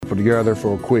together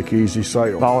for a quick, easy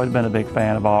sale. I've always been a big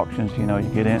fan of auctions. You know, you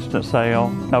get instant sale,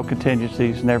 no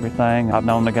contingencies and everything. I've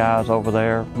known the guys over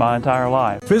there my entire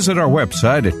life. Visit our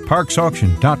website at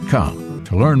parksauction.com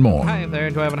to learn more. Hi there,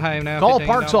 do I have a home now? Call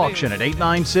Parks Auction at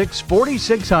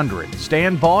 896-4600.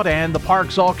 Stan Vaught and the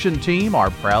Parks Auction team are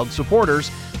proud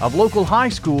supporters of local high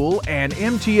school and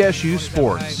MTSU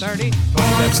sports. 30,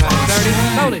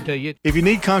 sold it to you. If you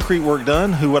need concrete work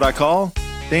done, who would I call?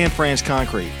 Dan France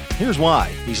Concrete. Here's why.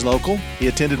 He's local. He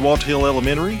attended Walter Hill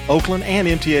Elementary, Oakland, and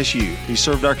MTSU. He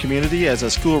served our community as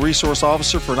a school resource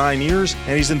officer for 9 years,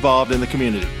 and he's involved in the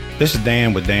community. This is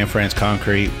Dan with Dan France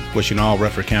Concrete, wishing all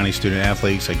Rutherford County student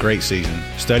athletes a great season.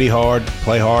 Study hard,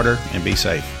 play harder, and be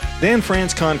safe. Dan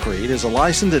France Concrete is a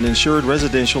licensed and insured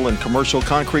residential and commercial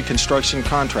concrete construction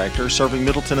contractor serving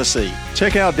Middle Tennessee.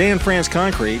 Check out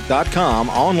danfranceconcrete.com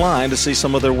online to see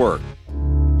some of their work.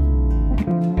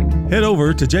 Head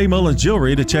over to J. Mullins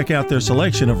Jewelry to check out their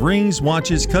selection of rings,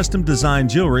 watches, custom designed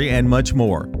jewelry, and much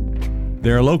more.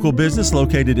 They're a local business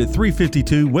located at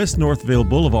 352 West Northville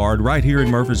Boulevard right here in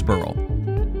Murfreesboro.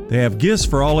 They have gifts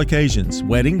for all occasions,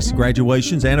 weddings,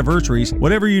 graduations, anniversaries,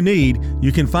 whatever you need,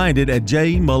 you can find it at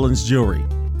J. Mullins Jewelry.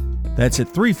 That's at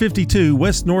 352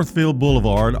 West Northville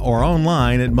Boulevard or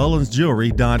online at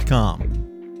mullinsjewelry.com.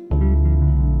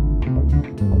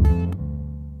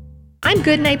 I'm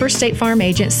Good Neighbor State Farm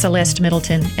Agent Celeste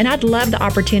Middleton, and I'd love the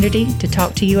opportunity to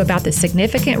talk to you about the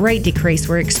significant rate decrease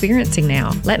we're experiencing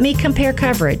now. Let me compare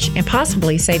coverage and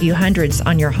possibly save you hundreds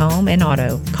on your home and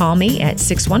auto. Call me at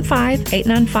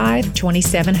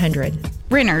 615-895-2700.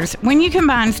 Renters, when you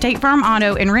combine State Farm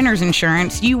Auto and Renters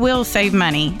Insurance, you will save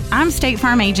money. I'm State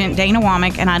Farm Agent Dana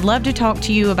Womack, and I'd love to talk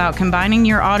to you about combining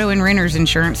your auto and Renters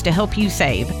Insurance to help you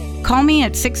save. Call me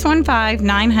at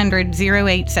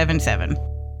 615-900-0877.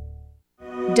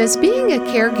 Does being a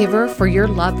caregiver for your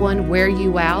loved one wear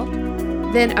you out?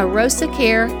 Then Arosa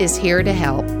Care is here to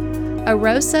help.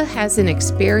 Arosa has an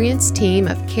experienced team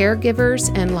of caregivers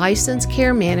and licensed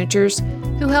care managers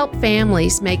who help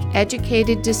families make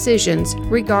educated decisions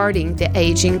regarding the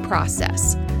aging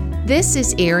process. This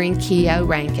is Erin Keogh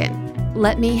Rankin.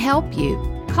 Let me help you.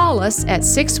 Call us at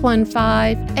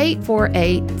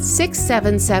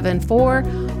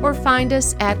 615-848-6774 or find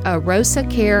us at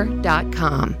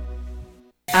arosacare.com.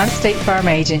 I'm State Farm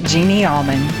Agent Jeannie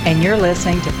Allman, and you're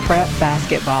listening to Prep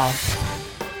Basketball.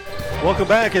 Welcome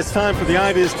back. It's time for the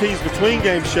Ideas Tees Between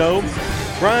Game Show.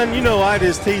 Brian, you know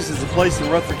Ideas Tees is a place in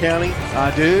Rutherford County.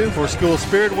 I do. For school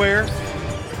spirit wear.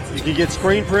 You can get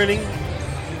screen printing.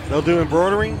 They'll do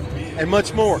embroidering and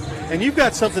much more. And you've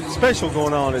got something special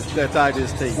going on at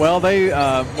Ideas Tees. Well, we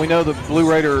know the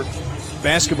Blue Raider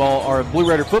basketball, or Blue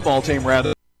Raider football team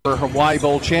rather, are Hawaii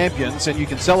Bowl champions, and you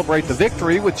can celebrate the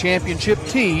victory with championship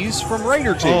tees from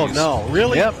Raider Tees. Oh, no.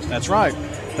 Really? Yep, that's right.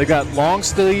 They got long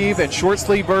sleeve and short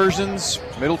sleeve versions,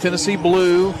 Middle Tennessee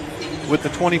blue with the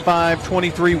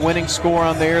 25-23 winning score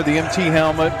on there, the MT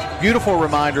helmet. Beautiful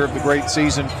reminder of the great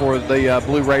season for the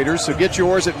Blue Raiders. So get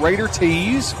yours at Raider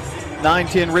Tees,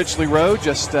 910 Richley Road,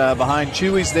 just behind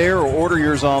Chewy's there, or order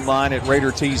yours online at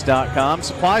RaiderTees.com.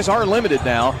 Supplies are limited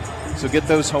now, so get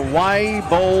those Hawaii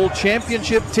Bowl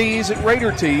championship tees at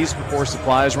Raider Tees before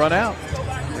supplies run out.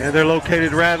 And they're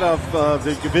located right off,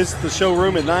 you can visit the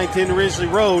showroom at 910 Ridgely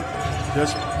Road.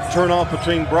 Just turn off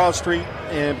between Broad Street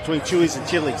and between Chewy's and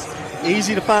Chili's.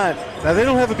 Easy to find. Now, they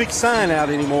don't have a big sign out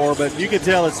anymore, but you can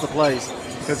tell it's the place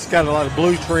because it's got a lot of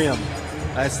blue trim.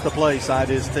 That's the place,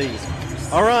 Ideas Tees.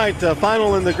 All right,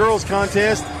 final in the girls'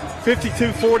 contest,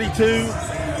 52-42.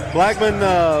 Blackman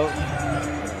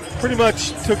pretty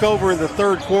much took over in the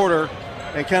third quarter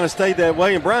and kind of stayed that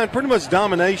way. And Brian, pretty much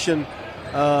domination,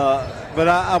 but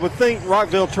I would think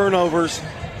Rockville turnovers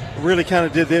really kind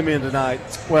of did them in tonight.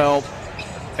 Well,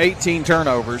 18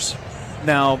 turnovers.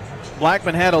 Now,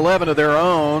 Blackman had 11 of their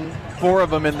own, 4 of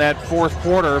them in that fourth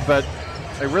quarter, but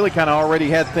they really kind of already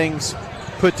had things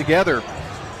put together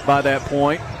by that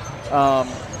point.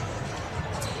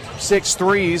 6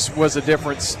 threes was a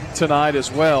difference tonight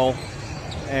as well.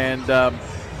 And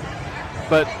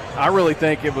but I really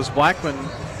think it was Blackman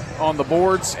on the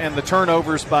boards, and the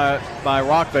turnovers by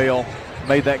Rockvale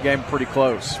made that game pretty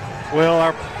close. Well,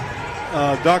 our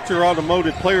Dr.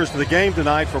 Automotive players for the game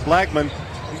tonight for Blackman,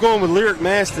 I'm going with Lyric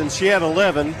Maston. She had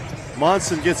 11.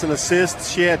 Monson gets an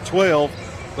assist. She had 12.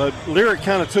 But Lyric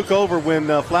kind of took over when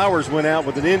Flowers went out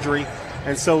with an injury,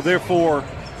 and so therefore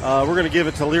we're going to give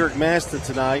it to Lyric Maston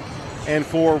tonight. And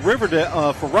for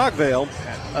Rockvale,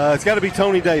 it's got to be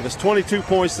Tony Davis. 22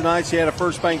 points tonight. She had a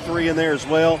first bank 3 in there as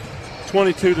well.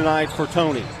 22 tonight for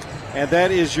Tony. And that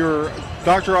is your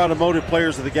Dr. Automotive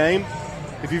players of the game.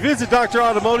 If you visit Dr.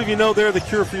 Automotive, you know they're the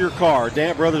cure for your car.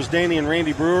 Brothers Danny and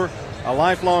Randy Brewer are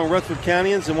lifelong Rutherford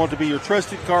Countyans and want to be your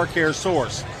trusted car care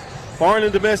source. Foreign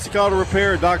and domestic auto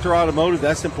repair at Dr. Automotive,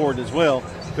 that's important as well.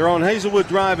 They're on Hazelwood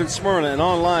Drive in Smyrna and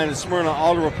online at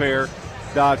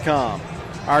SmyrnaAutoRepair.com.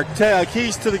 Our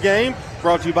keys to the game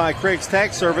brought to you by Craig's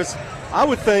Tax Service. I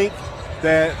would think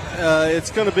that it's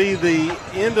going to be the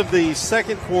end of the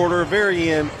second quarter,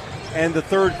 very end, and the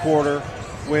third quarter.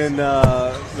 When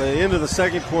the end of the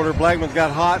second quarter, Blackman got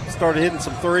hot, started hitting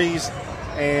some threes,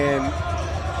 and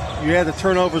you had the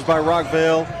turnovers by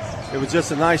Rockville. It was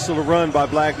just a nice little run by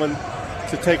Blackman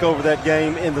to take over that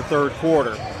game in the third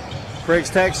quarter.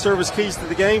 Craig's Tax Service keys to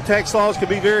the game. Tax laws can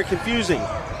be very confusing.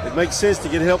 It makes sense to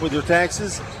get help with your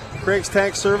taxes. Craig's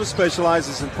Tax Service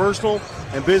specializes in personal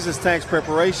and business tax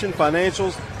preparation,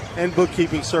 financials, and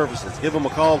bookkeeping services. Give them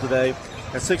a call today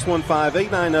at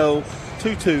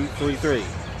 615-890-2233.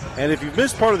 And if you've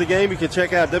missed part of the game, you can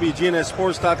check out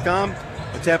WGNSSports.com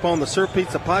and tap on the Sir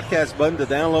Pizza podcast button to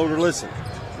download or listen.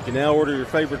 You can now order your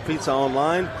favorite pizza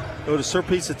online. Go to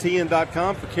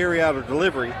SirPizzaTN.com for carry-out or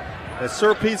delivery. That's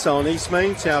Sir Pizza on East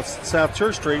Main, South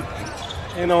Church Street,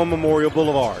 and on Memorial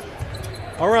Boulevard.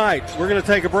 All right, we're going to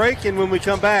take a break, and when we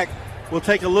come back, we'll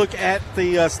take a look at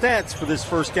the stats for this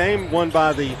first game, won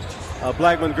by the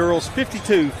Blackman girls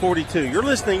 52-42. You're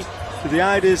listening to the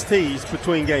Ideas Tees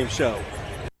Between Game Show.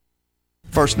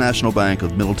 First National Bank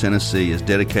of Middle Tennessee is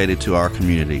dedicated to our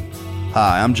community.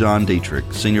 Hi, I'm John Dietrich,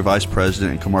 Senior Vice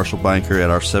President and Commercial Banker at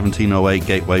our 1708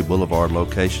 Gateway Boulevard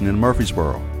location in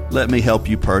Murfreesboro. Let me help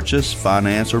you purchase,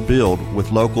 finance, or build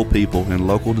with local people and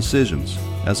local decisions.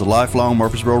 As a lifelong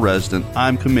Murfreesboro resident,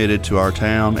 I'm committed to our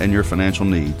town and your financial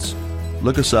needs.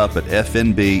 Look us up at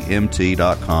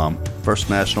fnbmt.com. First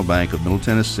National Bank of Middle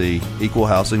Tennessee, Equal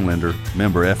Housing Lender,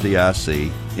 member FDIC,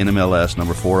 NMLS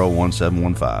number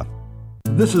 401715.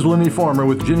 This is Lenny Farmer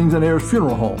with Jennings & Ayers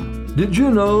Funeral Home. Did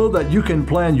you know that you can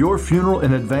plan your funeral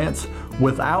in advance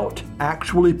without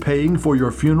actually paying for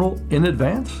your funeral in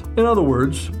advance? In other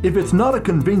words, if it's not a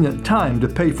convenient time to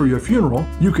pay for your funeral,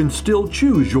 you can still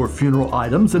choose your funeral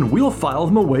items and we'll file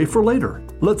them away for later.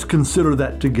 Let's consider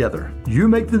that together. You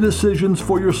make the decisions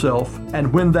for yourself,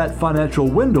 and when that financial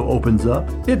window opens up,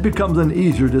 it becomes an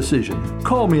easier decision.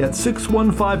 Call me at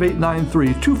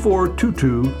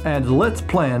 615-893-2422 and let's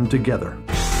plan together.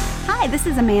 Hi, this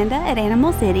is Amanda at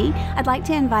Animal City. I'd like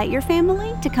to invite your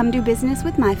family to come do business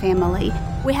with my family.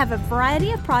 We have a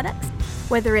variety of products,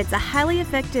 whether it's a highly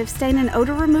effective stain and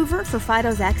odor remover for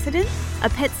Fido's accident, a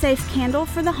pet-safe candle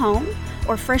for the home,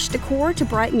 or fresh decor to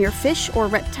brighten your fish or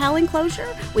reptile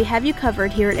enclosure. We have you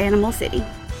covered here at Animal City.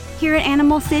 Here at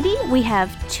Animal City, we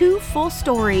have 2 full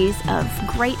stories of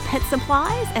great pet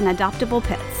supplies and adoptable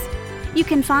pets. You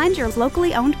can find your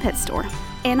locally owned pet store,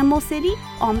 Animal City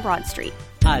on Broad Street.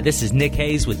 Hi, this is Nick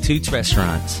Hayes with Toots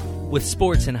Restaurants. With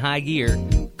sports in high gear,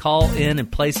 call in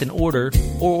and place an order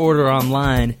or order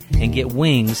online and get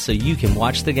wings so you can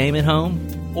watch the game at home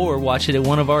or watch it at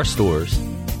one of our stores.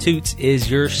 Toots is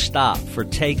your stop for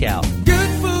takeout. Good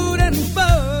food and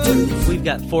fun. We've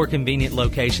got 4 convenient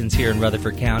locations here in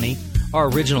Rutherford County. Our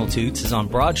original Toots is on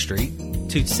Broad Street,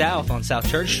 Toots South on South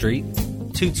Church Street,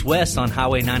 Toots West on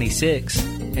Highway 96,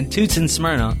 and Toots in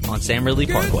Smyrna on Sam Ridley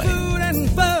Parkway. Good food and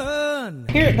fun.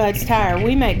 Here at Bud's Tire,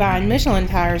 we make buying Michelin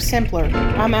tires simpler.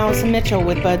 I'm Allison Mitchell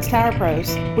with Bud's Tire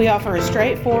Pros. We offer a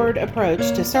straightforward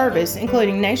approach to service,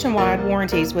 including nationwide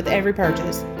warranties with every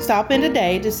purchase. Stop in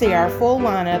today to see our full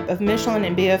lineup of Michelin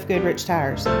and BF Goodrich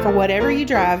tires. For whatever you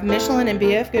drive, Michelin and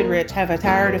BF Goodrich have a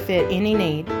tire to fit any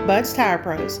need. Bud's Tire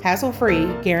Pros,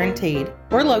 hassle-free, guaranteed.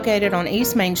 We're located on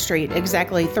East Main Street,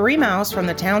 exactly 3 miles from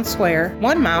the town square,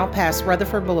 1 mile past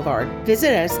Rutherford Boulevard.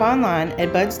 Visit us online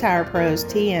at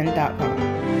budstirepros.tn.com.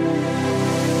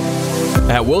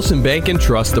 At Wilson Bank and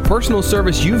Trust, the personal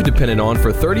service you've depended on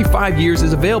for 35 years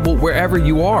is available wherever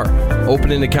you are.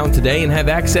 Open an account today and have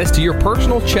access to your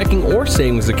personal checking or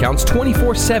savings accounts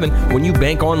 24/7 when you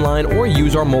bank online or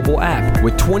use our mobile app.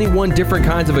 With 21 different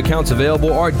kinds of accounts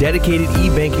available, our dedicated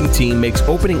e-banking team makes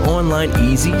opening online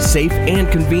easy, safe, and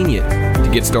convenient. To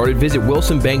get started, visit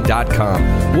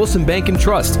wilsonbank.com. Wilson Bank and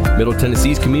Trust, Middle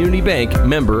Tennessee's community bank,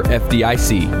 member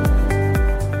FDIC.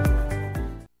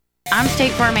 I'm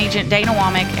State Farm Agent Dana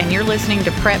Womack, and you're listening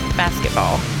to Prep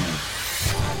Basketball.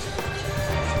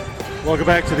 Welcome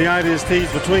back to the Ideas Tees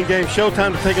Between Game Show.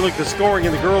 Time to take a look at the scoring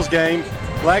in the girls' game.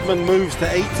 Blackman moves to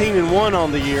 18-1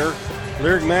 on the year.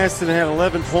 Lyric Maston had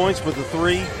 11 points with a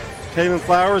 3. Kaylin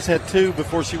Flowers had 2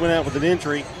 before she went out with an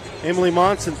injury. Emily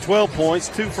Monson, 12 points,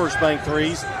 2 first bank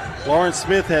threes. Lauren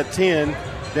Smith had 10.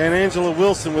 DanAngela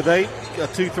Wilson with 8,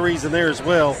 2 threes in there as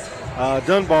well.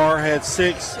 Dunbar had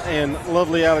 6, and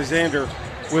Lovely Alexander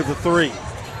with a 3.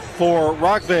 For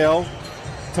Rockvale,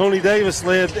 Tony Davis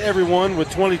led everyone with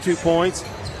 22 points.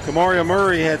 Kamaria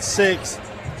Murray had 6.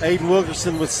 Aiden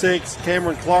Wilkerson with 6.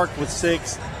 Cameron Clark with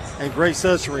 6. And Grace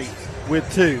Ussery with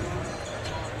 2.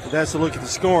 And that's a look at the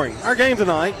scoring. Our game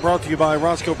tonight brought to you by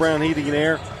Roscoe Brown Heating and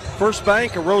Air, First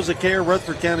Bank, Arosa Care,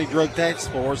 Rutherford County Drug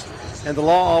Task Force, and the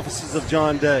law offices of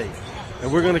John Day.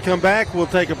 And we're going to come back. We'll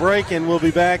take a break, and we'll be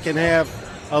back and have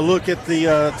a look at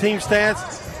the team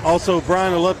stats. Also,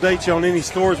 Brian will update you on any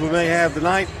scores we may have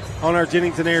tonight on our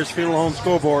Jennington Ayers Funeral Home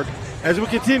scoreboard as we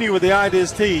continue with the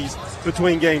Ideas Tees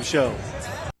Between Game Show.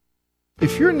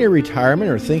 If you're near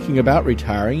retirement or thinking about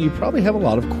retiring, you probably have a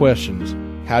lot of questions.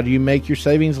 How do you make your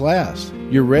savings last?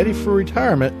 You're ready for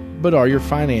retirement, but are your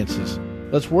finances?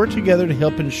 Let's work together to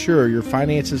help ensure your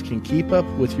finances can keep up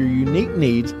with your unique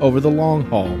needs over the long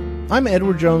haul. I'm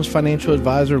Edward Jones Financial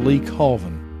Advisor Lee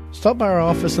Colvin. Stop by our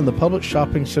office in the Public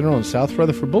Shopping Center on South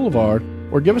Rutherford Boulevard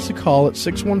or give us a call at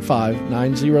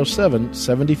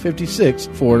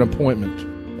 615-907-7056 for an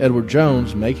appointment. Edward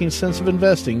Jones, Making Sense of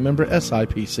Investing, member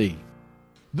SIPC.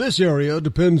 This area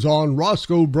depends on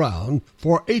Roscoe Brown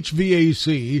for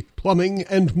HVAC, plumbing,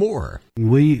 and more.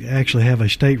 We actually have a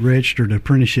state-registered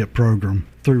apprenticeship program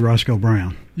through Roscoe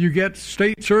Brown. You get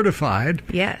state certified.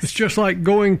 Yes. It's just like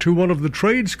going to one of the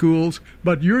trade schools,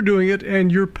 but you're doing it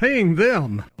and you're paying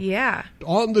them. Yeah.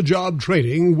 On-the-job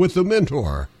training with the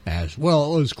mentor, as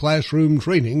well as classroom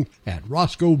training at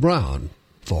Roscoe Brown.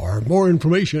 For more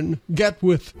information, get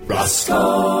with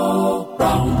Roscoe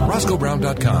Brown.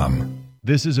 RoscoeBrown.com.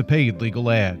 This is a paid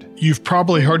legal ad. You've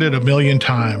probably heard it a million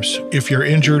times. If you're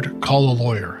injured, call a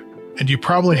lawyer. And you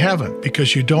probably haven't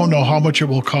because you don't know how much it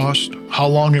will cost, how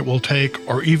long it will take,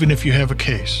 or even if you have a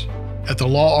case. At the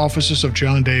law offices of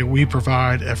John Day, we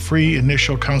provide a free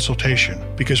initial consultation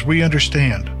because we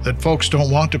understand that folks don't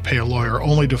want to pay a lawyer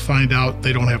only to find out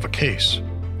they don't have a case.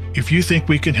 If you think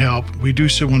we can help, we do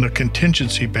so on a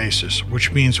contingency basis,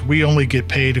 which means we only get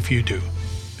paid if you do.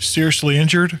 Seriously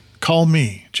injured? Call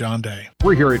me, John Day.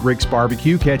 We're here at Rick's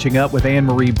Barbecue catching up with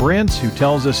Anne-Marie Brents, who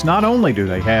tells us not only do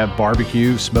they have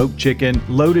barbecue, smoked chicken,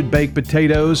 loaded baked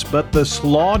potatoes, but the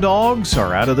slaw dogs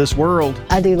are out of this world.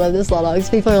 I do love the slaw dogs.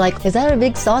 People are like, is that a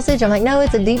big sausage? I'm like, no,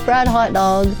 it's a deep fried hot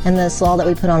dog. And the slaw that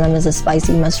we put on them is a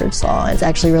spicy mustard slaw. It's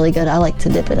actually really good. I like to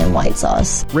dip it in white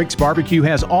sauce. Rick's Barbecue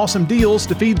has awesome deals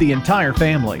to feed the entire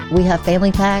family. We have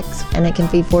family packs, and it can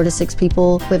feed 4 to 6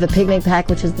 people. We have a picnic pack,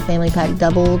 which is the family pack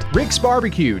doubled. Rick's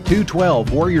Barbecue,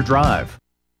 212 Warrior Drive.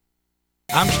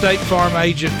 I'm State Farm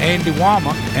Agent Andy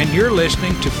Womack, and you're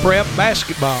listening to Prep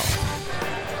Basketball.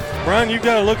 Brian, you've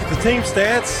got to look at the team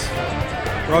stats.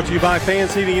 Brought to you by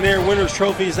Fans Heating and Air, Winners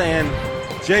Trophies, and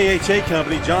JHA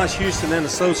Company, Josh Houston and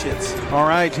Associates. All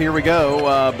right, here we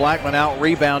go. Blackman out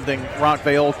rebounding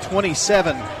Rockvale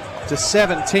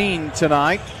 27-17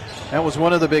 tonight. That was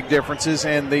one of the big differences.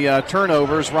 And the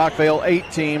turnovers, Rockvale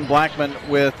 18, Blackman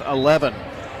with 11.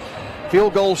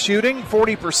 Field goal shooting,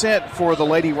 40% for the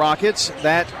Lady Rockets.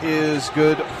 That is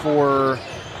good for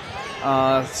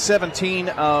 17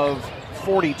 of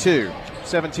 42.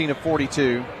 17 of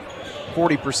 42,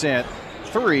 40%.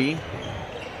 3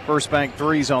 First Bank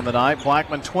threes on the night.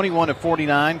 Blackman 21 of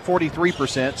 49,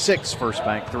 43%. 6 First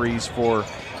Bank threes for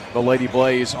the Lady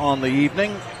Blaze on the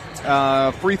evening.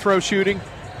 Free throw shooting,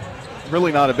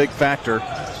 really not a big factor.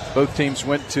 Both teams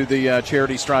went to the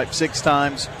charity stripe 6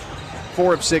 times.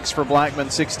 4 of 6 for Blackman,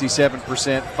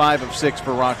 67%. 5 of 6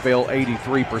 for Rockvale,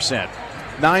 83%.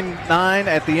 9-9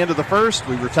 at the end of the first.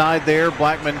 We were tied there.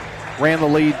 Blackman ran the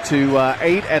lead to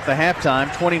 8 at the halftime,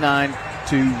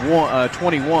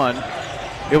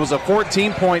 29-21. It was a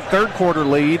 14-point third-quarter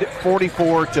lead,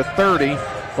 44-30.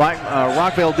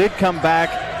 Rockvale did come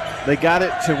back. They got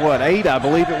it to, 8, I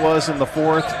believe it was, in the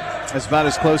fourth. That's about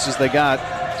as close as they got.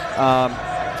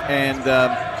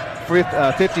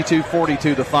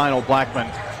 52-42 the final.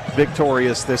 Blackman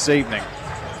victorious this evening.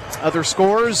 Other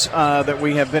scores that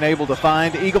we have been able to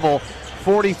find: Eagleville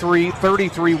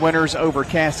 43-33 winners over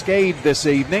Cascade this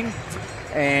evening.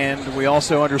 And we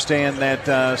also understand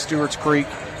that Stewart's Creek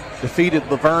defeated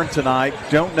Laverne tonight.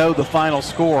 Don't know the final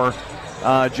score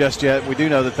just yet. We do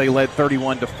know that they led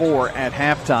 31-4 at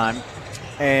halftime.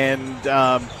 And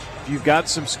you've got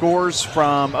some scores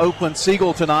from Oakland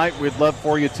Siegel tonight. We'd love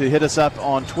for you to hit us up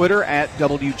on Twitter at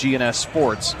WGNS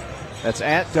Sports. That's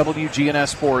at WGNS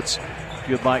Sports if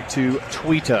you'd like to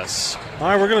tweet us. All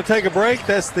right, we're going to take a break.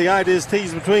 That's the Ideas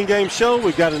Tees Between Game show.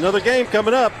 We've got another game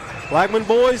coming up. Blackman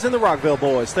boys and the Rockvale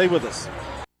boys. Stay with us.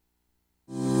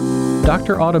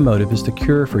 Dr. Automotive is the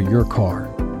cure for your car.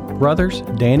 Brothers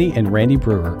Danny and Randy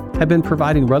Brewer have been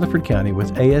providing Rutherford County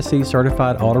with ASE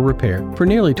certified auto repair for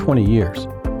nearly 20 years.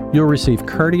 You'll receive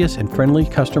courteous and friendly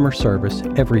customer service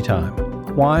every time.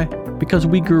 Why? Because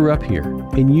we grew up here,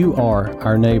 and you are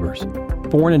our neighbors.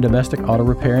 Foreign and domestic auto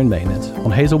repair and maintenance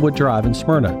on Hazelwood Drive in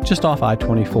Smyrna, just off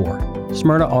I-24.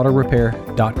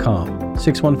 SmyrnaAutorepair.com,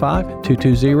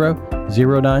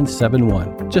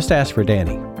 615-220-0971. Just ask for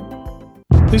Danny.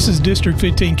 This is District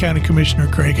 15 County Commissioner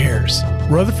Craig Harris.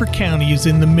 Rutherford County is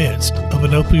in the midst of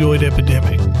an opioid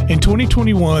epidemic. In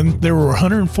 2021, there were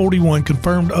 141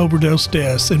 confirmed overdose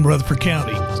deaths in Rutherford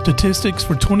County. Statistics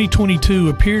for 2022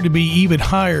 appear to be even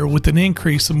higher, with an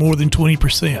increase of more than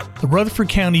 20%. The Rutherford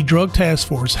County Drug Task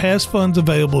Force has funds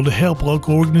available to help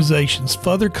local organizations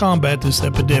further combat this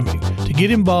epidemic. To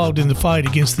get involved in the fight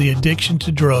against the addiction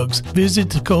to drugs, visit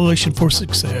the Coalition for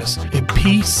Success at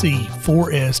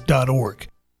pc4s.org.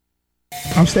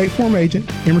 I'm State Farm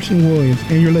Agent Emerson Williams,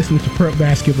 and you're listening to Prep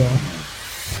Basketball.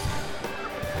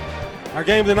 Our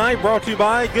game tonight brought to you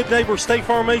by Good Neighbor State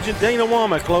Farm Agent Dana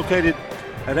Womack, located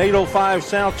at 805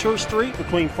 South Church Street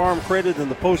between Farm Credit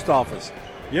and the Post Office.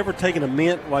 You ever taken a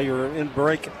mint while you were in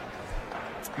break?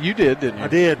 You did, didn't you? I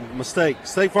did. Mistake.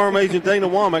 State Farm Agent Dana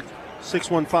Womack,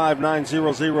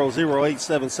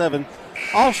 615-900-0877.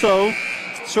 Also,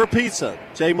 Sir Pizza,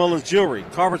 J. Mullins Jewelry,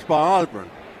 Carpets by Osborne,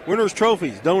 Winners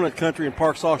Trophies, Donut Country, and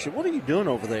Parks Auction. What are you doing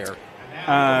over there?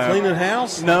 Cleaning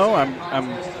house? No, I'm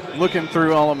looking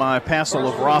through all of my passel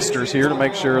of rosters here to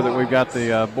make sure that we've got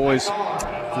the boys'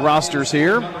 rosters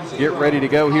here. Get ready to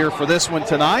go here for this one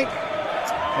tonight.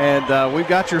 And we've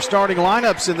got your starting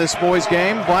lineups in this boys'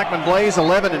 game. Blackman Blaze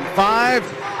 11-5.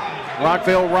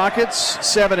 Rockville Rockets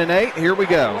 7-8. Here we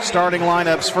go. Starting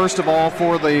lineups, first of all,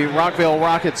 for the Rockville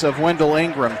Rockets of Wendell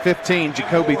Ingram. 15,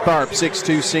 Jacoby Tharp,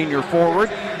 6'2", senior forward.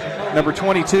 Number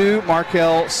 22,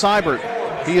 Markel Seibert.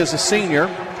 He is a senior.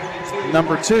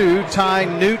 Number 2, Ty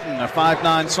Newton, a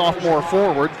 5'9", sophomore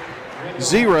forward.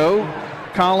 0,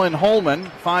 Colin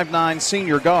Holman, 5'9",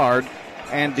 senior guard.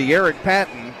 And De'Eric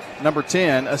Patton, number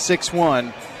 10, a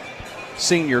 6'1",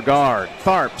 senior guard.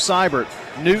 Tharp, Seibert,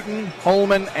 Newton,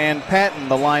 Holman, and Patton,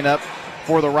 the lineup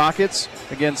for the Rockets.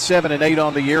 Again, 7-8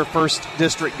 on the year. First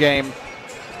district game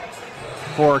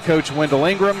for Coach Wendell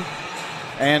Ingram.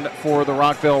 And for the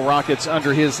Rockville Rockets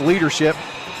under his leadership,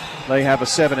 they have a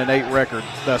 7-8 record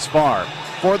thus far.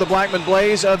 For the Blackman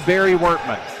Blaze of Barry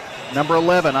Workman, number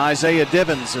 11, Isaiah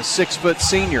Divins, a 6-foot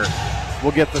senior,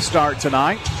 will get the start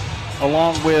tonight,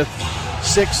 along with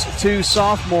 6'2"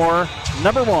 sophomore,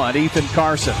 number 1, Ethan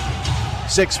Carson.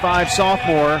 6'5"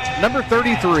 sophomore, number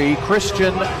 33,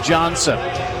 Christian Johnson.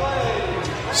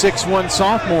 6'1"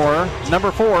 sophomore,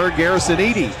 number 4, Garrison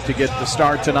Eady to get the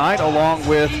start tonight, along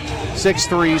with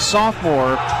 6'3"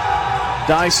 sophomore,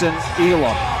 Dyson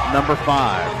Elam, number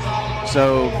 5.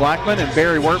 So Blackman and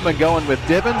Barry Workman going with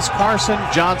Divins, Carson,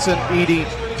 Johnson, Eady,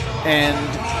 and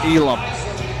Elam.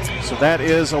 So that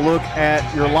is a look at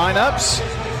your lineups.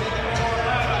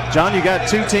 John, you got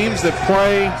two teams that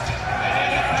play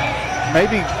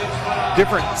maybe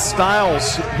different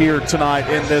styles here tonight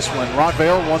in this one.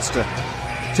 Rockville wants to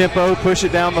tempo, push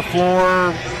it down the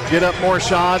floor, get up more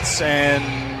shots, and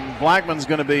Blackman's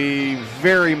going to be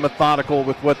very methodical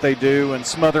with what they do and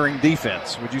smothering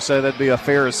defense. Would you say that'd be a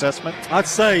fair assessment? I'd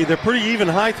say they're pretty even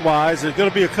height-wise. There's going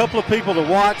to be a couple of people to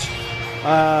watch.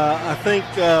 I think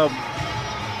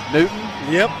Newton?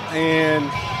 Yep, and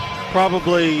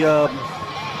probably,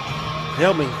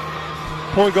 help me,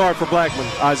 point guard for Blackman.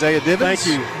 Isaiah Divins?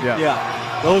 Thank you.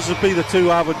 Yeah. Those would be the two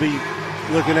I would be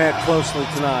looking at closely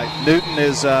tonight. Newton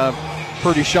is a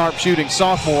pretty sharp shooting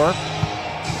sophomore.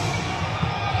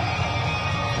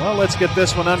 Well, let's get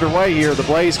this one underway here. The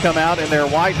Blaze come out in their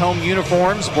white home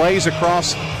uniforms. Blaze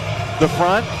across the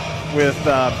front with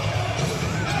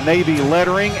navy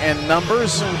lettering and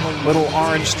numbers. Little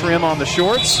orange trim on the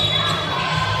shorts.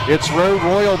 It's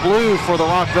royal blue for the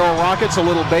Rockville Rockets. A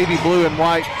little baby blue and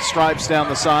white stripes down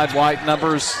the side. White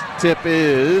numbers. Tip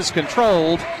is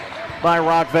controlled by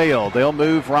Rockville. They'll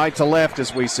move right to left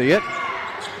as we see it.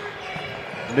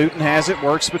 Newton has it,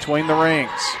 works between the rings.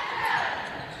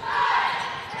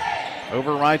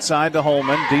 Over right side to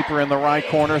Holman, deeper in the right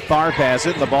corner. Tharp has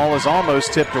it. The ball is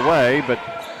almost tipped away, but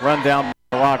run down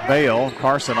by Rockville.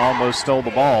 Carson almost stole the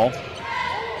ball.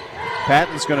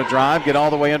 Patton's going to drive, get all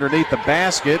the way underneath the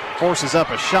basket, forces up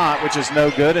a shot, which is no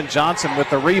good, and Johnson with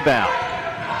the rebound.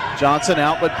 Johnson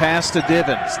outlet pass to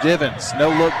Divins. Divins, no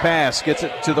look pass, gets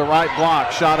it to the right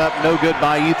block. Shot up, no good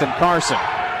by Ethan Carson.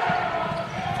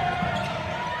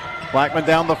 Blackman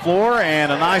down the floor,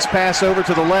 and a nice pass over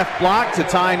to the left block to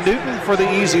Ty Newton for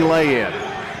the easy lay-in.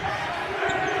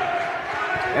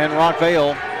 And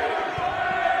Rockville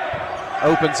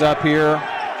opens up here,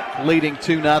 leading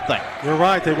 2-0. You're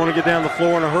right. They want to get down the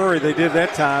floor in a hurry. They did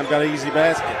that time. Got an easy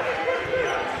basket.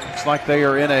 Looks like they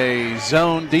are in a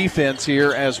zone defense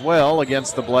here as well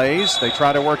against the Blaze. They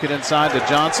try to work it inside to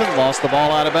Johnson. Lost the ball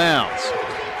out of bounds.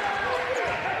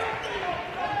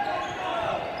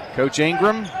 Coach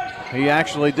Ingram, he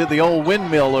actually did the old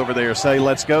windmill over there. Say,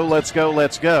 let's go, let's go,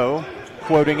 let's go.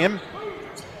 Quoting him.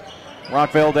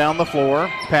 Rockvale down the floor.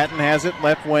 Patton has it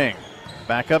left wing.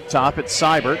 Back up top, it's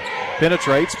Seibert.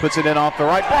 Penetrates, puts it in off the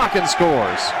right block and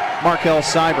scores. Markel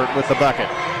Seibert with the bucket.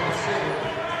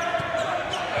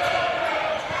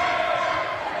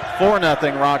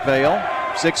 4-0 Rockvale.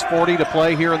 6:40 to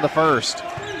play here in the first.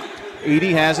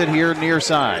 Edie has it here near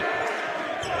side.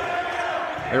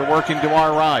 They're working to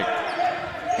our right.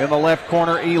 In the left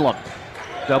corner, Elam.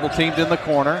 Double teamed in the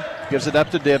corner. Gives it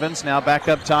up to Divins. Now back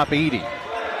up top, Edie.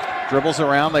 Dribbles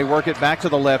around. They work it back to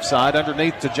the left side.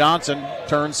 Underneath to Johnson.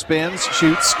 Turns, spins,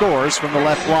 shoots, scores from the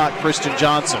left block, Christian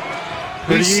Johnson.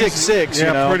 He's 6'6", yeah,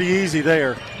 you know. Pretty easy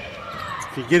there.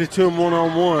 If you get it to him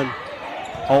one-on-one.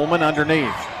 Holman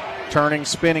underneath. Turning,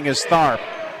 spinning is Tharp.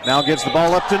 Now gives the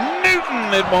ball up to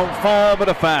Newton. It won't fall, but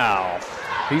a foul.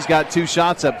 He's got 2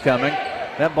 shots upcoming.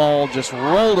 That ball just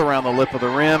rolled around the lip of the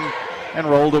rim and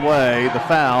rolled away. The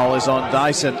foul is on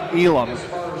Dyson Elam.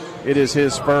 It is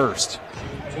his first.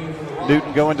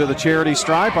 Newton going to the charity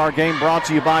stripe. Our game brought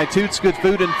to you by Toots Good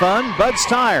Food and Fun, Bud's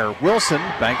Tire, Wilson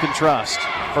Bank and Trust.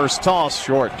 First toss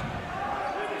short.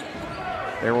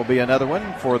 There will be another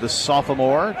one for the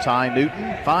sophomore, Ty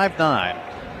Newton, 5'9".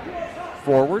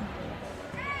 Forward.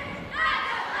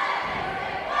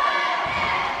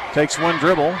 Takes one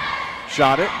dribble.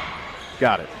 Shot it.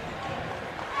 Got it.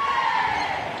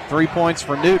 3 points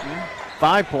for Newton.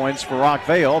 5 points for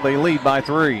Rockvale. They lead by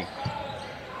 3.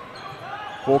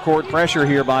 Full court pressure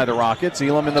here by the Rockets.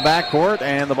 Elam in the backcourt,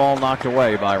 and the ball knocked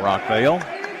away by Rockvale.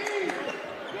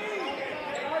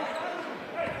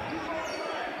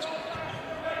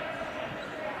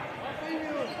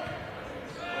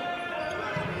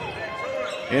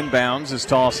 Inbounds is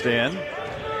tossed in.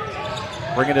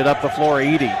 Bringing it up the floor,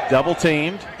 Edie. Double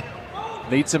teamed.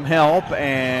 Needs some help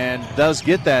and does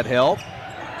get that help.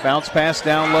 Bounce pass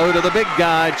down low to the big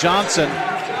guy, Johnson.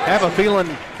 Have a feeling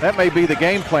that may be the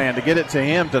game plan to get it to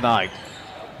him tonight.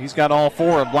 He's got all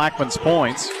 4 of Blackman's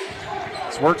points.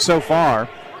 It's worked so far.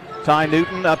 Ty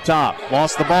Newton up top.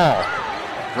 Lost the ball.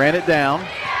 Ran it down.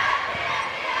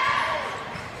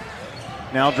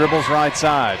 Now dribbles right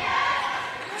side.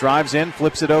 Drives in,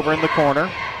 flips it over in the corner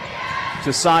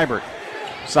to Seibert.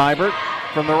 Seibert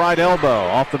from the right elbow.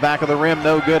 Off the back of the rim,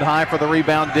 no good. High for the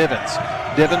rebound, Divins.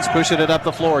 Divins pushing it up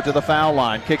the floor to the foul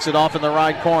line. Kicks it off in the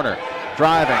right corner.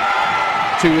 Driving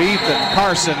to Ethan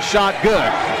Carson. Shot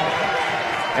good.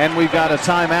 And we've got a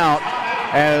timeout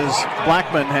as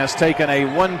Blackman has taken a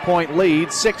 1-point lead,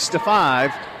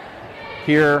 6-5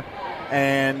 here.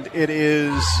 And it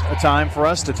is a time for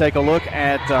us to take a look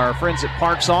at our friends at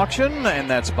Parks Auction, and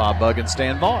that's Bob Bug and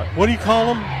Stan Vaught. What do you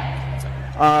call them?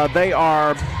 They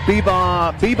are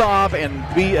Bebob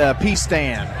and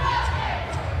P-Stan.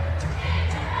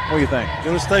 What do you think?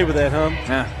 Going to stay with that, huh?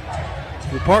 Yeah.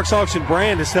 The Parks Auction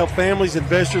brand has helped families,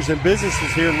 investors, and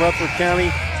businesses here in Rutherford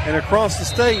County and across the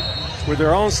state with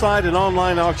their on-site and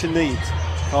online auction needs.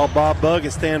 Call Bob Bug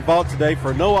and Stan Vaught today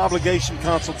for a no-obligation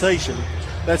consultation.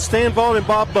 That's Stan Vaught and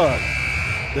Bob Bug,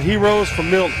 the heroes from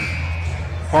Milton.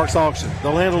 Parks Auction.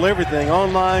 They'll handle everything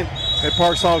online at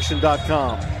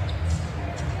parksauction.com.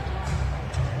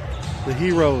 The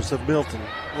heroes of Milton.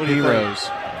 What do you think?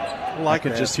 I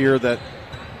could just hear that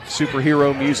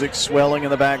superhero music swelling in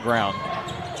the background.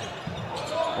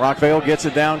 Rockvale gets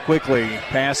it down quickly.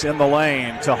 Pass in the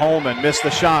lane to Holman. Missed the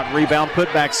shot. Rebound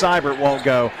put back. Seibert won't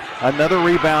go. Another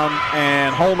rebound,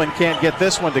 and Holman can't get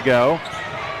this one to go.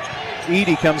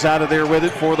 Edie comes out of there with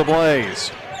it for the Blaze.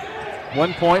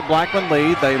 1 point, Blackman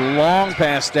lead. They long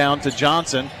pass down to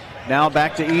Johnson. Now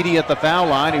back to Edie at the foul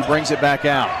line, who brings it back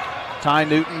out. Ty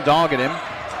Newton dogging him.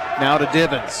 Now to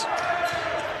Divins.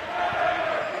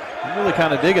 I'm really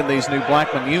kind of digging these new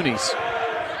Blackman unis.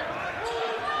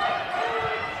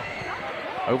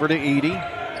 Over to Edie.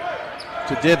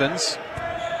 To Divins.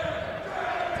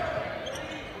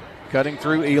 Cutting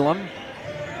through Elam.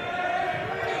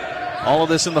 All of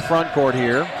this in the front court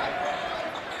here.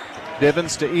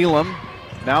 Divins to Elam.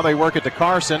 Now they work it to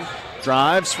Carson.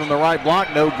 Drives from the right block,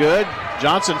 no good.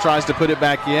 Johnson tries to put it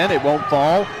back in. It won't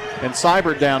fall. And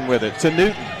Seibert down with it to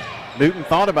Newton. Newton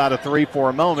thought about a 3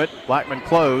 for a moment. Blackman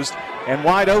closed. And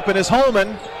wide open is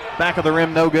Holman. Back of the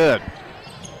rim, no good.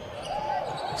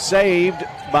 Saved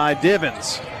by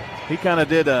Divins. He kind of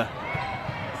did a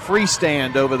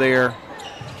freestand over there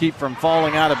to keep from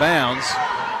falling out of bounds.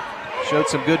 Showed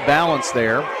some good balance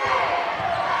there.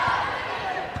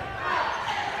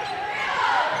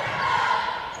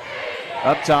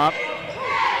 Up top,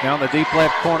 down the deep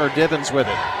left corner, Divins with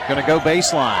it. Going to go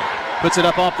baseline. Puts it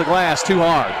up off the glass, too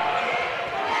hard.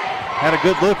 Had a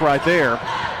good look right there.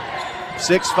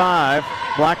 6-5,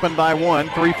 Blackman by 1,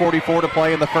 3:44 to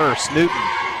play in the first. Newton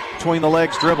between the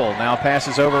legs dribble. Now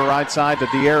passes over right side to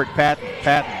De'Eric Patton.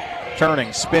 Patton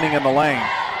turning, spinning in the lane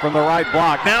from the right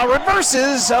block. Now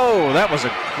reverses. Oh, that was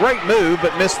a great move,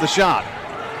 but missed the shot.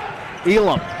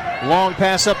 Elam, long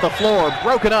pass up the floor,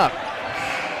 broken up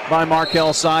by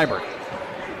Markel Seibert.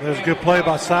 There's a good play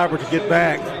by Seibert to get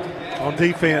back on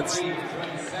defense.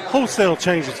 Wholesale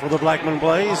changes for the Blackman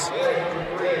Blaze.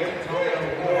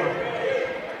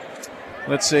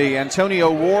 Let's see,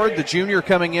 Antonio Ward, the junior,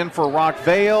 coming in for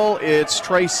Rockvale. It's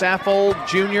Trey Saffold,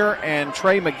 junior, and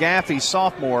Trey McGaffey,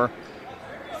 sophomore,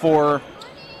 for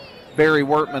Barry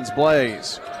Wortman's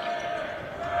Blaze.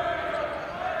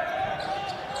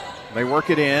 They work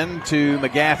it in to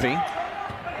McGaffey.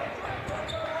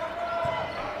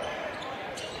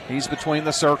 He's between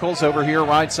the circles over here,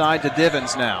 right side to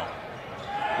Divins now.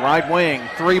 Right wing,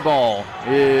 3-ball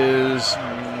is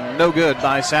no good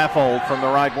by Saffold from the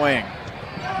right wing.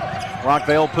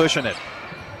 Rockvale pushing it.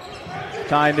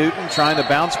 Ty Newton trying to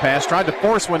bounce pass, tried to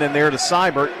force one in there to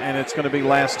Seibert, and it's going to be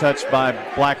last touched by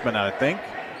Blackman, I think.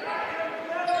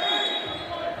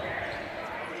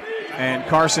 And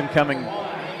Carson coming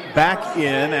back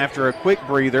in after a quick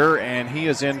breather, and he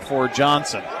is in for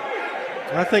Johnson.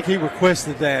 I think he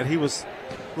requested that. He was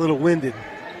a little winded.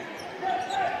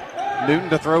 Newton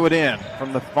to throw it in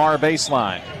from the far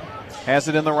baseline. Has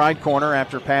it in the right corner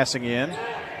after passing in.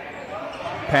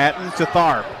 Patton to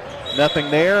Tharp. Nothing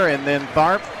there, and then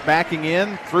Tharp backing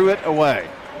in, threw it away.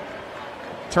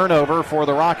 Turnover for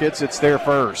the Rockets. It's their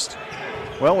first.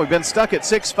 Well, we've been stuck at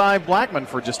 6-5 Blackman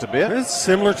for just a bit. It's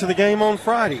similar to the game on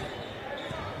Friday.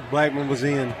 Blackman was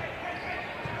in.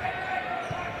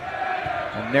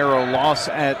 A narrow loss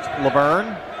at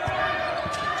Laverne.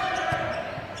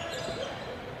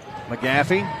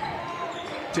 McGaffey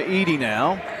to Edey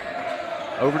now.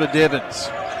 Over to Divins.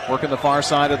 Working the far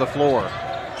side of the floor.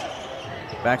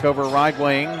 Back over right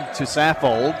wing to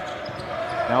Saffold.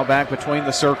 Now back between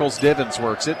the circles. Divins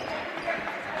works it.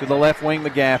 To the left wing,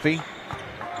 McGaffey.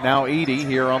 Now Edey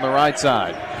here on the right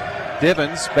side.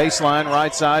 Divins, baseline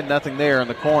right side, nothing there in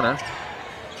the corner.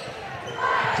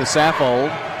 To Saffold.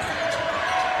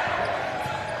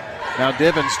 Now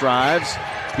Divins drives,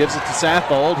 gives it to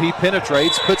Saffold. He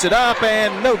penetrates, puts it up,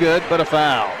 and no good, but a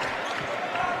foul.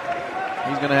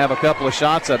 He's going to have a couple of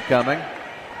shots upcoming.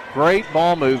 Great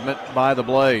ball movement by the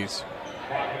Blaze.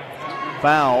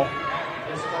 Foul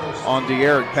on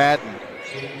De'Eric Patton.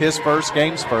 His first,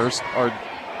 game's first, or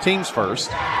team's first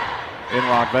in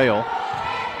Rockvale.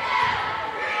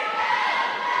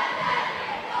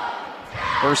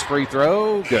 First free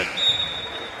throw, good.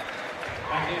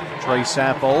 Trey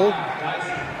Saffold,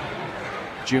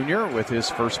 junior, with his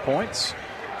first points.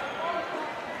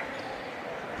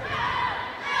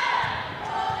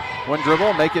 One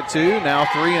dribble, make it two. Now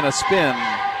three and a spin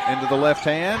into the left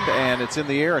hand, and it's in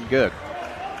the air and good.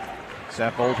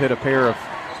 Saffold hit a pair of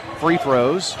free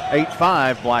throws.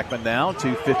 8-5 Blackman now,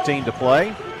 2:15 to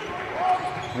play.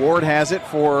 Ward has it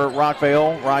for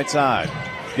Rockvale, right side.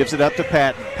 Gives it up to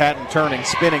Patton. Patton turning,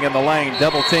 spinning in the lane.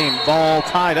 Double team, ball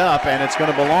tied up, and it's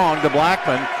going to belong to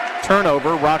Blackman.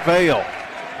 Turnover, Rockvale.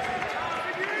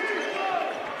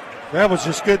 That was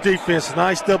just good defense.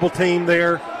 Nice double team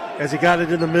there as he got it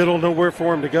in the middle, nowhere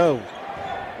for him to go.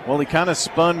 Well, he kind of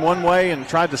spun one way and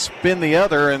tried to spin the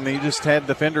other, and he just had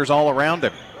defenders all around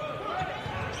him.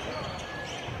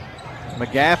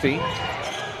 McGaffey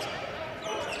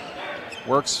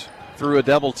works through a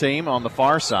double team on the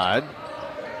far side.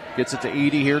 Gets it to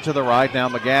Edey here to the right. Now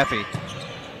McGaffey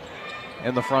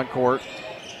in the front court.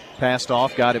 Passed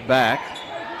off, got it back.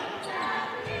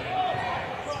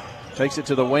 Takes it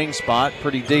to the wing spot,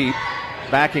 pretty deep.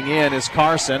 Backing in is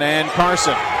Carson, and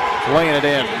Carson laying it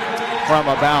in from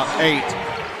about 8.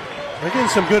 They're getting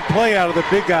some good play out of the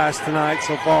big guys tonight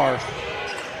so far.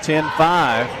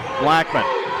 10-5, Blackman.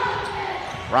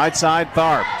 Right side,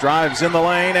 Tharp drives in the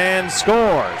lane and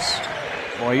scores.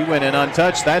 Boy, he went in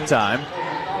untouched that time.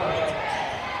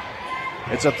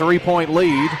 It's a 3-point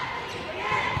lead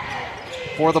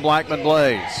for the Blackman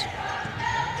Blaze.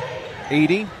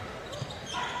 Edey.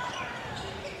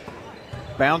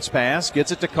 Bounce pass,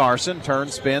 gets it to Carson,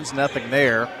 turns, spins, nothing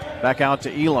there. Back out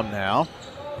to Elam now.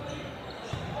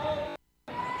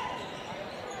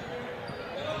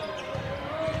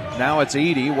 Now it's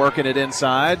Edey working it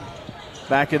inside.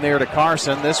 Back in there to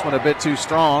Carson. This one a bit too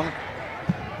strong.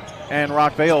 And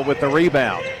Rockvale with the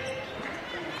rebound.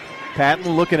 Patton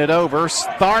looking it over.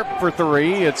 Tharp for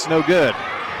three. It's no good.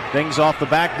 Things off the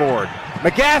backboard.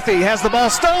 McGaffey has the ball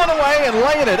stolen away, and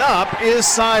laying it up is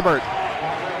Seibert.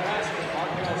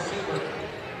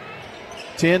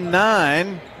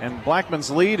 10-9, and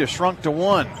Blackman's lead has shrunk to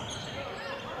 1.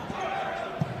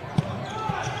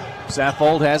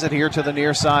 Saffold has it here to the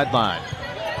near sideline.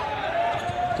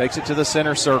 Takes it to the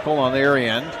center circle on their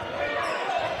end.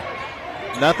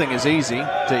 Nothing is easy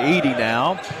to Edey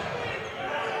now.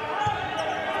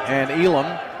 And Elam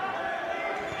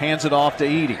hands it off to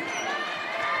Edey.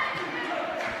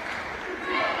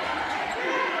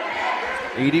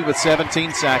 Edey with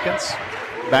 17 seconds.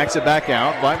 Backs it back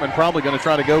out. Blackman probably going to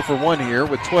try to go for one here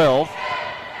with 12.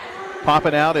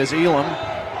 Popping out is Elam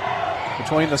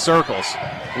between the circles.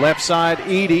 Left side,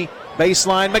 Edey.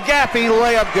 Baseline, McGaffey,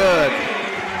 layup good.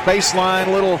 Baseline,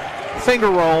 little finger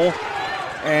roll.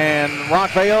 And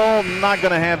Rockvale not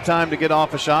going to have time to get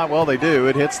off a shot. Well, they do.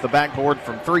 It hits the backboard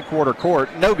from three-quarter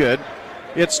court. No good.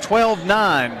 It's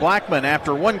 12-9. Blackman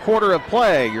after 1 quarter of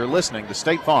play. You're listening to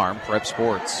State Farm Prep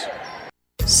Sports.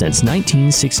 Since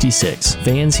 1966,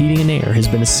 Vans Heating and Air has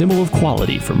been a symbol of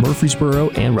quality for Murfreesboro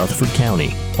and Rutherford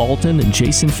County. Alton and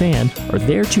Jason Fan are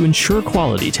there to ensure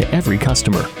quality to every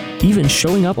customer, even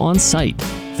showing up on site.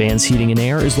 Vans Heating and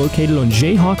Air is located on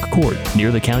Jayhawk Court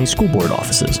near the county school board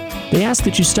offices. They ask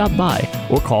that you stop by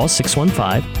or call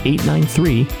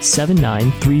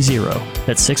 615-893-7930.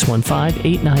 That's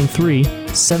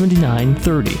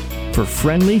 615-893-7930 for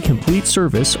friendly, complete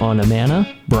service on Amana,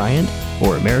 Bryant,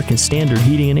 or American Standard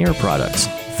Heating and Air products.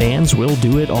 Vans will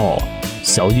do it all.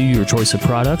 Sell you your choice of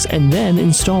products and then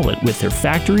install it with their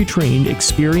factory-trained,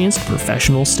 experienced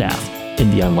professional staff. In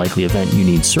the unlikely event you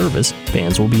need service,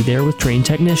 Vans will be there with trained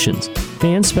technicians.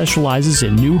 Vans specializes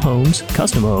in new homes,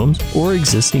 custom homes, or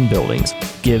existing buildings.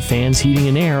 Give Vans Heating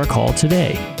and Air a call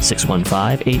today,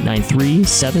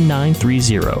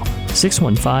 615-893-7930,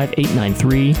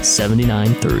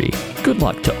 615-893-7930. Good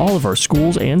luck to all of our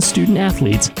schools and student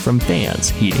athletes from Vans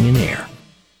Heating and Air.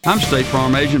 I'm State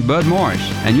Farm Agent Bud Morris,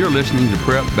 and you're listening to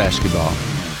Prep Basketball.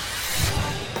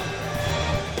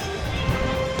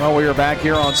 Well, we are back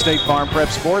here on State Farm Prep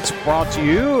Sports, brought to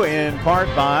you in part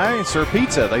by Sir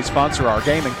Pizza. They sponsor our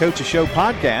Game and Coaches Show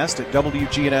podcast at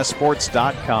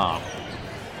WGNSSports.com.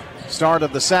 Start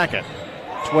of the second,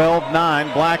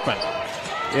 12-9, Blackman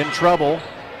in trouble,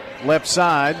 left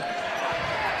side.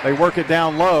 They work it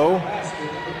down low.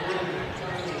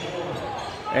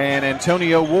 And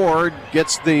Antonio Ward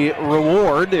gets the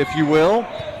reward, if you will,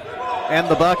 and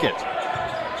the bucket.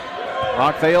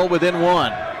 Rockvale within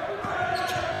 1.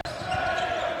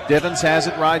 Divins has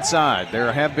it right side.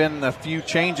 There have been a few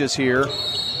changes here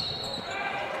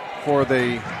for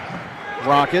the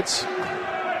Rockets.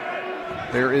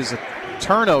 There is a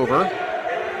turnover.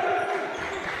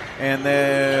 And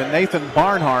then Nathan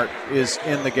Barnhart is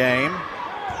in the game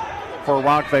for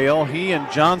Rockvale. He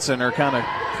and Johnson are kind of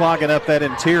clogging up that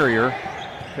interior.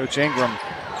 Coach Ingram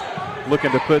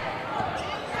looking to put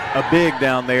a big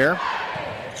down there.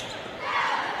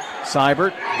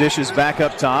 Seibert dishes back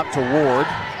up top to Ward.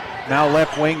 Now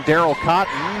left wing, Daryl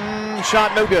Cotton.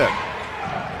 Shot no good.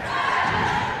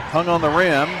 Hung on the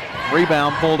rim.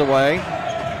 Rebound pulled away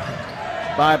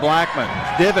by Blackman.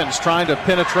 Divins trying to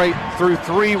penetrate through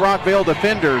 3 Rockvale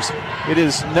defenders. It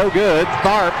is no good.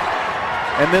 Tharp.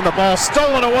 And then the ball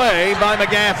stolen away by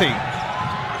McGaffey.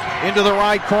 Into the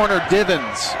right corner,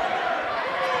 Divins.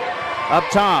 Up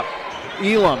top,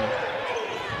 Elam.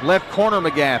 Left corner,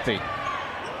 McGaffey.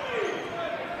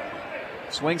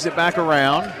 Swings it back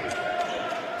around.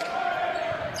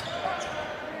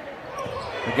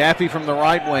 McGaffey from the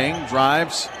right wing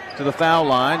drives to the foul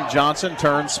line. Johnson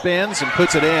turns, spins, and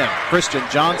puts it in. Christian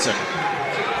Johnson.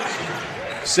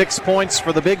 6 points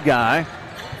for the big guy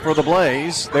for the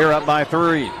Blaze. They're up by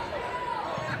 3.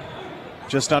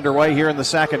 Just underway here in the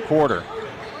second quarter.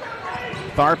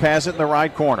 Tharp has it in the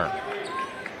right corner.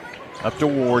 Up to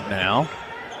Ward now.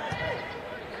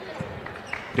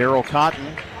 Daryl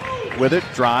Cotton with it,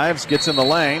 drives, gets in the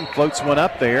lane, floats one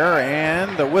up there,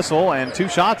 and a whistle and 2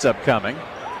 shots upcoming.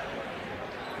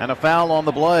 And a foul on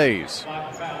the Blaze.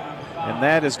 And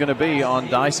that is going to be on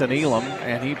Dyson Elam,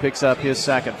 and he picks up his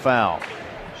second foul.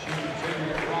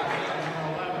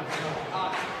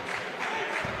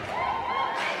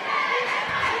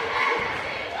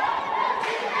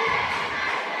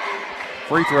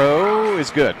 Free throw is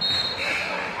good.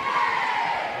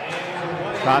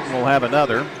 Cotton will have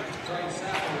another.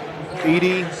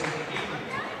 Edey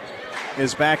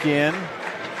is back in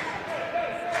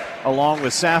along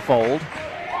with Saffold.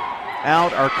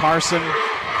 Out are Carson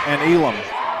and Elam.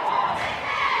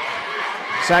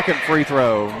 Second free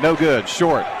throw, no good,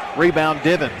 short. Rebound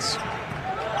Divins.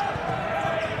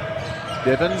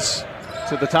 Divins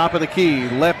to the top of the key.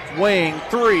 Left wing,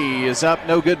 three is up,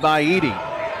 no good by Edey.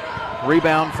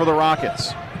 Rebound for the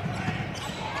Rockets.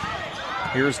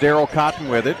 Here's Daryl Cotton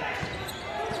with it.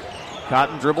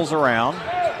 Cotton dribbles around,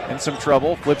 in some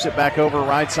trouble, flips it back over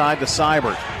right side to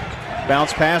Seibert.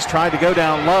 Bounce pass, tried to go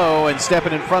down low, and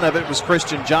stepping in front of it was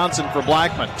Christian Johnson for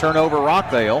Blackman. Turnover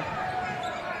Rockvale.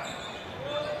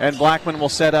 And Blackman will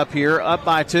set up here, up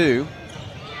by 2.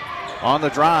 On the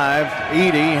drive,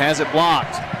 Edey has it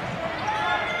blocked.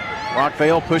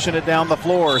 Rockvale pushing it down the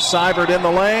floor. Seibert in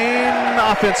the lane,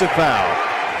 offensive foul.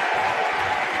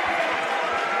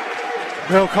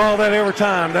 They'll call that every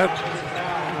time. That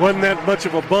wasn't that much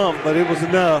of a bump, but it was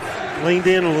enough. Leaned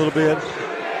in a little bit.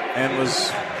 And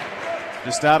was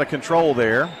just out of control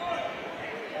there.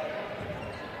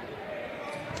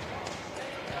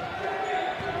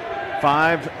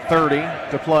 .5:30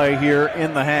 to play here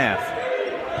in the half.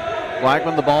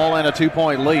 Blackman the ball and a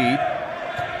 2-point lead.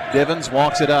 Divins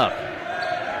walks it up.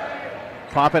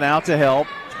 Popping out to help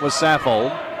was Saffold.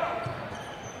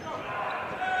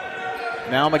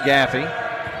 Now McGaffey.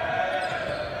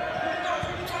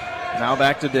 Now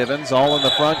back to Divins, all in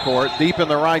the front court. Deep in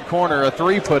the right corner, a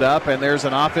 3 put up, and there's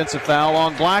an offensive foul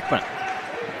on Blackman.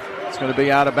 It's going to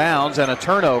be out of bounds and a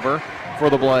turnover for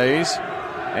the Blaze.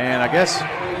 And I guess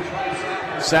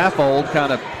Saffold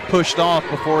kind of pushed off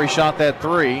before he shot that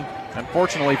 3.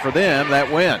 Unfortunately for them, that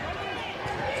went.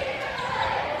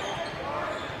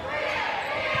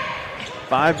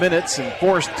 5 minutes and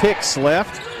 4 ticks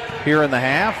left here in the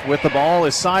half. With the ball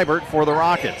is Seibert for the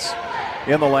Rockets.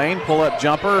 In the lane, pull-up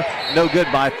jumper, no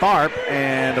good by Tharp,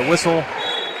 and a whistle.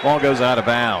 Ball goes out of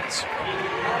bounds.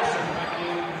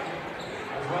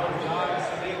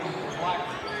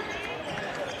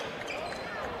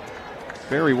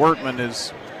 Barry Wortman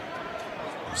is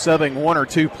subbing 1 or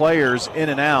 2 players in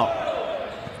and out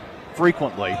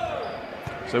frequently,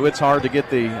 so it's hard to get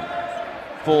the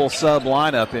full sub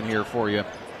lineup in here for you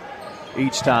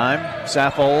each time.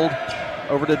 Saffold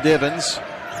over to Divins.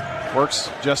 Works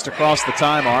just across the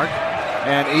tie mark.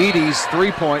 And Edey's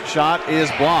 3-point shot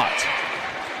is blocked.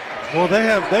 Well,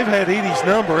 they've had Edey's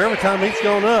number every time he's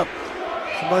gone up.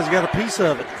 Somebody's got a piece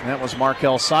of it. And that was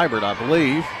Markel Seibert, I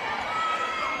believe.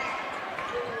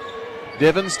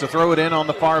 Divins to throw it in on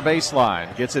the far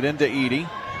baseline. Gets it into Edey.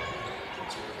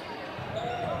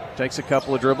 Takes a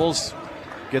couple of dribbles.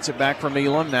 Gets it back from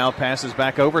Elam. Now passes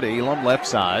back over to Elam, left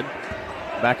side.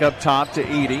 Back up top to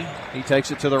Edey. He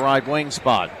takes it to the right wing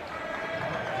spot.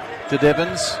 To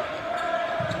Divins.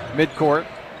 Midcourt.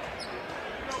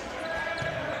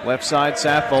 Left side,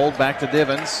 Saffold. Back to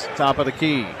Divins. Top of the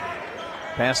key.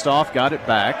 Passed off, got it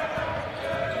back.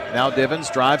 Now Divins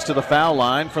drives to the foul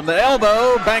line from the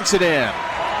elbow, banks it in.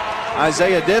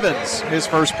 Isaiah Divins, his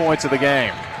first points of the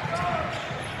game.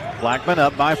 Blackman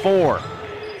up by 4.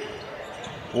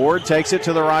 Ward takes it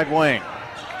to the right wing.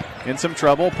 In some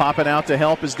trouble, popping out to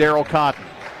help is Daryl Cotton.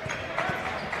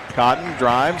 Cotton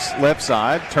drives left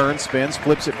side, turns, spins,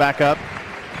 flips it back up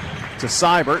to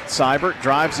Seibert. Seibert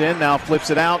drives in, now flips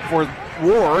it out for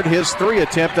Ward. His 3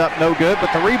 attempt up no good,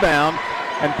 but the rebound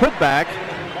and putback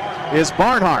is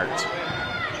Barnhart.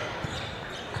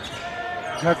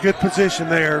 Got good position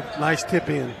there. Nice tip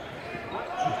in.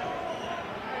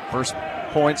 First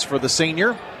points for the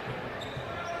senior.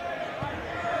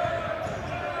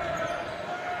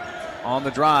 On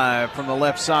the drive from the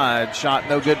left side. Shot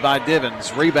no good by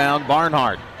Divins. Rebound,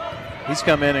 Barnhart. He's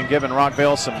come in and given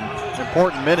Rockvale some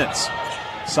important minutes.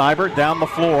 Seibert down the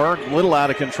floor, a little out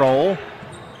of control.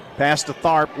 Pass to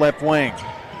Tharp, left wing.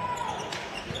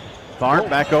 Tharp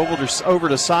back over to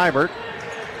Seibert.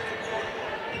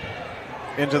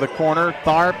 Into the corner.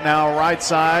 Tharp now right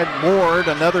side. Ward,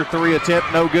 another 3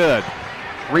 attempt, no good.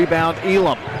 Rebound,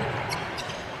 Elam.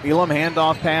 Elam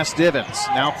handoff past Divins.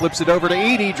 Now flips it over to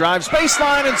Edey. Drives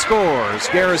baseline and scores.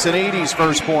 Garrison Edey's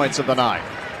first points of the night.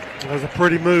 That was a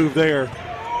pretty move there.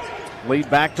 Lead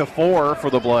back to 4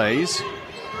 for the Blaze.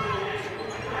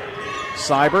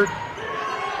 Seibert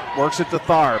works it to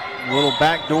Tharp. A little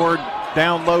backdoor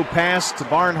down low pass to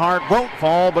Barnhart. Won't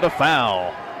fall, but a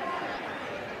foul.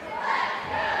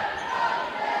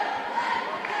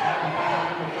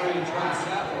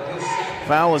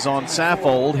 Foul is on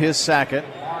Saffold, his second.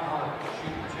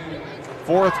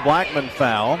 4th Blackman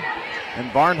foul.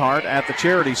 And Barnhart at the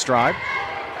charity stripe.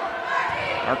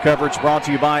 Our coverage brought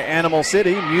to you by Animal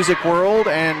City, Music World,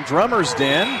 and Drummer's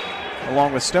Den,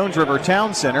 along with Stones River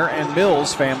Town Center and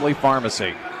Mills Family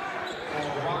Pharmacy.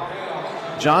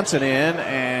 Johnson in,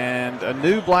 and a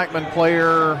new Blackman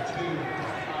player,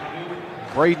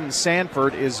 Braden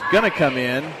Sanford, is going to come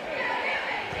in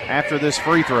after this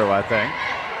free throw, I think.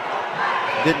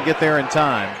 Didn't get there in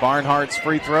time. Barnhart's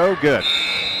free throw, good.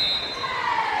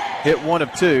 Hit 1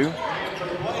 of 2.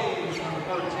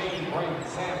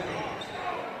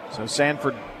 So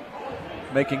Sanford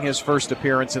making his first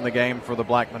appearance in the game for the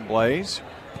Blackman Blaze.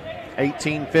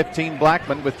 18-15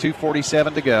 Blackman with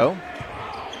 2:47 to go.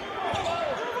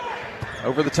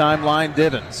 Over the timeline,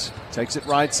 Divins takes it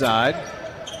right side.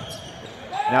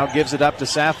 Now gives it up to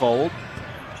Saffold.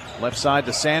 Left side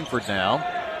to Sanford now.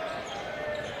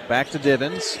 Back to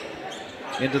Divins.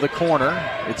 Into the corner.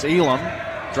 It's Elam.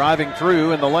 Driving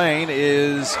through in the lane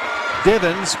is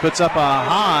Divins. Puts up a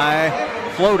high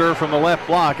floater from the left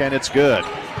block, and it's good.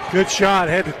 Good shot.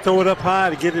 Had to throw it up high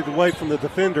to get it away from the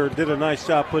defender. Did a nice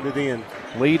job putting it in.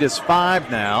 Lead is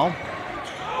 5 now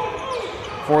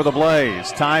for the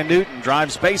Blaze. Ty Newton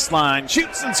drives baseline,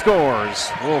 shoots and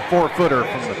scores. A little 4-footer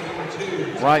from the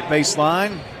right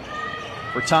baseline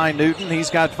for Ty Newton. He's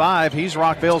got 5. He's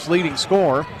Rockvale's leading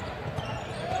scorer.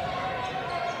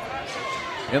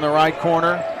 In the right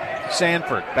corner,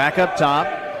 Sanford back up top.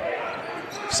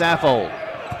 Saffold.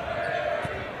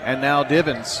 And now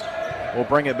Divins will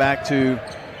bring it back to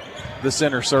the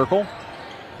center circle.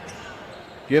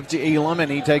 Give to Elam,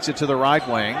 and he takes it to the right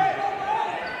wing.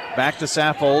 Back to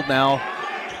Saffold. Now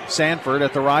Sanford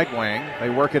at the right wing. They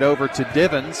work it over to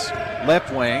Divins,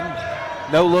 left wing.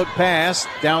 No look pass.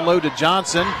 Down low to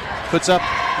Johnson. Puts up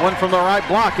one from the right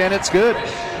block, and it's good.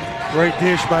 Great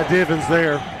dish by Divins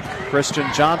there. Christian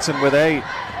Johnson with 8.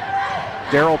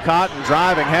 Daryl Cotton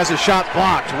driving, has a shot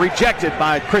blocked, rejected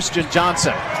by Christian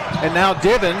Johnson. And now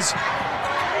Divins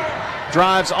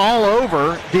drives all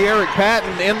over De'Eric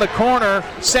Patton in the corner.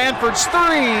 Sanford's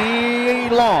 3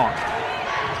 long.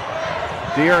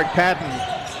 De'Eric Patton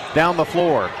down the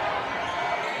floor.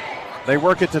 They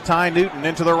work it to Ty Newton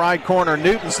into the right corner.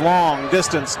 Newton's long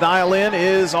distance dial in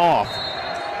is off.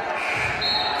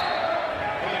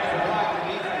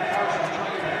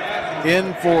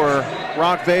 In for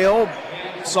Rockvale,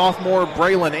 sophomore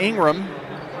Braylon Ingram.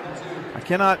 I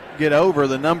cannot get over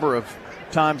the number of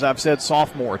times I've said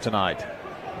sophomore tonight.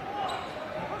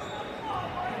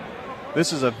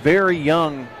 This is a very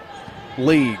young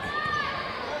league.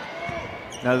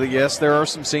 Now, yes, there are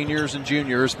some seniors and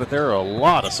juniors, but there are a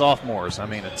lot of sophomores. I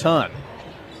mean, a ton.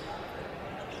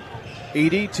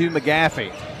 Edie to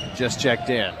McGaffey, just checked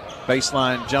in.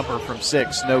 Baseline jumper from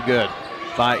 6, no good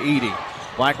by Edie.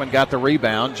 Blackman got the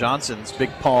rebound. Johnson's big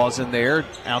pause in there.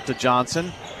 Out to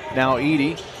Johnson. Now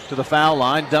Edie to the foul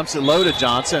line. Dumps it low to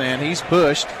Johnson, and he's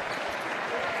pushed.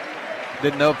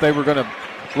 Didn't know if they were going to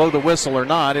blow the whistle or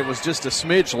not. It was just a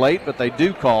smidge late, but they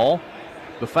do call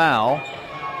the foul.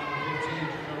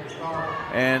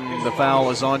 And the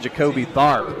foul is on Jacoby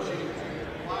Tharp.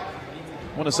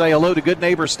 I want to say hello to good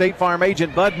neighbor State Farm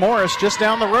agent Bud Morris, just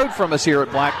down the road from us here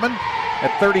at Blackman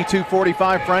at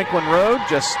 3245 Franklin Road,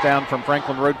 just down from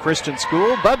Franklin Road Christian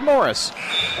School. Bud Morris,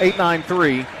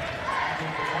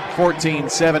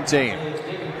 893-1417.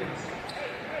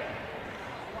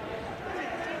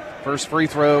 First free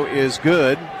throw is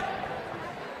good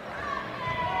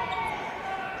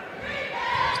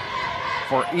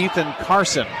for Ethan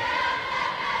Carson.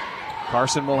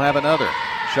 Carson will have another.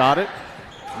 Shot it.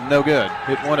 No good.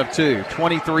 Hit 1 of 2.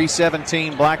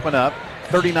 23-17, Blackman up.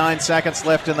 39 seconds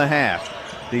left in the half.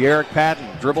 De'Eric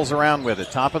Patton dribbles around with it.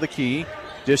 Top of the key.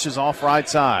 Dishes off right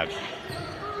side.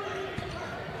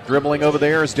 Dribbling over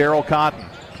there is Daryl Cotton.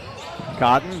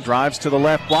 Cotton drives to the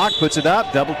left block, puts it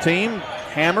up, double team,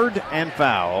 hammered and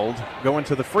fouled. Going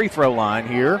to the free throw line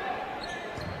here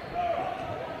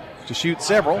to shoot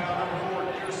several.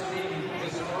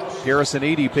 Garrison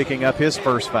Edie picking up his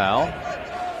first foul.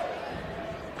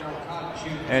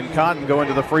 And Cotton going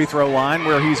to the free throw line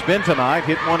where he's been tonight.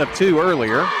 Hit 1 of 2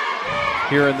 earlier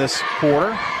here in this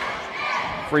quarter.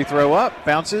 Free throw up,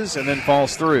 bounces, and then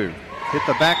falls through. Hit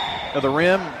the back of the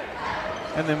rim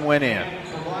and then went in.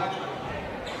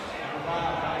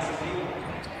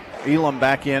 Elam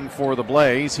back in for the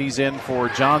Blaze. He's in for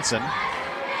Johnson.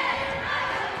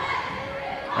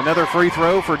 Another free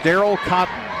throw for Daryl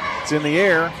Cotton. It's in the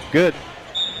air. Good.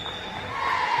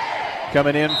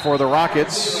 Coming in for the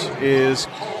Rockets is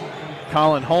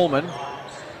Colin Holman.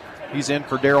 He's in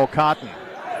for Daryl Cotton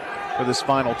for this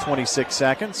final 26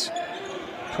 seconds.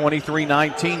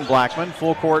 23-19 Blackman.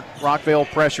 Full court Rockvale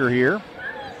pressure here.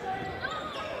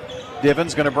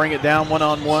 Divins going to bring it down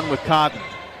one-on-one with Cotton.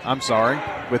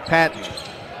 With Patton.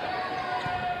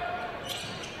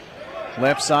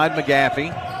 Left side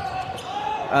McGaffey.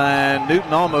 And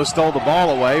Newton almost stole the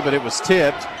ball away, but it was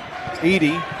tipped.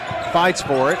 Edie fights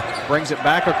for it, brings it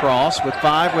back across with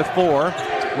 5, with 4,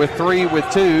 with 3, with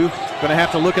 2. Going to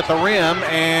have to look at the rim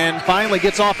and finally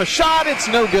gets off a shot. It's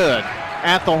no good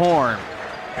at the horn.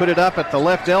 put it up at the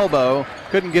left elbow,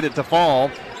 couldn't get it to fall.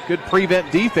 Good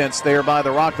prevent defense there by the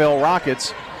Rockvale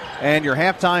Rockets. And your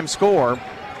halftime score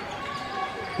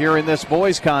here in this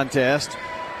boys contest,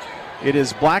 it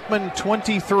is Blackman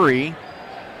 23,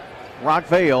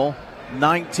 Rockvale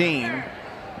 19,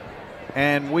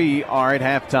 and we are at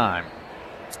halftime.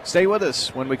 Stay with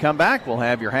us. When we come back, we'll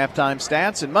have your halftime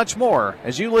stats and much more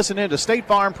as you listen into State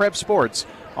Farm Prep Sports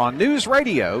on News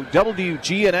Radio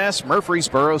WGNS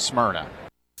Murfreesboro, Smyrna.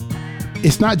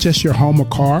 It's not just your home or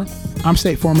car. I'm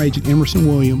State Farm Agent Emerson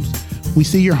Williams. We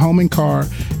see your home and car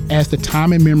as the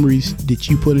time and memories that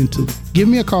you put into it. Give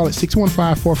me a call at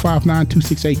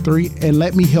 615-459-2683 and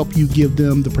let me help you give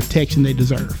them the protection they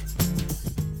deserve.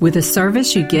 With the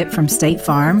service you get from State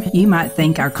Farm, you might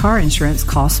think our car insurance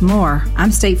costs more.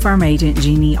 I'm State Farm Agent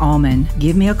Jeannie Allman.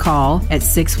 Give me a call at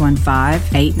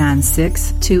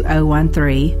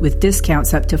 615-896-2013. With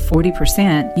discounts up to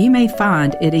 40%, you may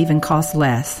find it even costs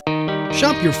less.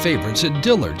 Shop your favorites at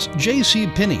Dillard's,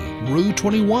 JCPenney, Rue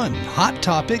 21, Hot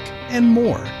Topic, and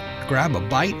more. Grab a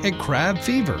bite at Crab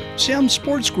Fever, Sam's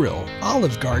Sports Grill,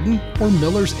 Olive Garden, or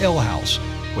Miller's Ale House.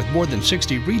 With more than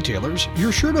 60 retailers,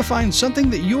 you're sure to find something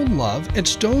that you'll love at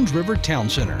Stones River Town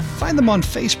Center. Find them on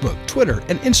Facebook, Twitter,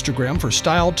 and Instagram for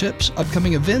style tips,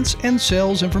 upcoming events, and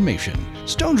sales information.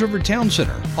 Stones River Town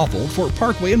Center, off Old Fort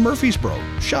Parkway in Murfreesboro.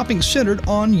 Shopping centered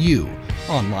on you.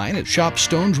 Online at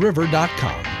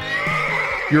shopstonesriver.com.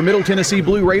 Your Middle Tennessee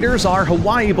Blue Raiders are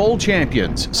Hawaii Bowl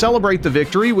champions. Celebrate the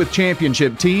victory with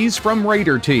championship tees from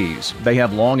Raider Tees. They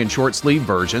have long and short sleeve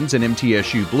versions in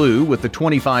MTSU Blue with the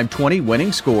 25-20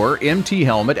 winning score, MT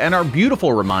helmet, and our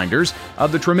beautiful reminders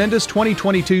of the tremendous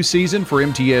 2022 season for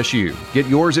MTSU. Get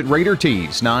yours at Raider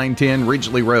Tees, 910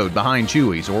 Ridgely Road behind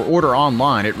Chewy's, or order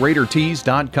online at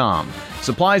RaiderTees.com.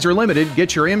 Supplies are limited.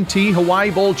 Get your MT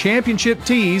Hawaii Bowl championship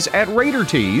tees at Raider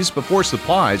Tees before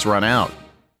supplies run out.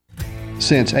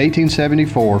 Since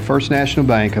 1874, First National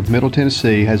Bank of Middle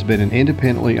Tennessee has been an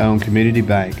independently owned community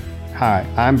bank. Hi,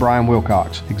 I'm Brian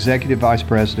Wilcox, Executive Vice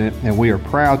President, and we are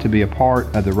proud to be a part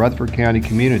of the Rutherford County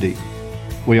community.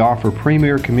 We offer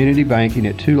premier community banking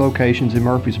at 2 locations in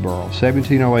Murfreesboro,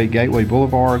 1708 Gateway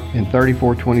Boulevard and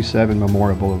 3427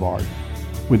 Memorial Boulevard.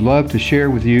 We'd love to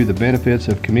share with you the benefits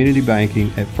of community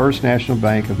banking at First National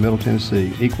Bank of Middle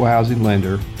Tennessee, Equal Housing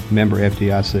Lender, member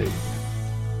FDIC.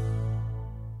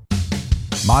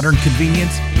 Modern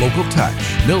convenience, local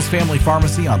touch. Mills Family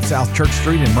Pharmacy on South Church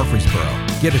Street in Murfreesboro.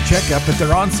 Get a checkup at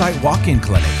their on-site walk-in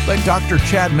clinic. Let Dr.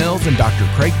 Chad Mills and Dr.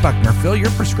 Craig Buckner fill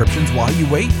your prescriptions while you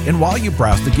wait and while you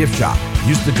browse the gift shop.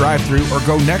 Use the drive-thru or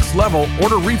go next level.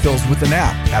 Order refills with an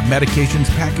app. Have medications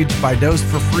packaged by dose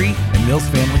for free, and Mills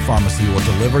Family Pharmacy will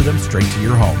deliver them straight to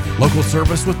your home. Local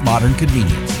service with modern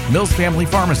convenience. Mills Family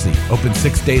Pharmacy, open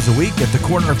 6 days a week at the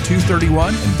corner of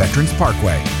 231 and Veterans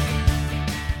Parkway.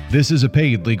 This is a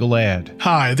paid legal ad.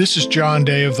 Hi, this is John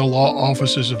Day of the Law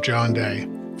Offices of John Day.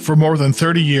 For more than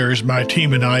 30 years, my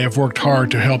team and I have worked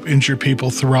hard to help injured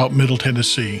people throughout Middle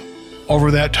Tennessee. Over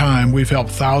that time, we've helped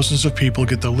thousands of people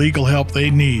get the legal help they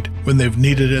need when they've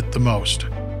needed it the most.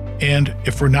 And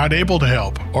if we're not able to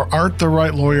help or aren't the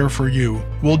right lawyer for you,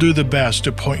 we'll do the best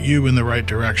to point you in the right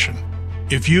direction.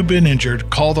 If you've been injured,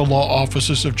 call the Law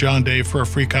Offices of John Day for a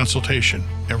free consultation.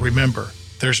 And remember,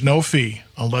 there's no fee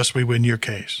unless we win your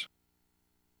case.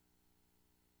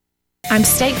 I'm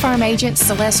State Farm Agent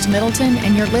Celeste Middleton,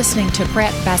 and you're listening to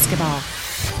Prep Basketball.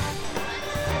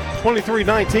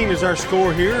 23-19 is our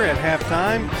score here at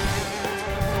halftime.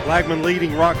 Blackman leading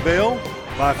Rockvale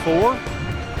by 4.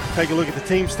 Take a look at the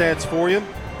team stats for you.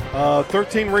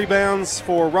 13 rebounds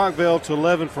for Rockvale to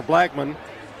 11 for Blackman.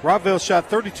 Rockvale shot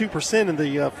 32% in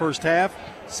the first half,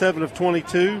 7 of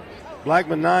 22.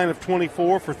 Blackman 9 of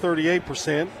 24 for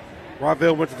 38%.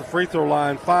 Rockvale went to the free throw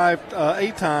line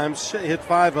 8 times, hit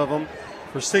 5 of them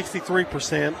for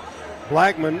 63%.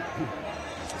 Blackman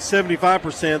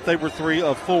 75%, they were 3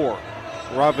 of 4.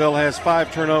 Rockvale has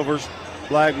 5 turnovers,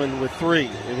 Blackman with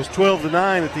 3. It was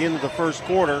 12-9 at the end of the first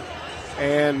quarter,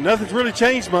 and nothing's really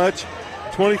changed much.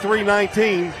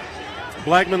 23-19,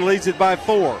 Blackman leads it by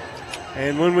 4.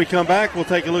 And when we come back, we'll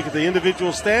take a look at the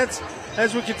individual stats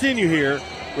as we continue here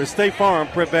with State Farm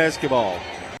Prep Basketball.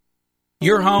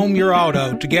 Your home, your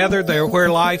auto. Together, they're where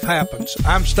life happens.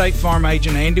 I'm State Farm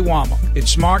Agent Andy Wommel.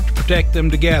 It's smart to protect them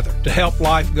together to help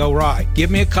life go right. Give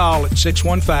me a call at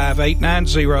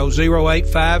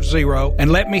 615-890-0850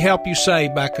 and let me help you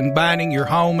save by combining your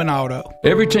home and auto.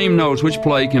 Every team knows which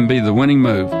play can be the winning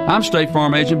move. I'm State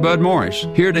Farm Agent Bud Morris,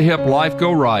 here to help life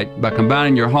go right by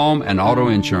combining your home and auto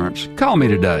insurance. Call me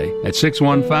today at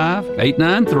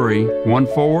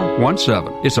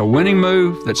 615-893-1417. It's a winning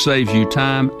move that saves you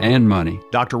time and money. County.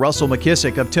 Dr. Russell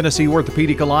McKissick of Tennessee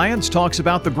Orthopedic Alliance talks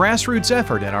about the grassroots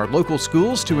effort in our local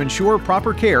schools to ensure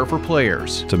proper care for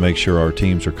players. To make sure our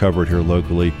teams are covered here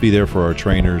locally, be there for our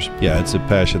trainers. Yeah, it's a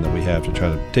passion that we have to try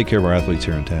to take care of our athletes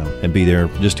here in town and be there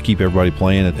just to keep everybody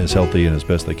playing as healthy and as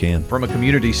best they can. From a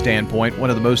community standpoint, one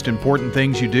of the most important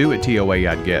things you do at TOA,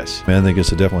 I'd guess. I think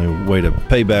it's definitely a way to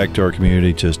pay back to our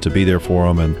community, just to be there for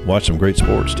them and watch some great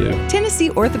sports too. Tennessee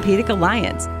Orthopedic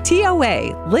Alliance,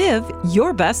 TOA, live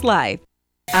your best life.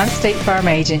 I'm State Farm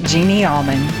Agent Jeannie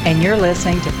Allman, and you're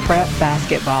listening to Prep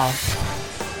Basketball.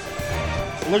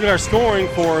 Look at our scoring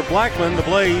for Blackman, the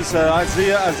Blaze.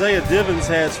 Isaiah Divins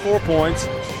has 4 points.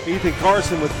 Ethan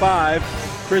Carson with 5.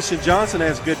 Christian Johnson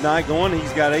has a good night going.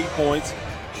 He's got 8 points.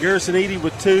 Garrison Eady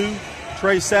with 2.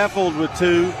 Trey Saffold with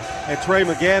 2. And Trey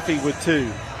McGaffey with 2.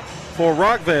 For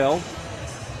Rockvale,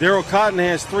 Daryl Cotton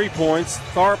has 3 points.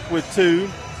 Tharp with 2.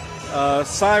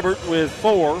 Seibert with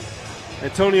 4.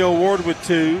 Antonio Ward with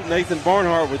 2. Nathan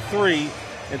Barnhart with 3.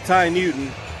 And Ty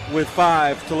Newton with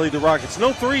 5 to lead the Rockets.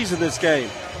 No threes in this game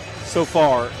so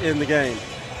far in the game.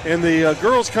 In the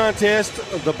girls contest,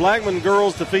 the Blackman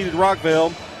girls defeated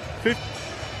Rockvale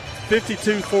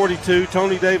 52-42.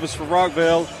 Tony Davis for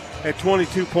Rockvale had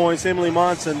 22 points. Emily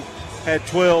Monson had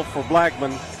 12 for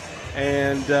Blackman.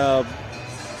 And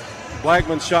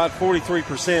Blackman shot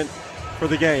 43% for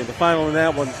the game. The final in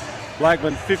that one,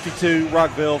 Blackman 52,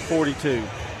 Rockvale 42.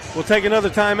 We'll take another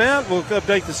timeout. We'll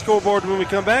update the scoreboard when we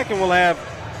come back, and we'll have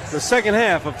the second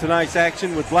half of tonight's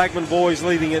action with Blackman boys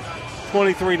leading it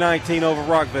 23-19 over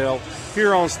Rockvale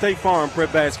here on State Farm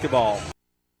Prep Basketball.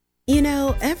 You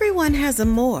know, everyone has a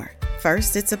more.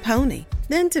 First, it's a pony,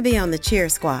 then to be on the cheer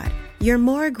squad. Your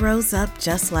more grows up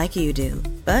just like you do,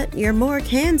 but your more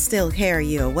can still carry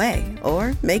you away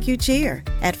or make you cheer.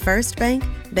 At First Bank,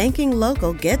 banking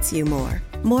local gets you more.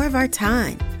 More of our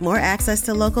time, more access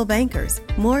to local bankers,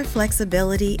 more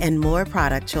flexibility, and more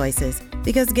product choices.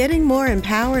 Because getting more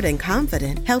empowered and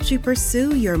confident helps you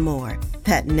pursue your more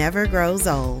that never grows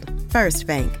old. First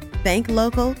Bank. Bank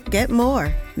local, get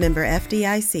more. Member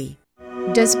FDIC.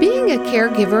 Does being a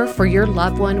caregiver for your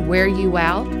loved one wear you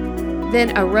out? Then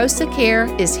Arosa Care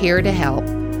is here to help.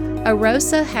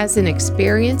 Arosa has an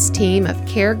experienced team of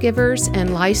caregivers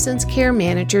and licensed care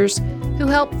managers who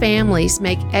help families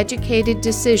make educated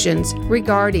decisions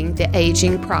regarding the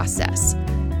aging process.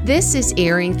 This is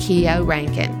Erin Keogh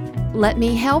Rankin. Let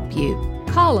me help you.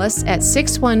 Call us at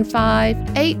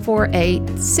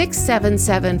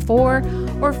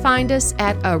 615-848-6774 or find us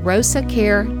at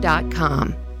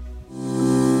arosacare.com.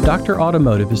 Dr.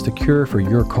 Automotive is the cure for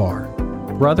your car.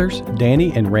 Brothers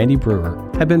Danny and Randy Brewer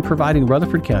have been providing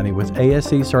Rutherford County with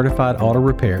ASE certified auto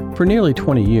repair for nearly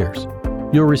 20 years.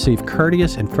 You'll receive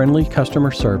courteous and friendly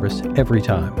customer service every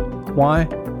time. Why?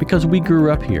 Because we grew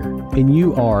up here and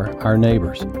you are our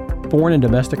neighbors. Foreign and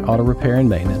domestic auto repair and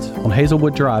maintenance on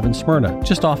Hazelwood Drive in Smyrna,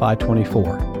 just off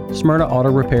I-24.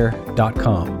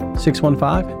 SmyrnaAutorepair.com,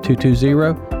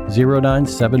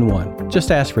 615-220-0971.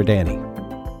 Just ask for Danny.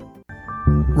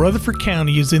 Rutherford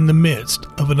County is in the midst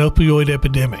of an opioid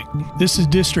epidemic. This is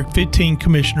District 15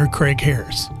 Commissioner Craig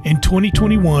Harris. In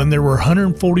 2021, there were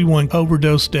 141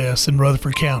 overdose deaths in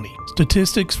Rutherford County.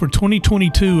 Statistics for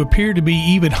 2022 appear to be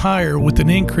even higher, with an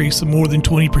increase of more than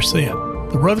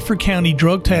 20%. The Rutherford County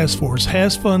Drug Task Force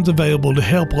has funds available to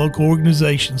help local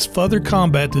organizations further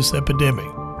combat this epidemic.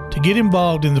 To get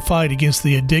involved in the fight against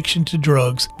the addiction to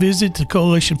drugs, visit the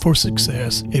Coalition for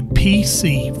Success at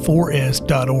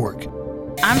pc4s.org.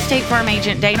 I'm State Farm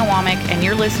Agent Dana Womack, and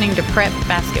you're listening to Prep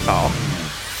Basketball.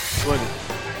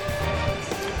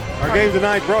 Our game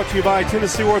tonight brought to you by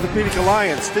Tennessee Orthopedic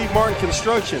Alliance, Steve Martin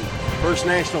Construction, First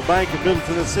National Bank of Middle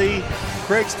Tennessee,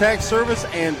 Craig's Tax Service,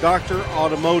 and Dr.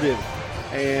 Automotive.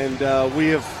 And we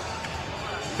have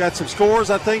got some scores,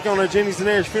 I think, on our Jenny's and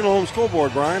Ayers Funeral Home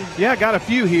scoreboard, Brian. Yeah, got a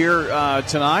few here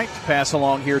tonight to pass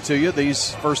along here to you.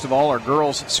 These, first of all, are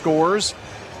girls' scores.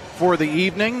 For the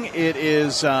evening, it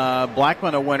is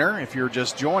Blackman a winner. If you're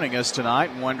just joining us tonight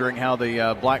and wondering how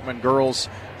the Blackman girls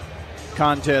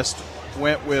contest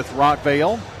went with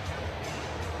Rockvale,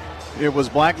 it was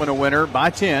Blackman a winner by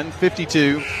 10,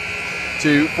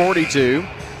 52-42.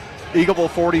 Eagleville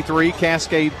 43,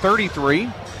 Cascade 33,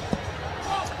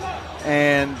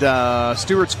 and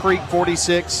Stewart's Creek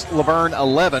 46, Laverne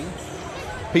 11.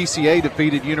 PCA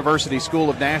defeated University School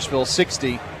of Nashville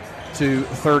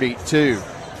 60-32.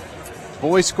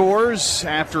 Boys scores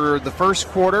after the first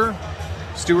quarter,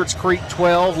 Stewart's Creek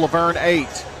 12, Laverne 8.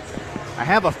 I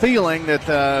have a feeling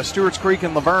that Stewart's Creek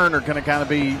and Laverne are going to kind of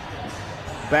be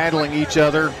battling each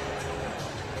other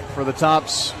for the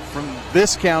tops from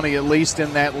this county, at least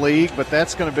in that league, but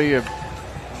that's going to be a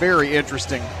very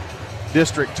interesting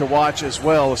district to watch as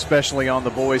well, especially on the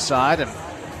boys' side. And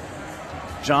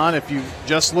John, if you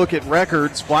just look at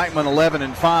records, Blackman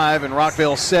 11-5 and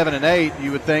Rockvale 7-8,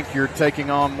 you would think you're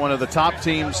taking on one of the top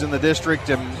teams in the district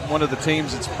and one of the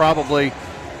teams that's probably,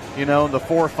 in the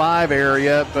 4-5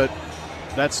 area, but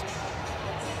that's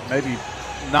maybe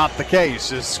not the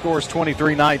case. It scores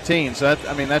 23-19, so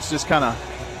that's just kind of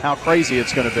how crazy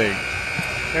it's going to be.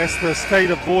 That's the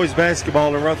state of boys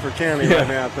basketball in Rutherford County right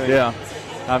now, I think. Yeah.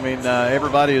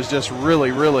 Everybody is just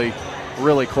really, really,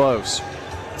 really close.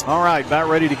 All right, about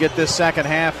ready to get this second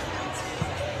half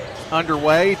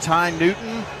underway. Ty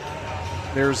Newton.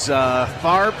 There's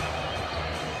Tharp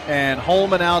and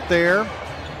Holman out there,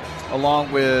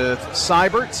 along with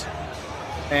Seibert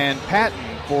and Patton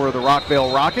for the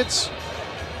Rockvale Rockets.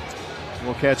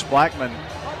 We'll catch Blackman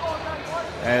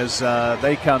as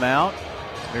they come out.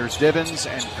 There's Divins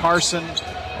and Carson,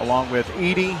 along with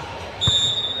Edie,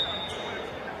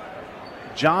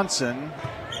 Johnson,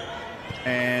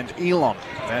 and Elam.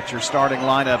 That's your starting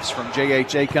lineups from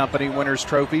JHA Company, Winners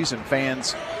Trophies, and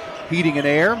Fans Heating and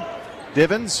Air.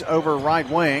 Divins over right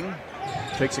wing.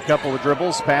 Takes a couple of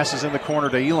dribbles, passes in the corner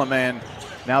to Elam, and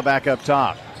now back up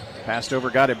top. Passed over,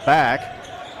 got it back.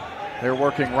 They're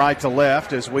working right to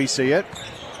left as we see it.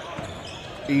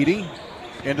 Edie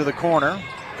into the corner.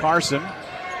 Carson.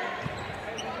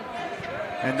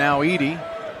 And now Edie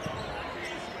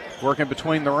working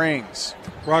between the rings.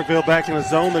 Rockvale back in the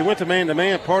zone. They went to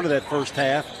man-to-man part of that first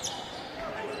half.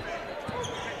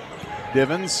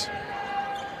 Divins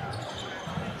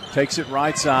takes it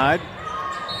right side.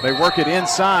 They work it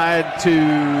inside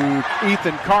to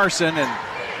Ethan Carson, and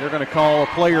they're going to call a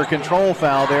player control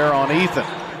foul there on Ethan.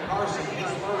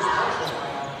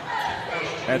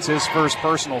 That's his first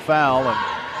personal foul, and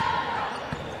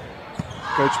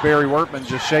Coach Barry Wortman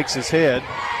just shakes his head.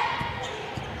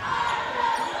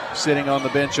 Sitting on the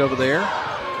bench over there.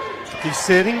 He's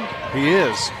sitting? He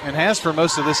is, and has for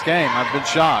most of this game. I've been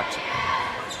shocked.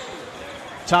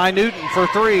 Ty Newton for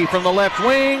three from the left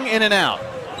wing, in and out.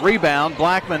 Rebound,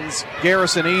 Blackman's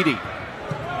Garrison Edie.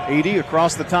 Edie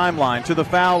across the timeline to the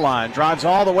foul line, drives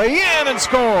all the way in and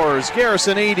scores.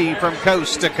 Garrison Edie from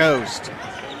coast to coast.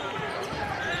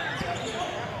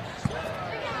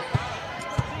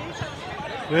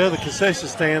 Well, the concession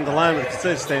stand, the line of the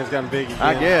concession stand's gotten big again.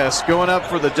 I guess. Going up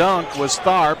for the dunk was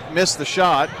Tharp. Missed the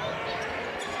shot.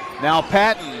 Now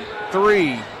Patton,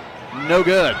 three. No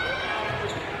good.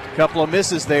 Couple of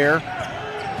misses there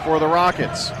for the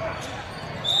Rockets.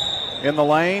 In the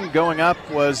lane, going up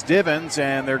was Divins,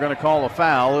 and they're going to call a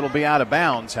foul. It'll be out of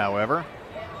bounds, however.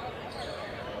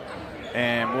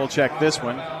 And we'll check this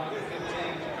one.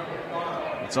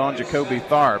 It's on Jacoby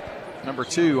Tharp. Number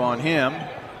 2 on him.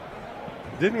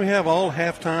 Didn't we have all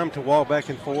halftime to walk back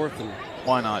and forth? And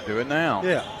why not do it now?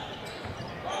 Yeah.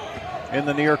 In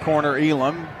the near corner,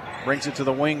 Elam brings it to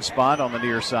the wing spot on the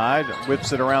near side,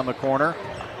 whips it around the corner.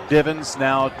 Divins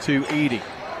now to Edie.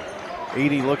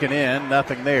 Edie looking in,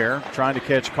 nothing there. Trying to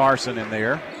catch Carson in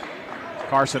there.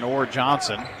 Carson or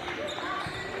Johnson.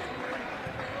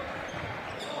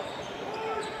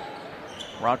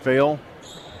 Rockvale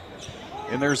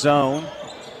in their zone.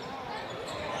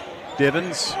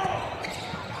 Divins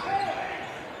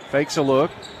fakes a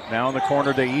look. Now in the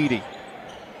corner to Edie.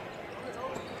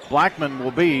 Blackman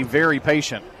will be very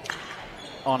patient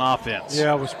on offense.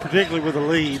 Yeah, it was particularly with the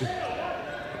lead.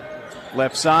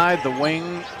 Left side, the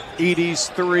wing. Edie's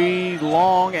three,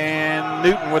 long, and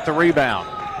Newton with the rebound.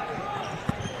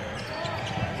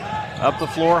 Up the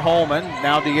floor, Holman.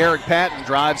 Now De'Eric Patton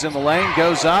drives in the lane,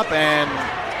 goes up, and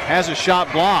has a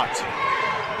shot blocked.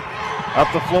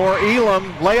 Up the floor,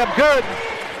 Elam, layup good.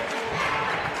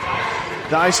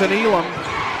 Dyson Elam.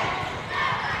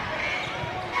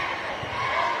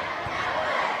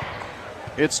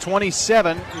 It's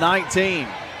 27-19.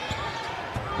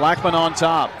 Blackman on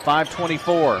top,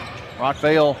 5:24.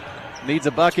 Rockvale needs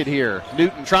a bucket here.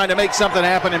 Newton trying to make something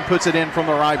happen and puts it in from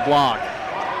the right block.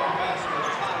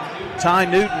 Ty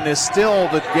Newton is still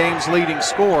the game's leading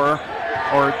scorer,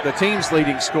 or the team's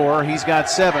leading scorer. He's got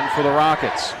 7 for the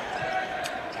Rockets.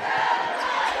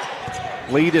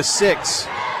 Lead is 6.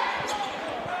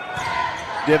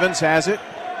 Divins has it,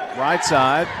 right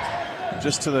side,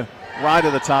 just to the right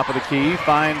of the top of the key.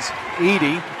 Finds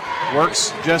Edie,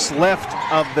 works just left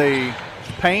of the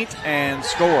paint and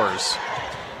scores.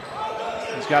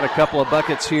 He's got a couple of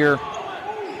buckets here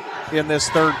in this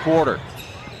third quarter.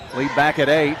 Lead back at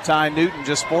 8. Ty Newton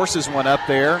just forces one up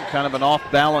there. Kind of an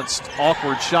off-balanced,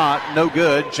 awkward shot. No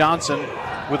good. Johnson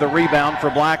with a rebound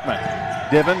for Blackman.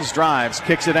 Divins drives,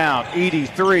 kicks it out. Edey,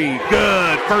 three,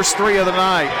 good. First three of the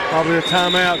night. Probably a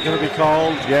timeout going to be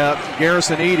called. Yeah,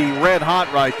 Garrison Edey, red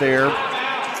hot right there.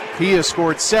 He has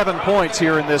scored 7 points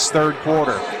here in this third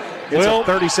quarter. It's a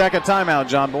 30-second timeout,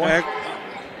 John Boy.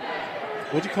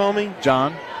 What'd you call me?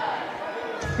 John.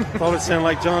 Thought it sounded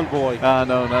like John Boy.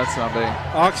 No, that's not me.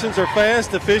 Auctions are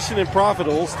fast, efficient, and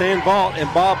profitable. Stan Vaught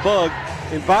and Bob Bugg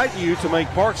invite you to make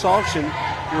Parks Auction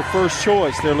your first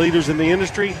choice. They're leaders in the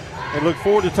industry and look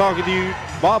forward to talking to you.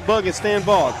 Bob Bugg and Stan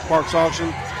Vaught, Parks Auction.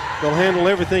 They'll handle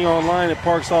everything online at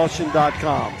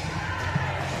parksauction.com.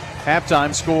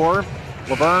 Halftime score,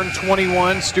 Laverne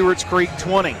 21, Stewart's Creek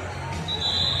 20.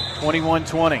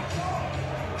 21-20.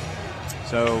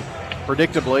 So,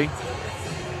 predictably.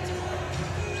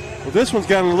 Well, this one's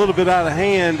gotten a little bit out of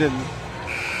hand, and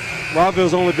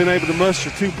Rockville's only been able to muster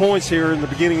 2 points here in the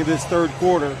beginning of this third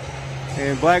quarter,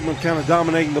 and Blackman kind of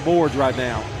dominating the boards right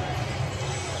now.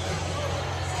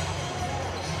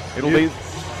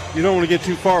 You don't want to get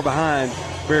too far behind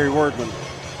Barry Wordman.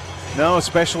 No,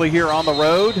 especially here on the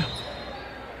road.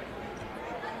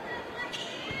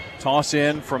 Toss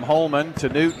in from Holman to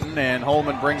Newton, and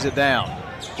Holman brings it down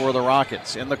for the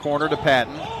Rockets. In the corner to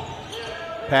Patton.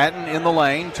 Patton in the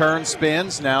lane, turns,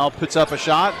 spins, now puts up a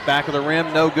shot. Back of the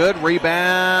rim, no good.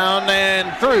 Rebound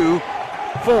and through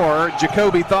for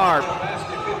Jacoby Tharp.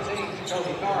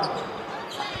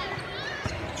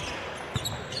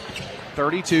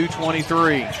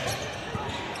 (32-23).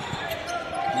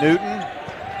 Newton.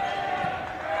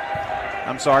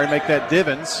 I'm sorry, make that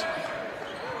Divins.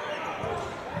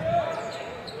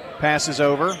 Passes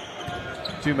over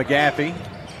to McGaffey.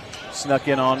 Snuck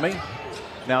in on me.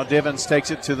 Now Divins takes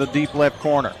it to the deep left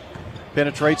corner.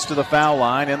 Penetrates to the foul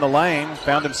line in the lane.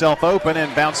 Found himself open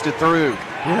and bounced it through.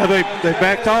 Yeah, they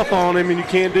backed off on him, and you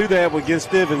can't do that against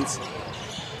Divins.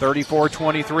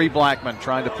 34-23 Blackman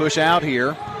trying to push out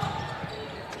here.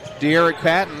 De'Eric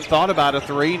Patton thought about a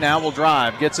three. Now will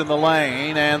drive. Gets in the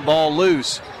lane and ball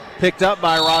loose. Picked up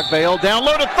by Rockvale. Down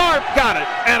low to Tharp. Got it.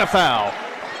 And a foul.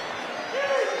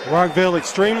 Rockville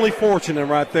extremely fortunate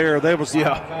right there. There was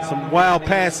some wild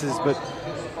passes, but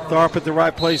Tharp at the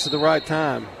right place at the right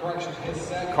time.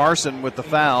 Carson with the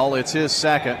foul. It's his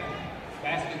second.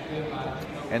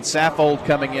 And Saffold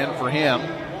coming in for him.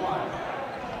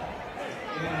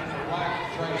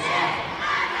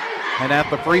 And at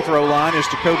the free throw line is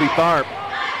Jacoby Tharp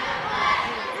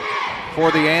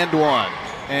for the and one.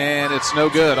 And it's no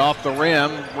good. Off the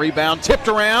rim. Rebound tipped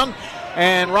around.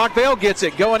 And Rockvale gets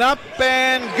it. Going up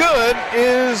and good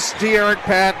is De'Eric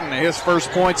Patton. His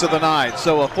first points of the night.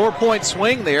 So a 4-point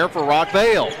swing there for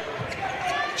Rockvale.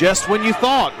 Just when you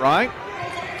thought, right?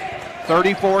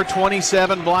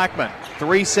 34-27 Blackman.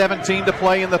 3:17 to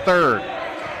play in the third.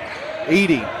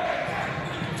 Edey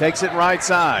takes it right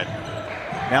side.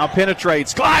 Now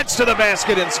penetrates, glides to the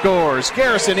basket and scores.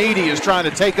 Garrison Edey is trying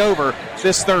to take over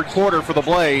this third quarter for the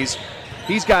Blaze.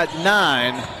 He's got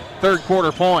 9 third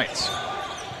quarter points.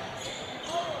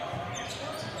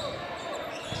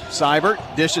 Seibert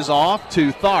dishes off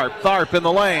to Tharp. Tharp in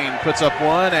the lane, puts up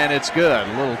one, and it's good.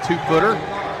 A little two-footer.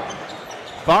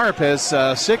 Tharp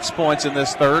has 6 points in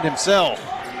this third himself.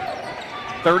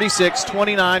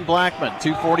 36-29 Blackman.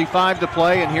 2:45 to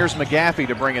play, and here's McGaffey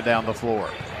to bring it down the floor.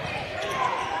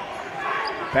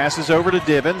 Passes over to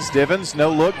Divins. Divins, no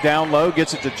look, down low,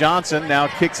 gets it to Johnson. Now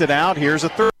kicks it out. Here's a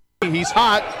three. He's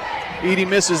hot. Edey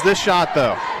misses this shot,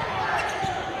 though.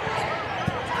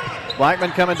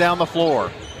 Blackman coming down the floor.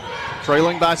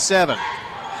 Trailing by 7.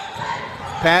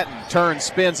 Patton turns,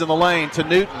 spins in the lane to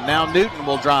Newton. Now Newton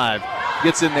will drive.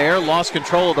 Gets in there, lost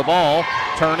control of the ball.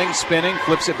 Turning, spinning,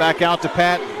 flips it back out to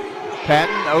Patton.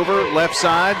 Patton over left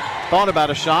side. Thought about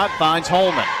a shot, finds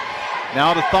Holman.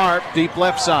 Now to Tharp, deep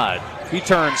left side. He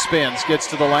turns, spins, gets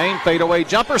to the lane, fadeaway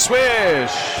jumper,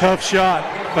 swish. Tough shot,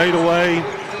 fadeaway.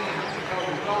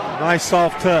 Nice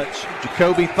soft touch.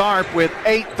 Jacoby Tharp with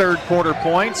 8 third quarter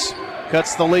points.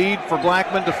 Cuts the lead for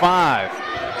Blackman to 5.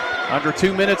 Under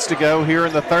 2 minutes to go here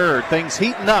in the third. Things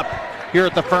heating up here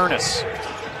at the Furnace.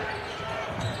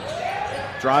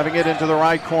 Driving it into the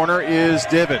right corner is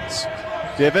Divins.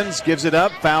 Divins gives it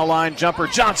up, foul line jumper,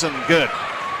 Johnson, good.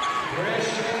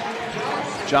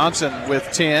 Johnson with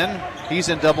 10. He's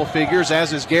in double figures,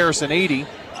 as is Garrison Edey.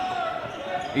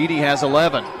 Edey has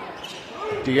 11.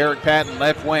 De'Eric Patton,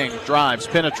 left wing, drives,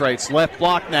 penetrates, left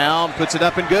block now, and puts it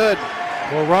up and good.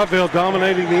 Well, Rockville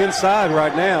dominating the inside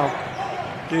right now.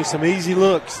 Getting some easy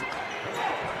looks.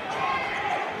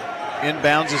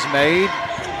 Inbounds is made.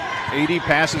 Edey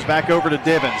passes back over to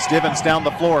Divins. Divins down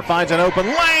the floor, finds an open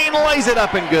lane, lays it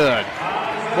up and good.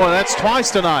 Boy, that's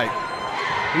twice tonight.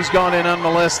 He's gone in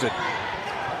unmolested.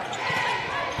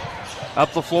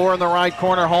 Up the floor in the right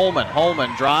corner, Holman.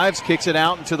 Holman drives, kicks it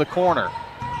out into the corner.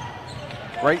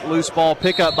 Great loose ball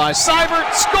pickup by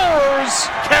Seibert. Scores!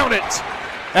 Count it!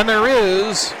 And there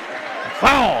is a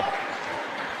foul.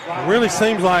 It really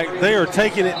seems like they are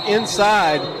taking it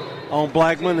inside on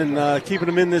Blackman and keeping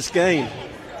them in this game.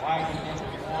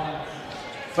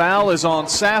 Foul is on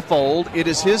Saffold. It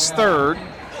is his third.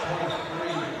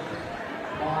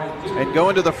 And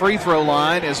going to the free throw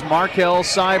line is Markel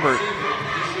Seibert,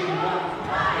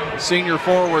 senior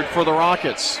forward for the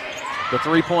Rockets. The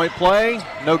three-point play,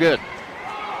 no good.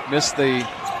 Missed the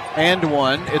and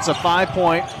one. It's a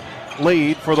 5-point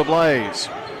lead for the Blaze.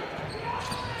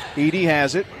 Edey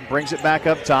has it, brings it back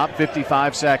up top,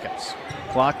 55 seconds.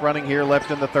 Clock running here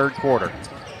left in the third quarter.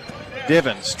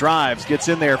 Divins drives, gets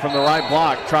in there from the right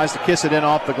block, tries to kiss it in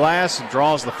off the glass and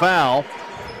draws the foul.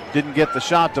 Didn't get the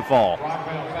shot to fall.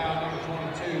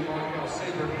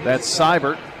 That's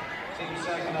Seibert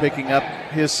picking up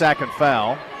his second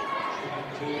foul.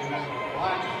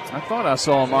 I thought I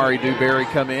saw Amari Dewberry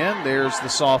come in. There's the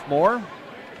sophomore,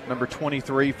 number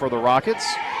 23 for the Rockets.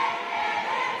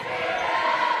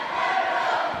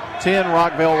 10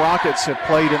 Rockville Rockets have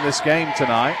played in this game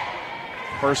tonight.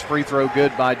 First free throw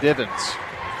good by Divins.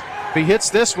 If he hits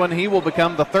this one, he will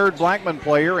become the third Blackman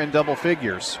player in double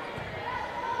figures.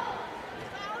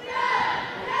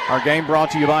 Our game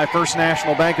brought to you by First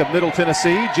National Bank of Middle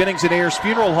Tennessee, Jennings and Ayers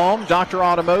Funeral Home, Dr.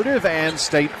 Automotive, and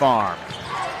State Farm.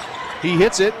 He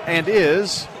hits it and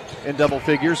is in double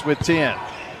figures with 10.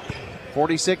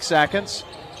 46 seconds,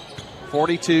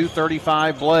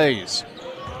 42-35 Blaze.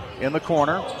 In the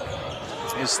corner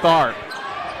is Tharp.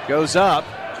 Goes up,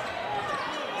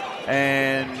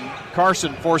 and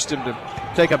Carson forced him to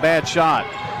take a bad shot.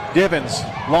 Divins,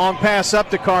 long pass up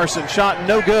to Carson, shot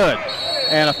no good.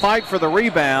 And a fight for the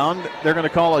rebound. They're going to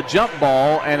call a jump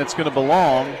ball, and it's going to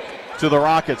belong to the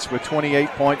Rockets with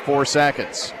 28.4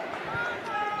 seconds.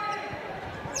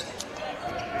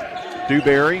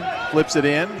 Dewberry flips it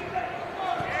in.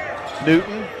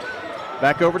 Newton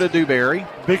back over to Dewberry.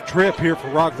 Big trip here for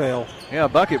Rockville. Yeah, a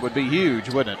bucket would be huge,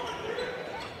 wouldn't it?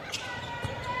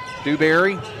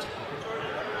 Dewberry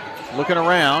looking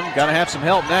around. Got to have some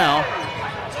help now.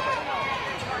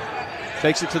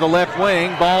 Takes it to the left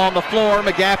wing. Ball on the floor.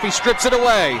 McGaffey strips it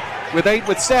away. With 8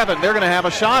 with 7. They're going to have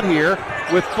a shot here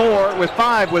with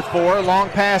 5 with 4. Long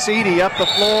pass Edey up the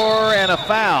floor and a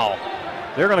foul.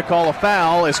 They're going to call a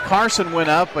foul as Carson went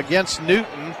up against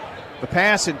Newton. The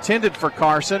pass intended for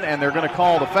Carson, and they're going to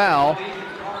call the foul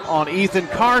on Ethan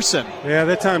Carson. Yeah,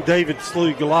 that time David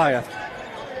slew Goliath.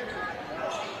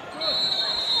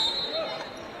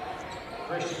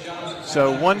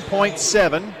 So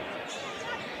 1.7.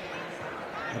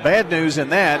 The bad news in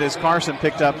that is Carson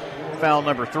picked up foul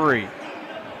number 3.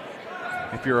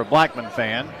 If you're a Blackman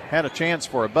fan, had a chance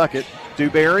for a bucket.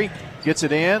 Dewberry gets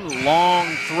it in. Long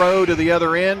throw to the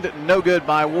other end. No good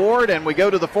by Ward. And we go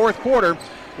to the fourth quarter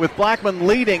with Blackman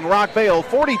leading Rockvale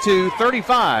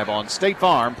 42-35 on State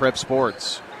Farm Prep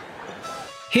Sports.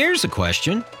 Here's a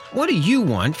question. What do you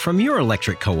want from your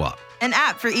electric co-op? An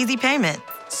app for easy payment.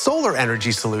 Solar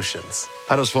energy solutions.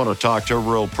 I just want to talk to a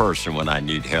real person when I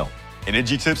need help.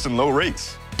 Energy tips and low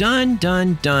rates. Done,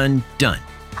 done, done, done.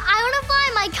 I want to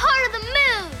fly my car to the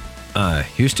moon.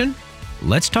 Houston,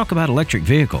 let's talk about electric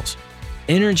vehicles.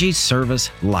 Energy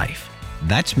Service Life.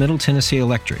 That's Middle Tennessee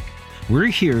Electric. We're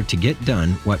here to get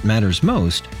done what matters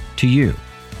most to you.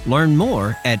 Learn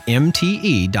more at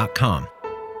mte.com.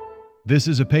 This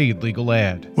is a paid legal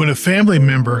ad. When a family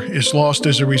member is lost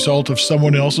as a result of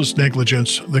someone else's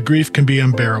negligence, the grief can be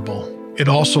unbearable. It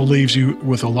also leaves you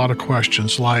with a lot of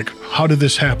questions like, how did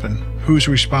this happen? Who's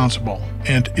responsible?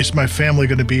 And is my family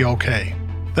going to be okay?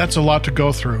 That's a lot to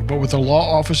go through, but with the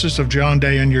law offices of John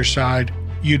Day on your side,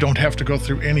 you don't have to go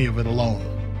through any of it alone.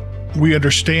 We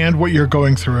understand what you're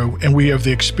going through, and we have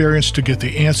the experience to get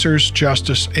the answers,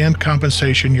 justice, and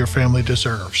compensation your family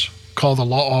deserves. Call the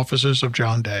law offices of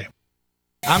John Day.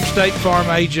 I'm State Farm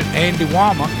Agent Andy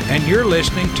Wama, and you're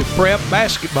listening to Prep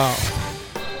Basketball.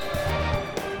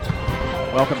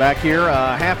 Welcome back here.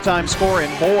 Halftime score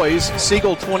in boys,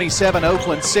 Siegel 27,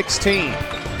 Oakland 16.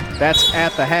 That's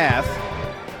at the half.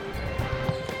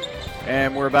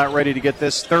 And we're about ready to get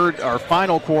this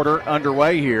final quarter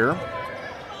underway here.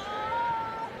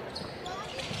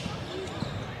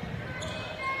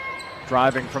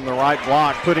 Driving from the right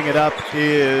block, putting it up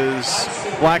is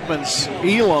Blackman's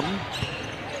Elam.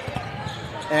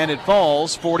 And it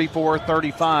falls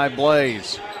 44-35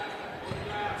 Blaze.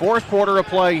 Fourth quarter of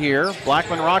play here.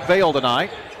 Blackman Rockvale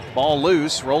tonight. Ball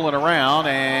loose, rolling around,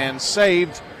 and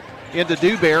saved into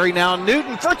Dewberry. Now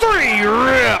Newton for 3.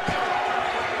 Rip!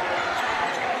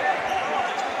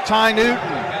 Ty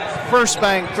Newton, first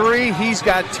bank three. He's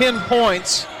got 10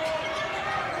 points,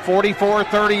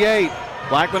 44-38.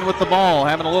 Blackman with the ball,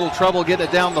 having a little trouble getting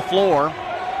it down the floor.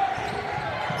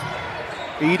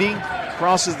 Edey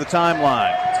crosses the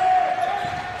timeline.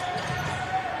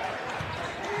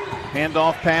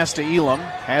 Handoff pass to Elam,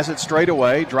 has it straight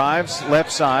away, drives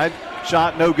left side,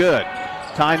 shot no good.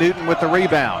 Ty Newton with the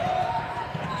rebound.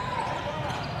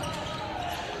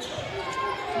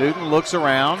 Newton looks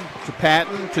around to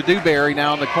Patton, to Dewberry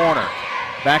now in the corner.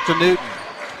 Back to Newton.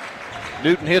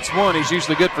 Newton hits one. He's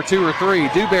usually good for 2 or 3.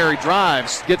 Dewberry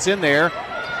drives, gets in there.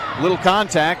 Little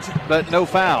contact, but no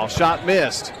foul. Shot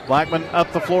missed. Blackman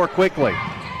up the floor quickly.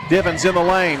 Divins in the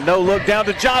lane. No look down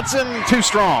to Johnson. Too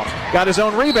strong. Got his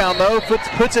own rebound, though.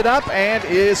 Puts it up and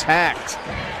is hacked.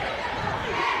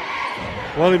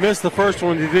 Well, he missed the first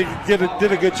one. He did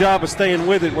a good job of staying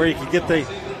with it where he could get the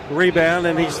rebound,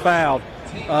 and he's fouled.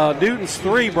 Newton's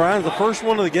three, Brian, the first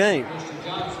one of the game.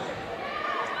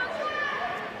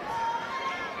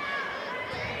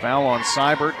 Foul on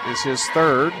Seibert is his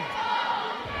third.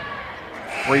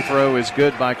 Free throw is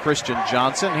good by Christian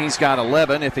Johnson. He's got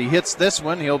 11. If he hits this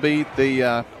one, he'll be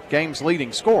the game's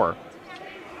leading scorer.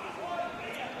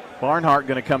 Barnhart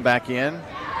going to come back in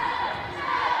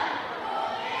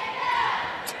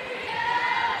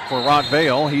for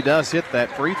Rockvale. He does hit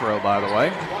that free throw, by the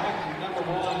way.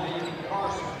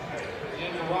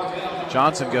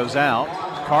 Johnson goes out.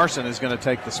 Carson is going to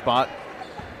take the spot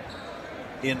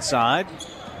inside.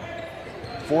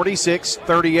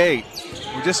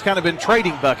 46-38. We've just kind of been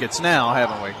trading buckets now,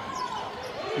 haven't we?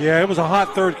 Yeah, it was a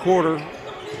hot third quarter.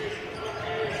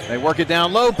 They work it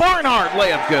down low. Barnhart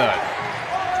layup good.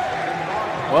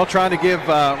 Well,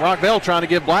 Rockvale trying to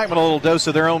give Blackman a little dose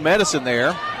of their own medicine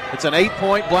there. It's an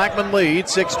 8-point Blackman lead,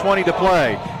 6:20 to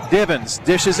play. Divins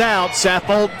dishes out.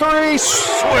 Saffold three.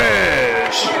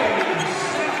 Swish!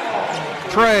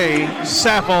 Trey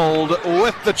Saffold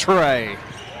with the tray.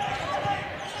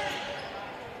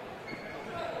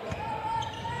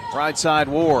 Right side,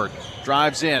 Ward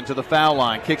drives in to the foul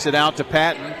line, kicks it out to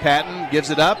Patton. Patton gives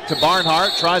it up to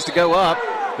Barnhart, tries to go up.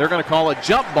 They're going to call a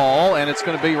jump ball, and it's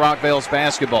going to be Rockvale's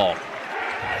basketball.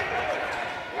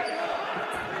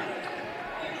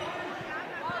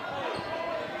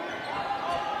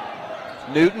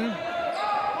 Newton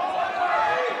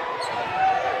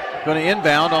going to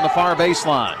inbound on the far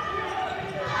baseline.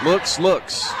 Looks,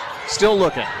 still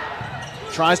looking.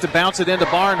 Tries to bounce it into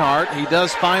Barnhart. He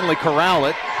does finally corral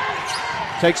it.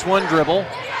 Takes one dribble,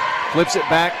 flips it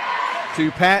back to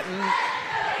Patton.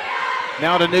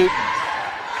 Now to Newton.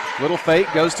 Little fake,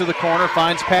 goes to the corner,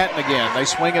 finds Patton again. They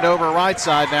swing it over right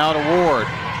side now to Ward.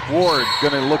 Ward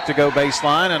going to look to go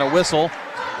baseline, and a whistle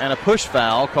and a push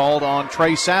foul called on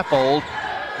Trey Saffold.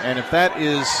 And if that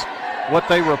is what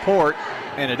they report,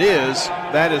 and it is,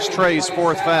 that is Trey's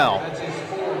fourth foul.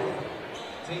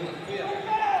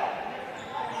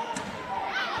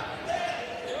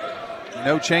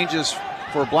 No changes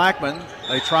for Blackman.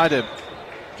 They try to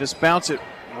just bounce it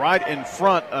right in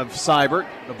front of Seibert.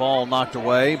 The ball knocked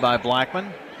away by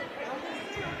Blackman.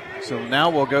 So now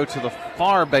we'll go to the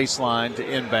far baseline to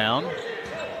inbound.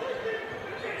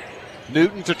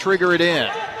 Newton to trigger it in.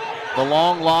 The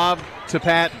long lob to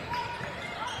Patton.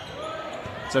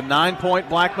 It's a 9-point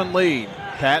Blackman lead.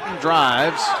 Patton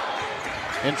drives.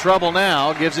 In trouble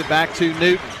now. Gives it back to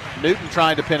Newton. Newton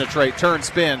trying to penetrate. Turn,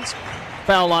 spins.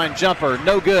 Foul line jumper,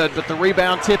 no good, but the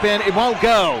rebound tip in, it won't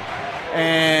go.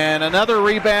 And another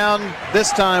rebound,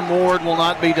 this time Ward will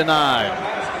not be denied.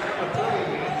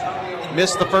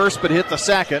 Missed the first, but hit the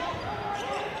second.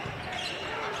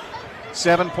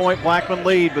 7-point Blackman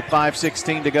lead with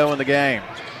 5:16 to go in the game.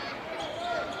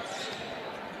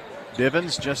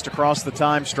 Divins just across the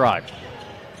time stripe.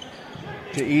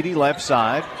 To Edey, left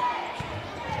side.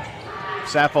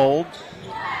 Saffold.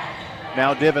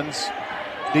 Now Divins.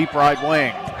 Deep right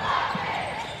wing.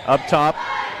 Up top,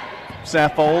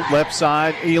 Saffold, left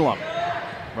side, Elam.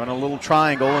 Run a little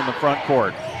triangle in the front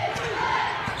court.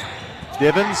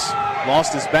 Divins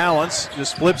lost his balance,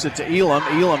 just flips it to Elam.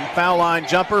 Elam, foul line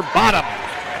jumper, bottom.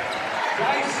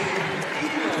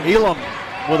 Elam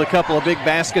with a couple of big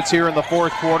baskets here in the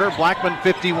fourth quarter. Blackman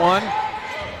 51,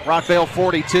 Rockvale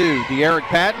 42. De'Eric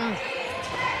Patton,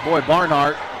 boy,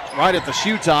 Barnhart right at the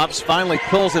shoe tops, finally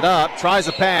pulls it up, tries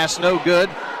a pass, no good,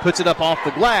 puts it up off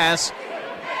the glass,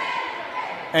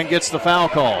 and gets the foul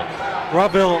call.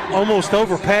 Rockvale almost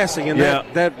overpassing in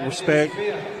that respect.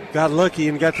 Got lucky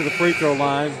and got to the free throw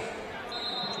line.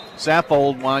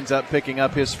 Saffold winds up picking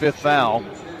up his fifth foul,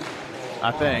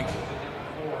 I think.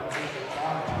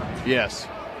 Yes.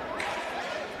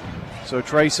 So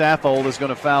Trey Saffold is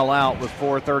going to foul out with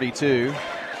 4:32.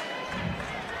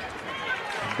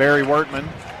 Barry Wertman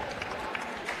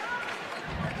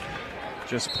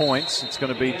just points. It's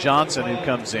going to be Johnson who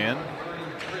comes in.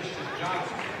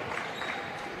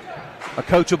 A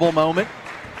coachable moment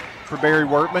for Barry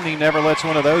Wertman. He never lets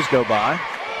one of those go by.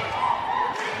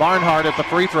 Barnhart at the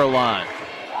free throw line.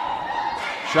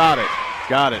 Shot it.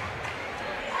 Got it.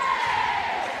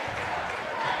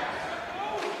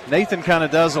 Nathan kind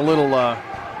of does a little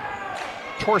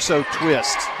torso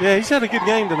twist. Yeah, he's had a good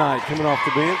game tonight coming off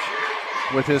the bench.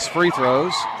 With his free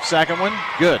throws. Second one,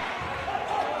 good.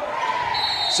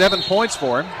 7 points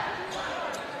for him.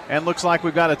 And looks like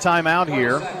we've got a timeout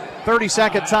here.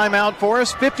 30-second timeout for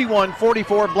us.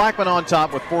 51-44, Blackman on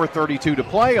top with 4:32 to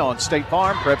play on State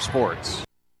Farm Prep Sports.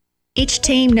 Each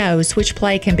team knows which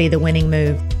play can be the winning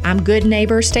move. I'm good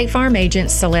neighbor State Farm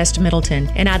agent Celeste Middleton,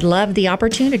 and I'd love the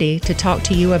opportunity to talk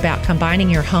to you about combining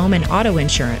your home and auto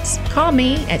insurance. Call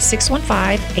me at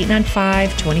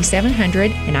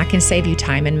 615-895-2700, and I can save you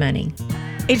time and money.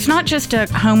 It's not just a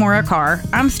home or a car.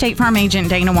 I'm State Farm agent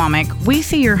Dana Womack. We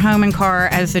see your home and car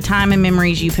as the time and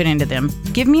memories you put into them.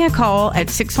 Give me a call at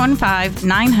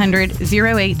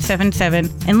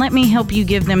 615-900-0877 and let me help you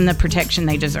give them the protection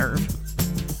they deserve.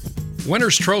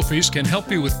 Winners Trophies can help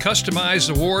you with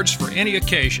customized awards for any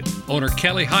occasion. Owner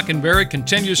Kelly Hockenberry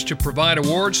continues to provide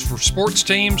awards for sports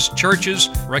teams, churches,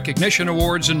 recognition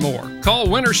awards, and more. Call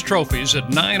Winners Trophies at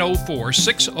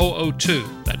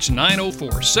 904-6002. That's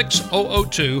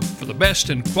 904-6002 for the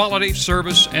best in quality,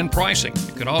 service, and pricing.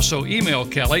 You can also email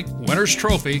Kelly,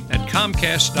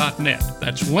 winnerstrophy@comcast.net.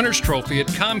 That's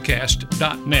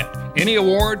winnerstrophy@comcast.net. Any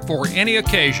award for any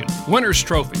occasion. Winners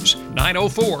Trophies,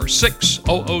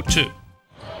 904-6002.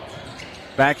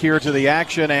 Back here to the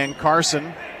action, and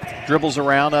Carson dribbles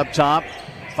around up top,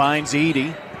 finds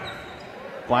Edey.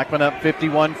 Blackman up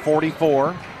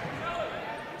 51-44.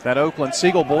 That Oakland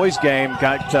Siegel boys game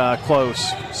got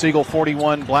close. Siegel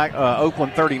 41,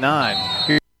 Oakland 39.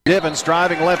 Here's Divins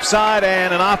driving left side,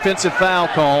 and an offensive foul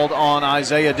called on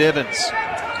Isaiah Divins.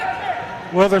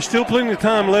 Well, there's still plenty of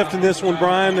time left in this one,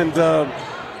 Brian, and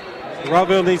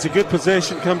Rockville needs a good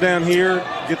possession. Come down here,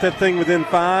 get that thing within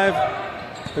 5.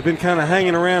 They've been kind of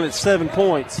hanging around at 7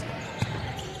 points.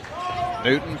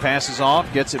 Newton passes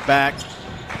off, gets it back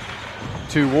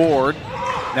to Ward.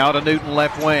 Now to Newton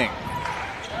left wing.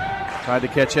 Tried to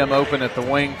catch him open at the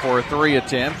wing for a 3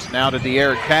 attempt. Now to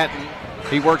De'Eric Patton.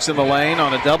 He works in the lane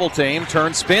on a double team.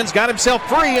 Turns, spins, got himself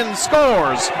free, and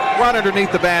scores right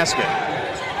underneath the basket.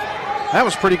 That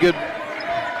was pretty good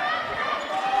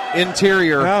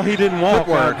interior. Well, he didn't walk.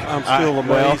 Footwork. I'm still amazed.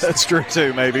 Well, that's true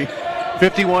too, maybe.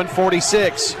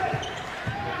 51-46.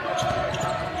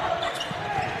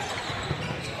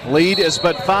 Lead is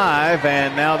but 5,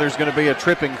 and now there's going to be a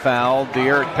tripping foul.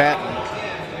 De'Eric Patton.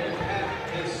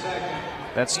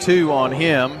 That's 2 on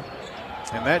him,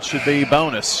 and that should be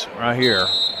bonus right here.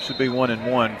 Should be 1 and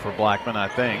 1 for Blackman, I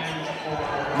think.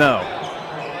 No.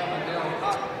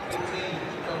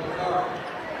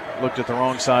 Looked at the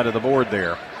wrong side of the board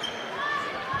there.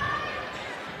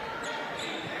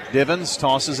 Divins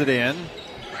tosses it in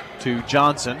to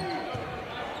Johnson.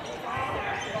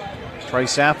 Trey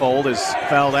Saffold is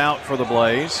fouled out for the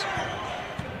Blaze.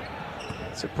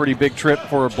 It's a pretty big trip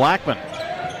for Blackman.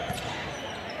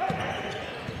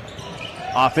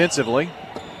 Offensively,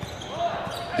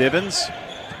 Divins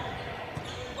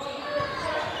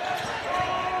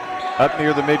up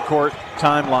near the midcourt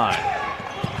timeline.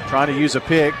 Trying to use a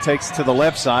pick, takes it to the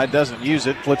left side, doesn't use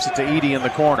it, flips it to Edey in the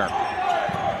corner.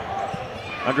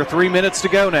 Under 3 minutes to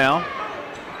go now.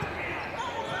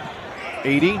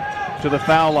 Edey to the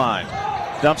foul line.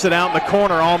 Dumps it out in the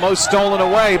corner, almost stolen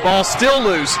away. Ball still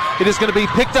loose. It is going to be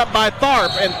picked up by Tharp,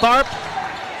 and Tharp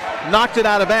knocked it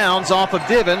out of bounds off of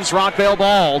Divins. Rockvale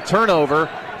ball, turnover,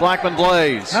 Blackman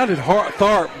Blaze. How did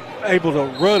Tharp able to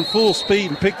run full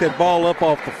speed and pick that ball up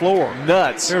off the floor?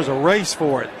 Nuts. There's a race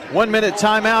for it. 1 minute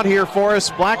timeout here for us.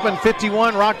 Blackman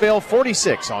 51, Rockvale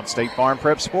 46 on State Farm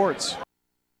Prep Sports.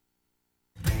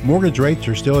 Mortgage rates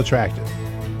are still attractive.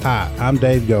 Hi, I'm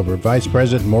Dave Gober, Vice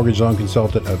President and Mortgage Loan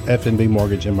Consultant of FNB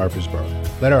Mortgage in Murfreesboro.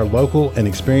 Let our local and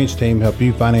experienced team help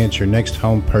you finance your next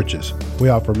home purchase. We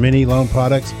offer many loan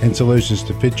products and solutions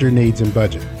to fit your needs and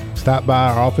budget. Stop by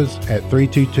our office at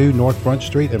 322 North Front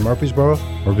Street in Murfreesboro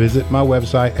or visit my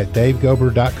website at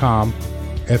davegober.com.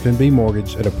 FNB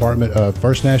Mortgage, a department of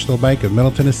First National Bank of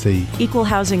Middle Tennessee. Equal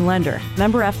housing lender.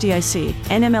 Member FDIC.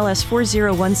 NMLS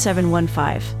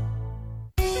 401715.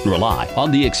 Rely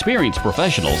on the experienced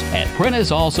professionals at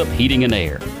Prentice Allsup Heating and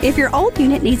Air. If your old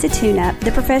unit needs a tune-up,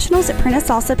 the professionals at Prentice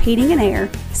Allsup Heating and Air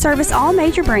service all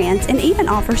major brands and even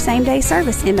offer same-day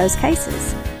service in most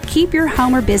cases. Keep your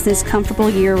home or business comfortable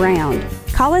year-round.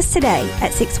 Call us today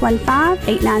at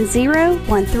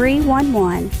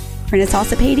 615-890-1311. Prentice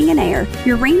Allsup Heating and Air,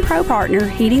 your Rheem Pro Partner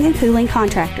heating and cooling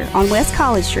contractor on West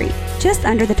College Street, just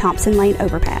under the Thompson Lane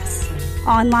overpass.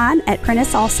 Online at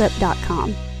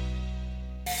PrenticeAllsup.com.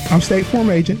 I'm State Farm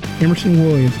Agent Emerson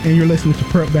Williams, and you're listening to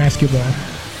Prep Basketball.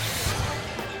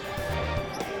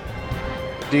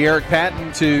 De'Eric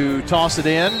Patton to toss it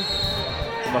in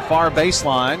from the far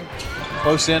baseline,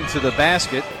 close into the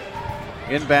basket.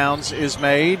 Inbounds is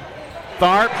made.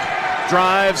 Tharp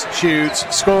drives, shoots,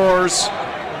 scores.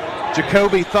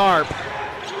 Jacoby Tharp.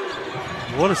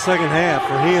 What a second half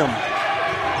for him.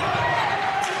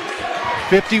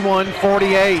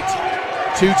 51-48,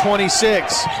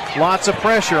 2:26. Lots of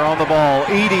pressure on the ball.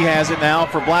 Edey has it now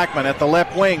for Blackman at the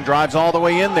left wing. Drives all the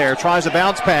way in there. Tries a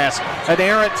bounce pass. An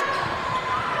errant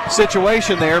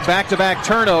situation there. Back-to-back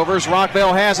turnovers.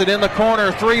 Rockvale has it in the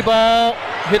corner. 3-ball.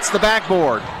 Hits the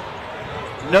backboard.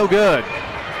 No good.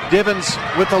 Divins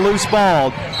with the loose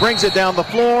ball. Brings it down the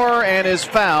floor and is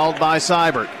fouled by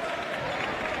Seibert.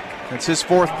 It's his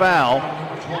fourth foul.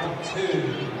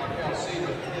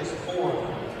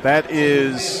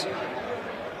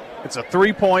 It's a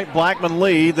 3-point Blackman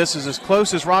lead. This is as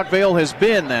close as Rockvale has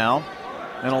been now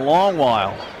in a long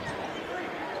while.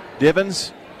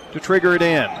 Divins to trigger it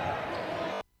in.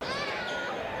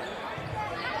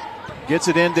 Gets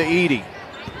it into Edey.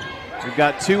 We've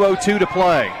got 2:02 to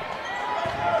play.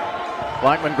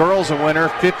 Blackman girls a winner,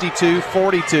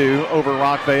 52-42 over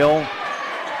Rockvale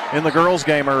in the girls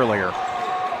game earlier.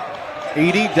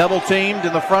 Edey double teamed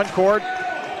in the front court.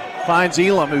 Finds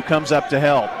Elam, who comes up to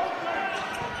help.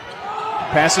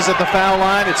 Passes at the foul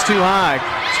line. It's too high.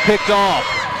 It's picked off.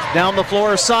 Down the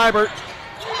floor, Seibert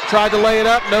tried to lay it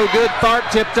up. No good. Tharp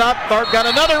tipped up. Tharp got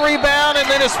another rebound and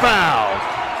then is fouled.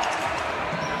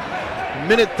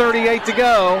 Minute 38 to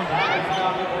go.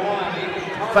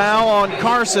 Foul on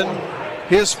Carson,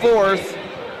 his fourth.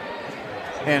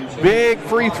 And big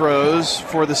free throws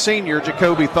for the senior,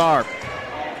 Jacoby Tharp.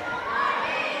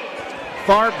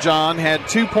 Tharp, John, had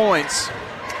 2 points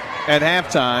at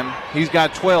halftime. He's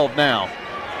got 12 now.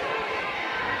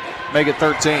 Make it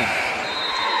 13.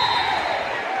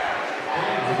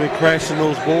 They've been crashing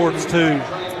those boards, too.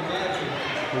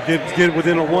 We'll get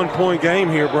within a 1-point game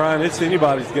here, Brian. It's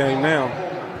anybody's game now.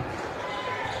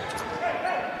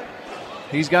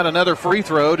 He's got another free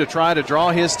throw to try to draw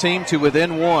his team to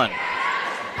within 1. We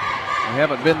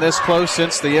haven't been this close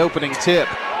since the opening tip.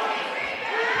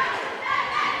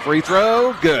 Free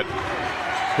throw, good.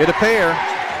 Hit a pair.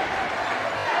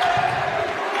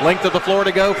 Length of the floor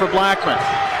to go for Blackman.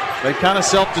 They've kind of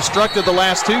self-destructed the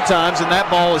last 2 times, and that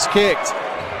ball is kicked.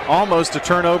 Almost a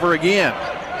turnover again.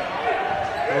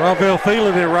 Rockvale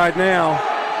feeling it right now.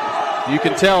 You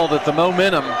can tell that the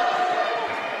momentum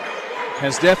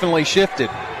has definitely shifted.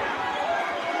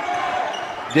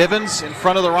 Divins in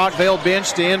front of the Rockvale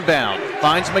bench to inbound.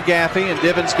 Finds McGaffey, and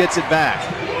Divins gets it back.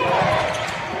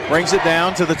 Brings it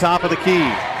down to the top of the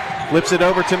key. Flips it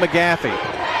over to McGaffey.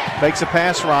 Fakes a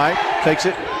pass right. Takes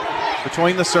it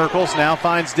between the circles. Now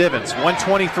finds Divins.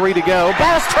 1:23 to go.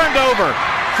 Ball's turned over.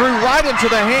 Threw right into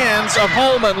the hands of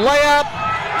Holman. Layup.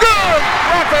 Good!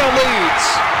 Rockvale leads.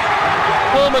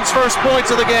 Holman's first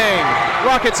points of the game.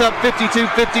 Rockets up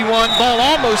 52-51. Ball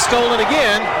almost stolen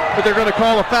again, but they're going to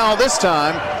call a foul this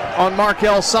time on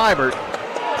Markel Seibert.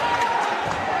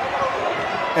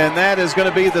 And that is going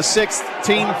to be the 6th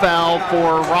team foul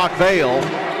for Rockvale.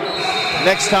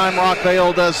 Next time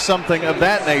Rockvale does something of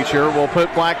that nature, we'll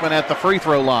put Blackman at the free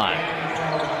throw line.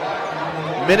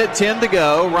 Minute 10 to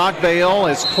go. Rockvale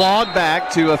has clawed back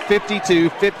to a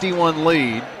 52-51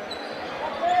 lead.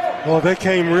 Well,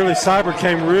 Seibert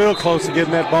came real close to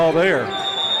getting that ball there.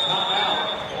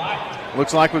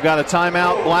 Looks like we've got a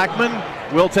timeout. Blackman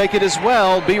will take it as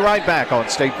well. Be right back on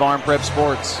State Farm Prep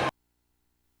Sports.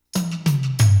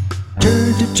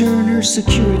 Turn to Turner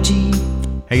Security.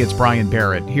 Hey, it's Brian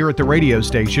Barrett. Here at the radio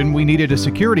station, we needed a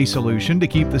security solution to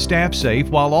keep the staff safe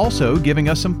while also giving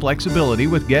us some flexibility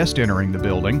with guests entering the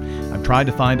building. I've tried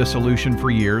to find a solution for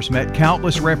years, met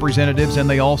countless representatives, and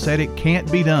they all said it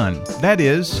can't be done. That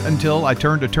is, until I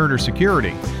turned to Turner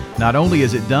Security. Not only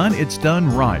is it done, it's done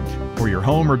right. For your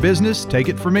home or business, take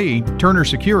it from me, Turner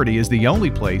Security is the only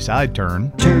place I'd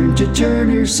turn. Turn to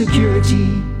Turner Security.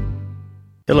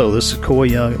 Hello, this is Coy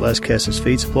Young at Lascassas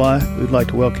Feed Supply. We'd like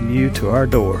to welcome you to our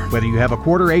door. Whether you have a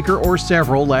quarter acre or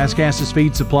several, Lascassas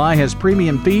Feed Supply has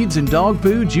premium feeds and dog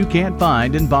foods you can't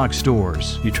find in box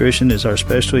stores. Nutrition is our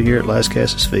specialty here at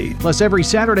Lascassas Feed. Plus, every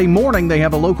Saturday morning they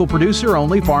have a local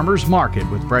producer-only farmers market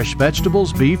with fresh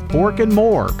vegetables, beef, pork, and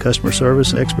more. Customer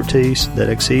service and expertise that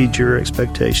exceeds your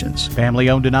expectations. Family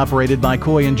owned and operated by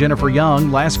Coy and Jennifer Young,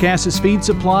 Lascassas Feed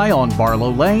Supply on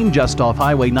Barlow Lane, just off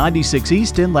Highway 96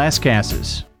 East in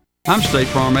Lascassas. I'm State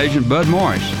Farm Agent Bud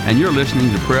Morris, and you're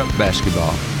listening to Prep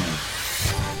Basketball.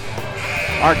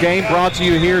 Our game brought to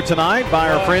you here tonight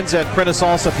by our friends at Prentice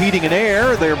Allsup Heating and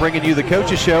Air. They're bringing you the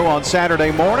Coaches Show on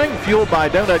Saturday morning, fueled by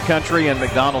Donut Country and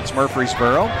McDonald's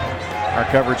Murfreesboro. Our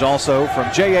coverage also from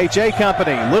JHA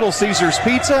Company, Little Caesars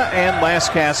Pizza, and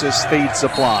Lascassas Feed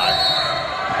Supply.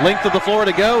 Length of the floor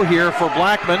to go here for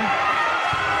Blackman.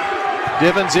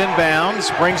 Divins inbounds,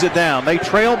 brings it down. They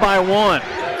trail by one.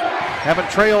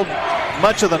 Haven't trailed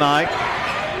much of the night.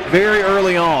 Very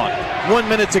early on. 1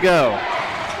 minute to go.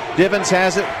 Divins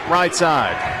has it right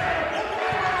side.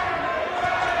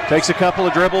 Takes a couple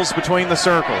of dribbles between the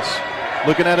circles.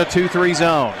 Looking at a 2-3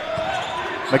 zone.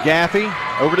 McGaffey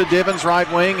over to Divins right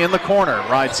wing in the corner.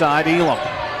 Right side, Elam.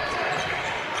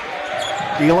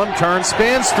 Elam turns,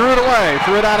 spins, threw it away.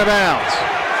 Threw it out of bounds.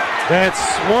 That's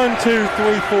 5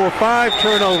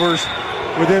 turnovers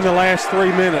within the last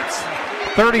 3 minutes.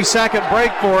 30-second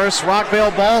break for us.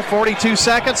 Rockville ball, 42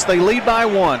 seconds. They lead by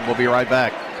one. We'll be right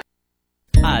back.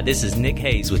 Hi, this is Nick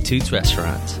Hayes with Toots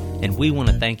Restaurants, and we want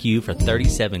to thank you for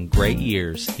 37 great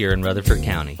years here in Rutherford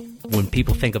County. When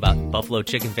people think about buffalo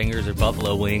chicken fingers or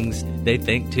buffalo wings, they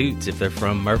think Toots if they're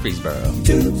from Murfreesboro.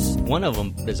 Toots. One of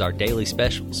them is our daily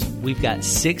specials. We've got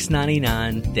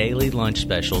 $6.99 daily lunch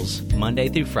specials, Monday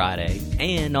through Friday.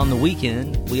 And on the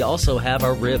weekend, we also have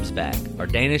our ribs back. Our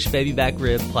Danish baby back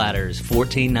rib platters,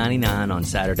 $14.99 on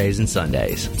Saturdays and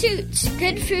Sundays. Toots,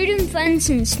 good food and fun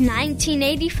since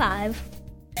 1985.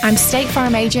 I'm State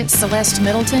Farm Agent Celeste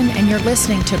Middleton, and you're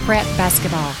listening to Prep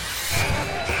Basketball.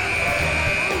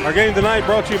 Our game tonight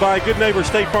brought to you by Good Neighbor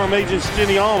State Farm agents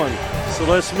Jenny Allman,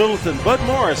 Celeste Middleton, Bud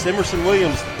Morris, Emerson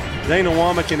Williams, Dana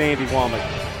Womack, and Andy Womack.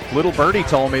 Little Birdie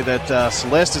told me that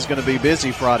Celeste is going to be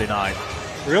busy Friday night.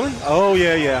 Really? Oh,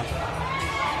 yeah.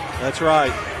 That's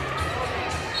right.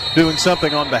 Doing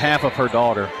something on behalf of her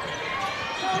daughter.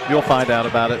 You'll find out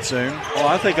about it soon. Oh,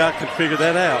 I think I could figure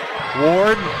that out.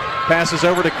 Ward passes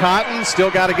over to Cotton.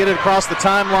 Still got to get it across the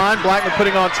timeline. Blackman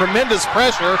putting on tremendous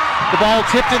pressure. The ball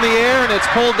tipped in the air, and it's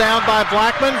pulled down by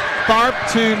Blackman. Tharp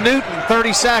to Newton,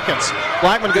 30 seconds.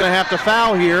 Blackman going to have to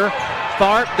foul here.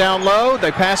 Tharp down low.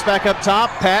 They pass back up top.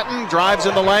 Patton drives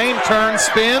in the lane, turns,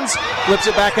 spins, flips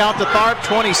it back out to Tharp,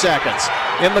 20 seconds.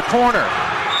 In the corner,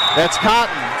 that's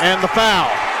Cotton, and the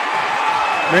foul.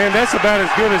 Man, that's about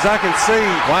as good as I can see.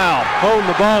 Wow. Holding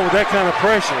the ball with that kind of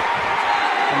pressure.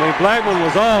 I mean, Blackman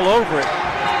was all over it.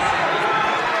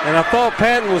 And I thought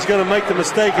Patton was going to make the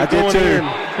mistake of going in.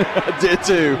 I did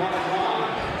too.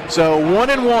 So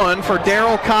 1-1 for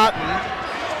Daryl Cotton.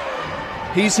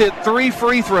 He's hit 3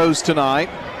 free throws tonight.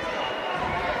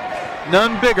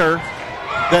 None bigger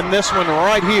than this one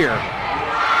right here.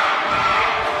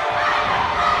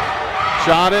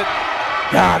 Shot it.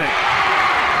 Got it.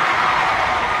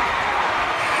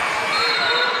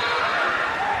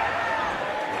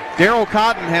 Daryl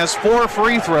Cotton has 4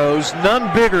 free throws, none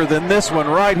bigger than this one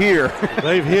right here.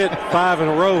 They've hit 5 in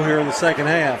a row here in the second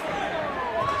half.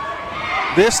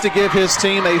 This to give his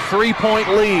team a 3-point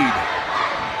lead.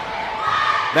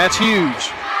 That's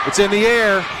huge. It's in the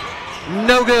air.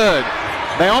 No good.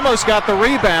 They almost got the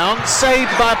rebound.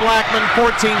 Saved by Blackman,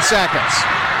 14 seconds.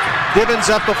 Divins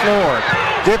up the floor.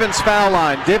 Divins foul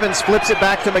line. Divins flips it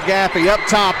back to McGaffey. Up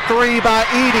top, 3 by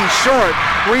Edey. Short.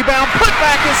 Rebound.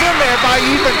 Putback is in there by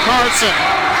Ethan Carson.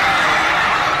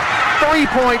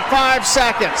 3.5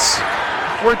 seconds.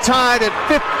 We're tied at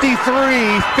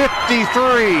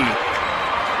 53-53.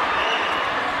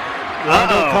 I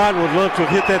know Cotton would love to have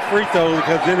hit that free throw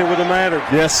because then it would have mattered.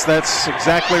 Yes, that's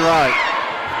exactly right.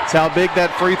 That's how big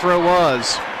that free throw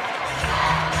was.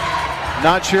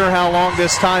 Not sure how long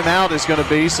this timeout is going to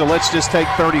be, so let's just take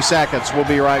 30 seconds. We'll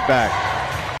be right back.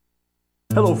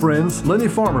 Hello friends, Lenny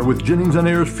Farmer with Jennings &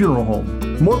 Ayers Funeral Home.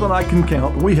 More than I can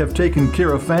count, we have taken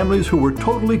care of families who were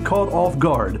totally caught off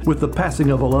guard with the passing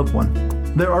of a loved one.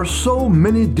 There are so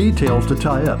many details to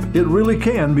tie up, it really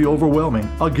can be overwhelming.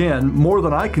 Again, more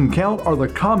than I can count are the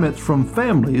comments from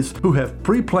families who have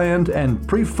pre-planned and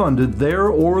pre-funded their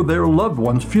or their loved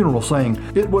one's funeral, saying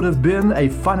it would have been a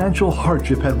financial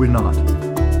hardship had we not.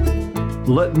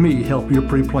 Let me help you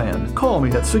pre-plan. Call me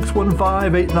at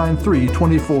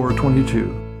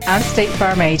 615-893-2422. I'm State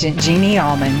Farm Agent Jeannie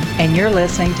Allman, and you're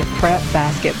listening to Prep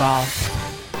Basketball.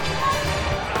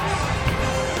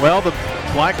 Well, the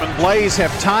Blackman Blaze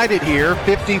have tied it here,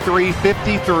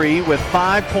 53-53, with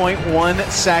 5.1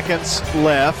 seconds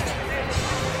left.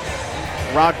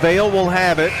 Rockvale will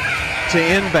have it to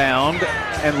inbound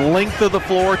and length of the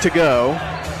floor to go.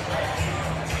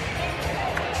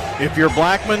 If you're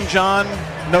Blackman, John,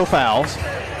 no fouls.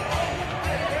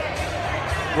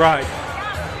 Right.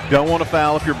 Don't want to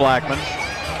foul if you're Blackman.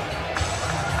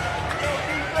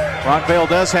 Rockvale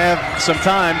does have some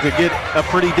time to get a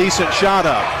pretty decent shot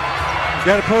up.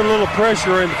 Got to put a little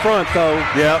pressure in the front, though.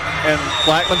 Yep, and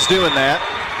Blackman's doing that.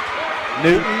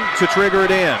 Newton to trigger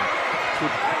it in.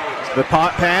 The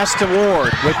pass to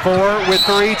Ward with 4, with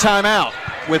 3, timeout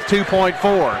with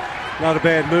 2.4. Not a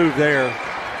bad move there.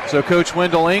 So Coach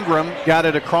Wendell Ingram got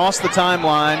it across the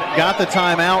timeline, got the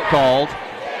timeout called.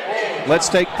 Let's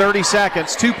take 30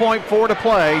 seconds, 2.4 to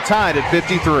play, tied at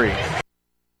 53.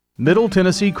 Middle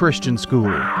Tennessee Christian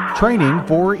School, training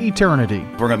for eternity.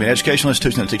 We're going to be an educational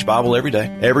institution that teach Bible every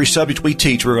day. Every subject we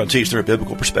teach, we're going to teach through a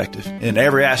biblical perspective. In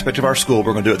every aspect of our school,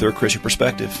 we're going to do it through a Christian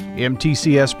perspective.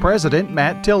 MTCS President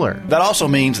Matt Tiller. That also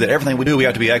means that everything we do, we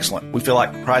have to be excellent. We feel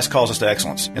like Christ calls us to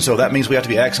excellence. And so that means we have to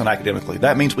be excellent academically.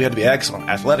 That means we have to be excellent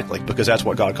athletically, because that's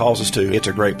what God calls us to. It's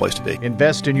a great place to be.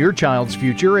 Invest in your child's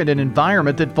future in an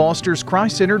environment that fosters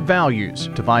Christ-centered values.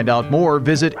 To find out more,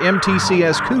 visit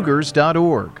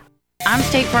mtcscougars.org. I'm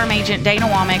State Farm Agent Dana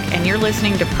Womack, and you're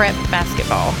listening to Prep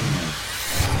Basketball.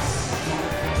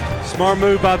 Smart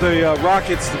move by the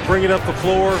Rockets to bring it up the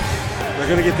floor. They're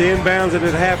going to get the inbounds at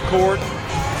half court.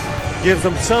 Gives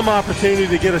them some opportunity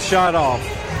to get a shot off.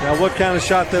 Now, what kind of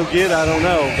shot they'll get, I don't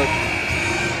know, but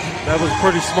that was a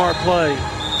pretty smart play.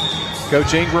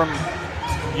 Coach Ingram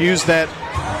used that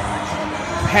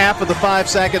half of the 5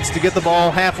 seconds to get the ball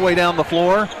halfway down the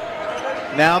floor.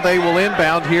 Now they will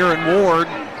inbound here, and Ward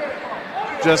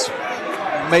just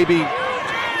maybe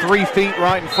 3 feet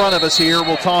right in front of us here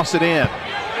will toss it in.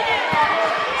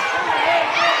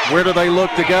 Where do they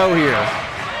look to go here?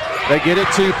 They get it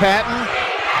to Patton.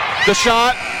 The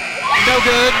shot, no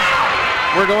good.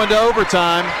 We're going to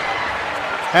overtime.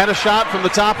 Had a shot from the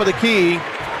top of the key,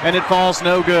 and it falls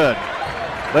no good.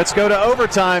 Let's go to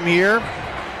overtime here.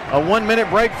 A 1-minute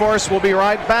break for us. We'll be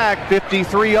right back.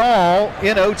 53 all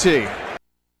in OT.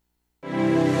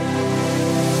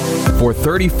 For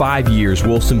 35 years,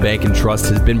 Wilson Bank & Trust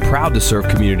has been proud to serve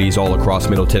communities all across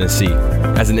Middle Tennessee.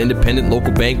 As an independent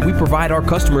local bank, we provide our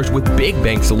customers with big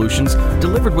bank solutions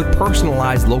delivered with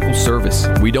personalized local service.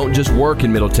 We don't just work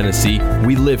in Middle Tennessee,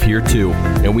 we live here too.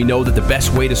 And we know that the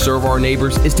best way to serve our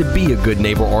neighbors is to be a good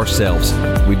neighbor ourselves.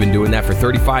 We've been doing that for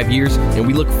 35 years, and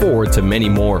we look forward to many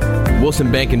more.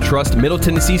 Wilson Bank & Trust, Middle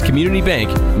Tennessee's community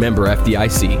bank, member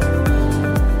FDIC.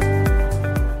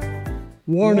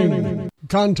 Warning.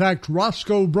 Contact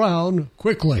Roscoe Brown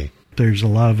quickly. There's a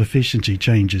lot of efficiency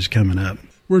changes coming up.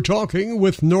 We're talking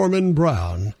with Norman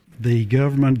Brown. The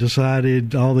government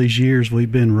decided all these years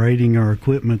we've been rating our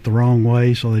equipment the wrong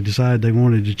way, so they decided they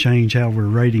wanted to change how we're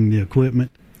rating the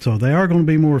equipment. So they are going to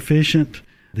be more efficient.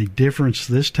 The difference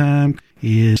this time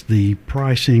is the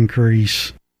price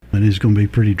increase, and it's going to be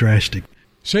pretty drastic.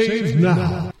 Save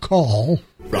now. Call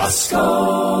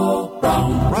Roscoe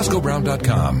Brown.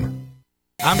 RoscoeBrown.com.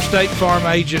 I'm State Farm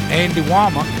Agent Andy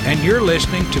Womack, and you're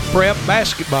listening to Prep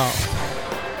Basketball.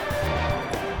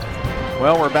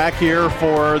 Well, we're back here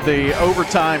for the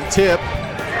overtime tip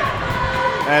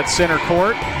at center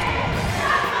court.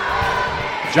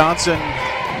 Johnson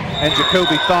and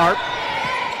Jacoby Tharp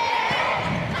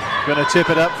going to tip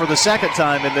it up for the second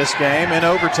time in this game in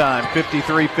overtime,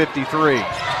 53-53.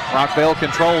 Rockvale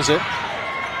controls it.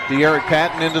 De'Eric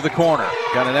Patton into the corner.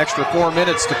 Got an extra 4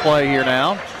 minutes to play here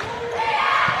now.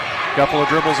 Couple of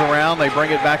dribbles around. They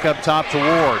bring it back up top to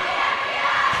Ward.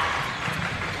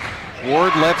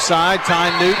 Ward left side.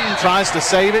 Ty Newton tries to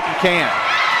save it and can't.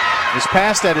 It's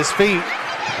passed at his feet,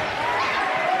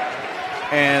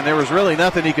 and there was really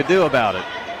nothing he could do about it.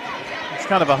 It's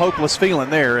kind of a hopeless feeling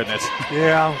there, isn't it?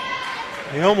 Yeah.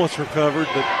 He almost recovered,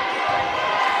 but.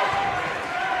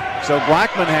 So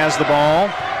Blackman has the ball.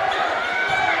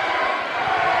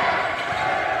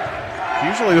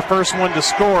 Usually the first one to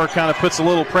score kind of puts a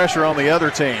little pressure on the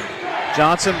other team.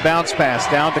 Johnson bounce pass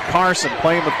down to Carson,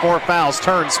 playing with 4 fouls,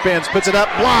 turns, spins, puts it up,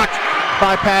 blocked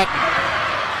by Patton.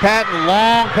 Patton,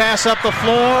 long pass up the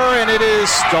floor, and it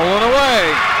is stolen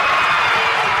away.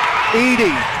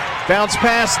 Edey, bounce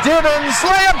pass, Divins,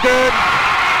 layup good.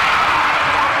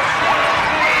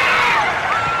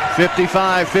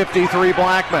 55-53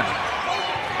 Blackman.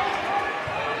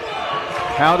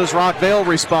 How does Rockvale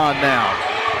respond now?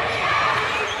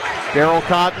 Daryl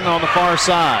Cotton on the far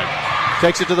side.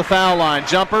 Takes it to the foul line.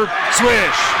 Jumper,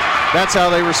 swish. That's how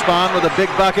they respond with a big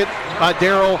bucket by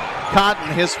Daryl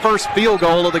Cotton, his first field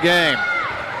goal of the game.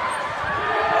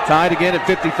 Tied again at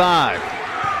 55.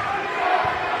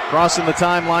 Crossing the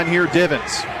timeline here,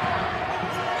 Divins.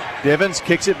 Divins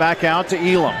kicks it back out to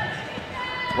Elam.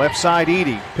 Left side,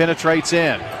 Edey penetrates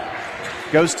in.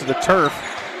 Goes to the turf.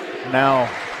 Now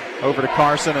over to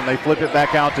Carson, and they flip it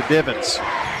back out to Divins.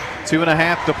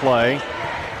 2.5 to play.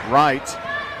 Right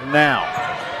now.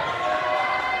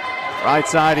 Right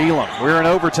side, Elam. We're in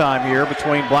overtime here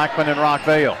between Blackman and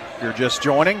Rockvale. If you're just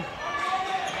joining,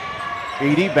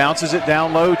 Edey bounces it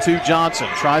down low to Johnson.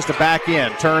 Tries to back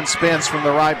in. Turns, spins from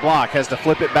the right block. Has to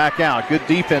flip it back out. Good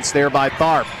defense there by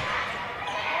Tharp.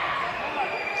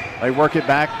 They work it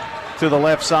back to the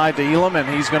left side to Elam, and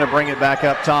he's going to bring it back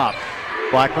up top.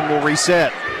 Blackman will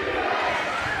reset.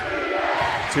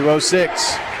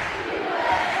 2:06.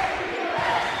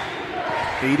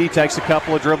 Edey takes a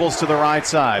couple of dribbles to the right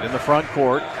side in the front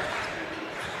court.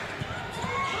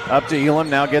 Up to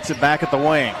Elam, now gets it back at the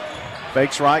wing.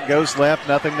 Fakes right, goes left,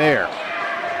 nothing there.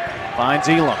 Finds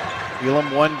Elam.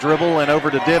 Elam one dribble and over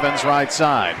to Divins, right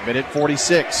side. Minute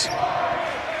 46.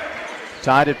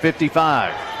 Tied at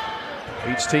 55.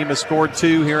 Each team has scored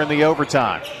 2 here in the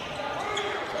overtime.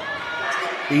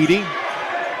 Edey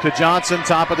to Johnson,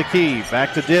 top of the key.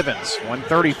 Back to Divins,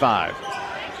 1:35.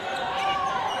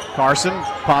 Carson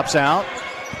pops out.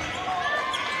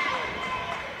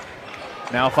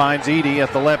 Now finds Edey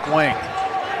at the left wing.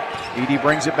 Edey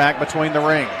brings it back between the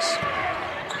rings.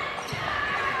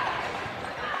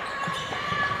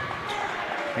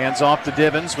 Hands off to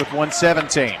Divins with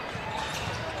 1:17.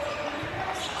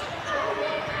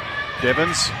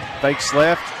 Divins fakes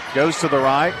left, goes to the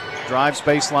right, drives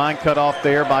baseline, cut off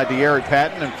there by De'Eric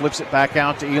Patton, and flips it back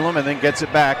out to Elam, and then gets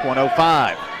it back,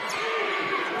 1:05.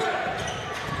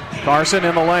 Carson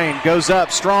in the lane, goes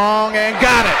up strong and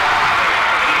got it.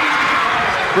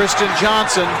 Christian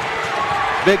Johnson,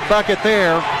 big bucket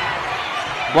there.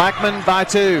 Blackman by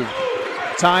 2.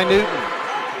 Ty Newton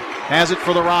has it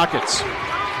for the Rockets.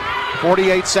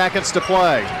 48 seconds to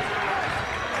play.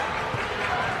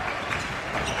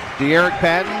 De'Eric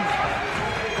Patton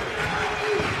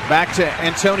back to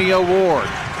Antonio Ward.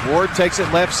 Ward takes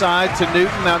it left side to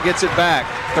Newton, now gets it back.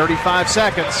 35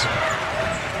 seconds.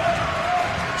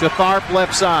 To Tharp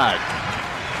left side.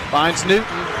 Finds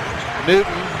Newton.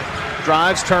 Newton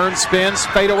drives, turns, spins,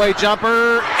 fadeaway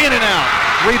jumper, in and out.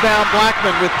 Rebound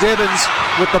Blackman with Divins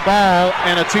with the ball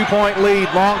and a 2-point lead.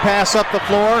 Long pass up the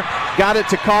floor. Got it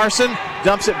to Carson.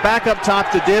 Dumps it back up top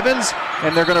to Divins,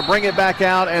 and they're going to bring it back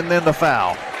out, and then the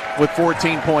foul with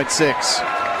 14.6.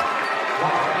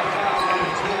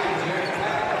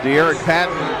 De'Eric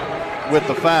Patton with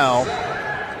the foul.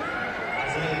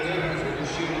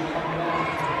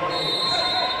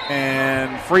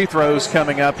 And free throws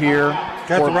coming up here.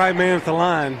 Got the right man at the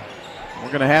line. We're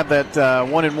going to have that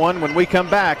 1-and-1 when we come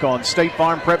back on State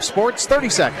Farm Prep Sports. 30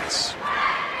 seconds.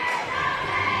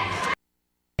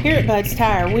 Here at Bud's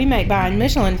Tire, we make buying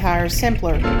Michelin tires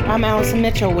simpler. I'm Allison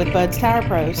Mitchell with Bud's Tire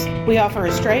Pros. We offer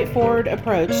a straightforward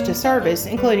approach to service,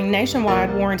 including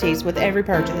nationwide warranties with every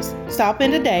purchase. Stop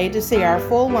in today to see our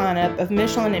full lineup of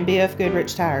Michelin and BF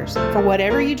Goodrich tires. For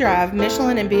whatever you drive,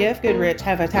 Michelin and BF Goodrich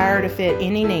have a tire to fit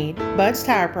any need. Bud's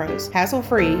Tire Pros,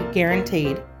 hassle-free,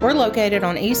 guaranteed. We're located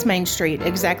on East Main Street,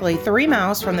 exactly 3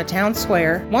 miles from the town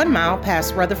square, 1 mile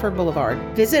past Rutherford Boulevard.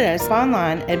 Visit us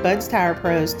online at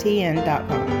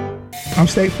budstirepros.tn.com. I'm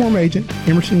State Farm Agent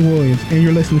Emerson Williams, and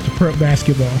you're listening to Prep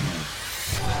Basketball.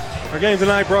 Our game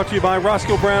tonight brought to you by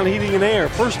Roscoe Brown Heating and Air,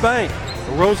 First Bank,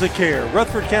 Rosa Care,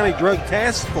 Rutherford County Drug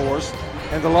Task Force,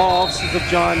 and the law offices of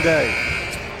John Day.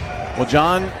 Well,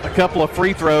 John, a couple of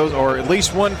free throws, or at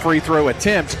least one free throw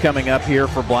attempt coming up here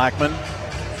for Blackman.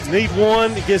 Need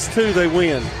one, gets 2, they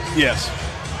win. Yes.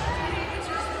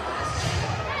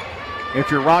 If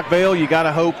you're Rockvale, you got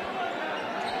to hope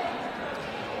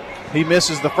he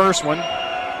misses the first one.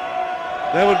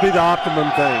 That would be the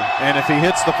optimum thing. And if he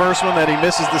hits the first one, that he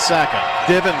misses the second.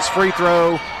 Divins, free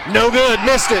throw, no good,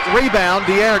 missed it. Rebound,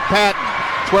 De'Eric Patton,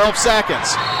 12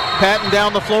 seconds. Patton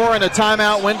down the floor, and a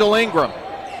timeout, Wendell Ingram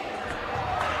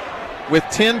with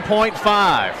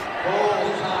 10.5.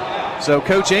 So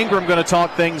Coach Ingram going to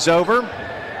talk things over.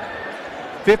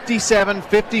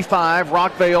 57-55,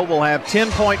 Rockvale will have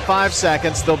 10.5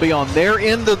 seconds. They'll be on their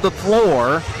end of the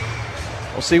floor.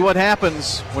 We'll see what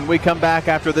happens when we come back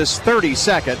after this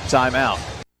 30-second timeout.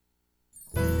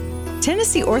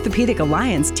 Tennessee Orthopedic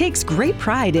Alliance takes great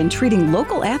pride in treating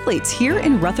local athletes here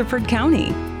in Rutherford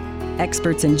County.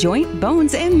 Experts in joint,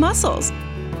 bones, and muscles.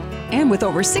 And with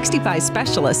over 65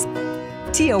 specialists,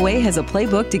 TOA has a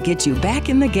playbook to get you back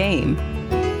in the game.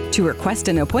 To request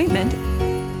an appointment,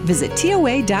 visit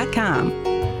TOA.com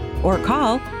or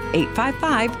call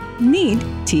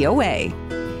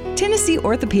 855-NEED-TOA. Tennessee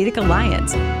Orthopedic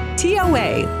Alliance.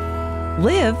 TOA.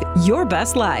 Live your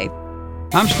best life.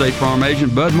 I'm State Farm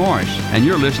Agent Bud Morris, and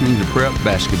you're listening to Prep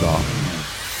Basketball.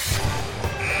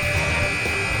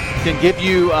 Can give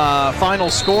you a final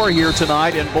score here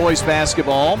tonight in boys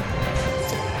basketball.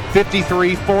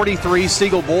 53-43,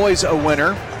 Siegel boys a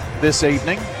winner this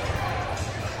evening.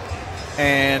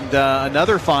 And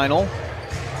another final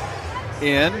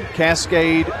in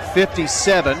Cascade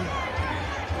 57,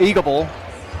 Eagleville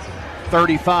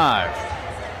 35.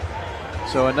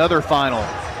 So another final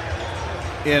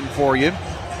in for you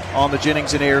on the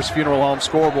Jennings and Ayers Funeral Home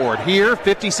scoreboard. Here,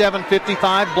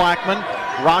 57-55, Blackman.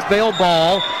 Rockvale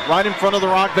ball right in front of the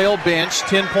Rockvale bench.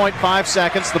 10.5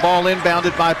 seconds. The ball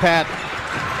inbounded by Patton.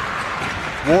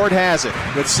 Ward has it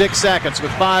with 6 seconds,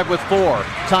 with 5, with 4.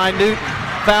 Ty Newton,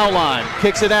 foul line,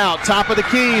 kicks it out. Top of the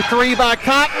key, 3 by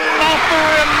Cotton. Off the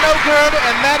rim, no good,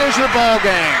 and that is your ball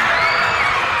game.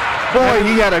 Boy,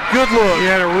 he had a good look. He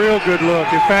had a real good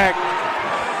look. In fact,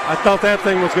 I thought that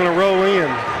thing was going to roll in.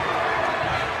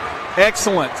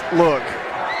 Excellent look.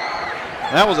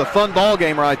 That was a fun ball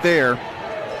game right there.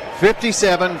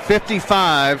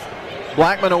 57-55.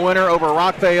 Blackman a winner over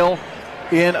Rockvale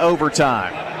in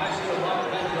overtime.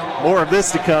 More of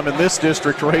this to come in this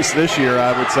district race this year,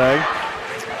 I would say.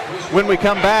 When we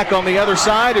come back on the other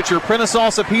side, it's your Prentice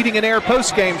Allsup Heating and Air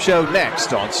postgame show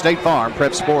next on State Farm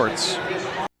Prep Sports.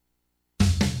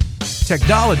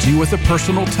 Technology with a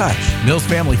personal touch. Mills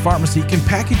Family Pharmacy can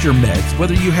package your meds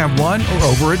whether you have one or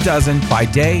over a dozen by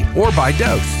day or by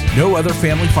dose. No other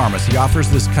family pharmacy offers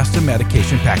this custom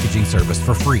medication packaging service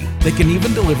for free. They can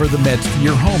even deliver the meds to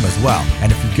your home as well.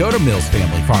 And if you go to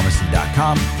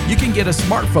millsfamilypharmacy.com, you can get a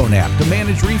smartphone app to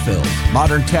manage refills.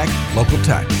 Modern tech, local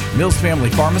touch. Mills Family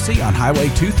Pharmacy on Highway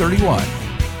 231.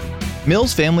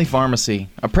 Mills Family Pharmacy,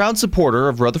 a proud supporter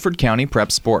of Rutherford County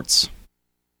Prep Sports.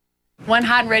 One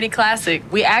Hot and Ready Classic.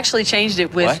 We actually changed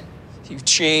it with... What? You've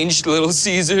changed, Little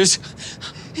Caesars.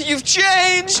 You've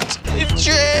changed! You've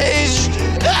changed!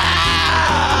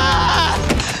 Ah!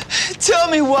 Tell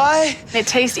me why. It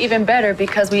tastes even better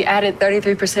because we added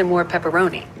 33% more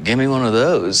pepperoni. Give me one of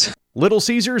those. Little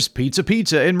Caesars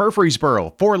Pizza in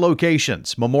Murfreesboro. 4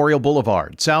 locations: Memorial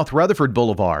Boulevard, South Rutherford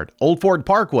Boulevard, Old Ford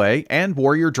Parkway, and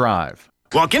Warrior Drive.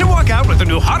 Walk in and walk out with the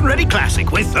new Hot and Ready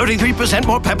Classic with 33%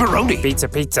 more pepperoni.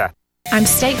 Pizza. I'm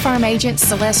State Farm Agent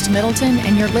Celeste Middleton,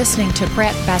 and you're listening to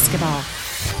Prep Basketball.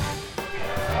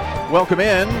 Welcome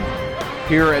in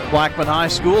here at Blackman High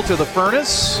School to the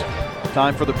Furnace.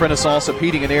 Time for the Prentice Allsup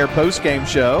Heating and Air postgame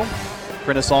show.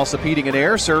 Prentice Allsup Heating and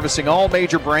Air, servicing all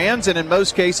major brands and in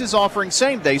most cases offering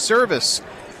same-day service.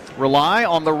 Rely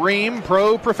on the Rheem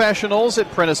Pro professionals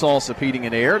at Prentice Allsup Heating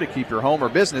and Air to keep your home or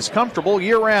business comfortable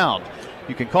year-round.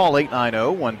 You can call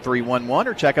 890-1311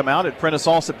 or check them out at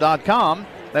PrenticeAllsup.com.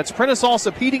 That's Prentice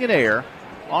Allsup Heating and Air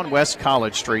on West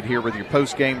College Street here with your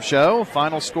post-game show.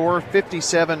 Final score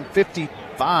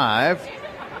 57-55.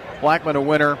 Blackman a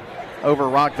winner over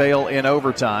Rockvale in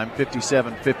overtime,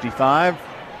 57-55.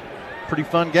 Pretty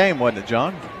fun game, wasn't it,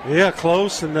 John? Yeah,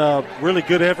 close and really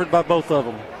good effort by both of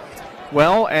them.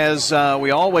 Well, as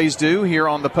we always do here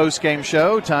on the post-game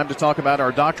show, time to talk about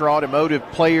our Dr. Automotive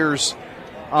players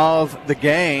of the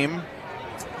game.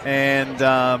 And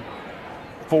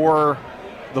for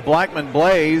the Blackman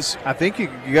Blaze, I think you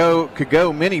could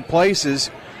go many places.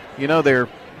 You know, their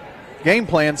game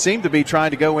plan seemed to be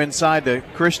trying to go inside to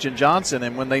Christian Johnson,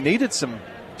 and when they needed some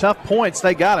tough points,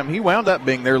 they got him. He wound up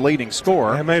being their leading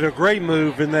scorer. They made a great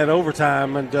move in that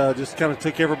overtime and just kind of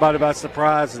took everybody by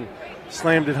surprise and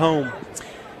slammed it home.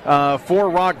 For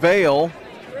Rockvale,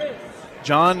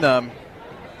 John,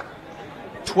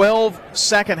 12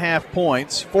 second-half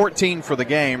points, 14 for the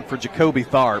game for Jacoby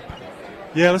Tharp.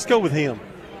 Yeah, let's go with him.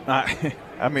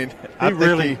 I mean,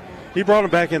 he brought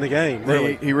him back in the game.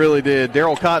 Really. He really did.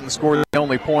 Daryl Cotton scored the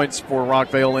only points for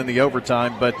Rockvale in the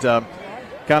overtime, but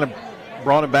kind of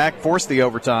brought him back, forced the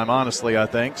overtime, honestly, I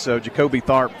think. So Jacoby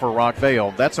Tharp for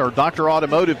Rockvale. That's our Dr.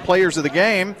 Automotive players of the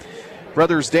game.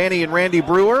 Brothers Danny and Randy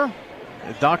Brewer,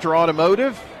 Dr.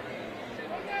 Automotive.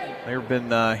 They've been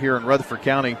here in Rutherford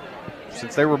County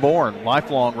since they were born,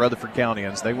 lifelong Rutherford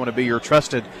Countyans. They want to be your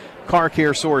trusted car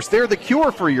care source. They're the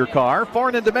cure for your car,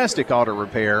 foreign and domestic auto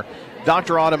repair.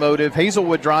 Dr. Automotive,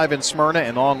 Hazelwood Drive in Smyrna,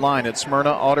 and online at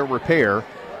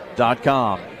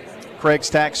SmyrnaAutoRepair.com. Craig's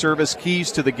Tax Service,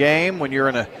 keys to the game. When you're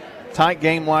in a tight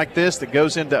game like this that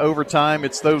goes into overtime,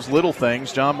 it's those little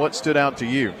things. John, what stood out to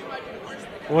you?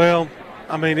 Well,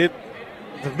 I mean,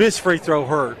 the missed free throw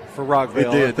hurt for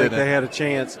Rockville. It did, I think they had a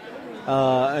chance.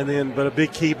 But a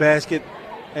big key basket,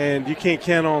 and you can't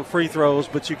count on free throws,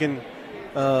 but you can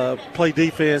play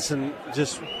defense and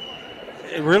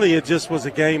it just was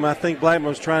a game. I think Blackman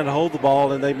was trying to hold the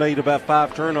ball, and they made about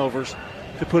 5 turnovers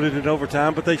to put it in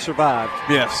overtime, but they survived.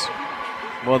 Yes.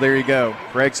 Well, there you go.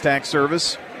 Craig's Tax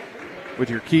Service with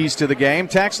your keys to the game.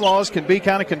 Tax laws can be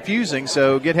kind of confusing,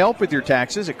 so get help with your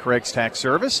taxes at Craig's Tax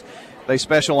Service. They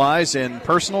specialize in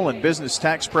personal and business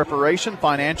tax preparation,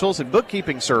 financials, and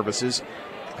bookkeeping services.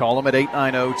 Call them at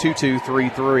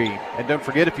 890-2233. And don't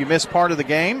forget, if you missed part of the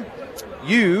game,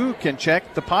 you can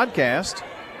check the podcast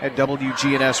at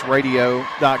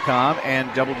WGNSradio.com and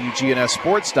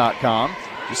WGNSsports.com.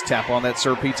 Just tap on that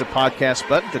Sir Pizza podcast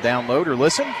button to download or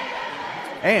listen.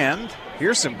 And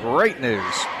here's some great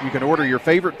news. You can order your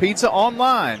favorite pizza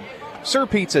online,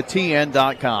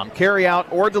 SirPizzaTN.com. Carry out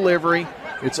or delivery.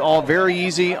 It's all very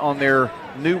easy on their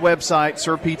new website,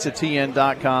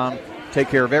 SirPizzaTN.com. Take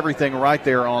care of everything right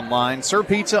there online. Sir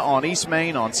Pizza on East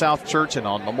Main, on South Church, and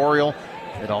on Memorial.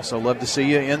 They'd also love to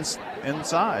see you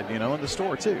inside, in the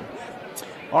store too.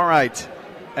 All right,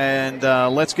 and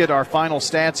let's get our final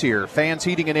stats here. Fans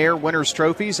Heating and Air, Winners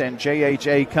Trophies, and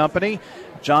JHA Company.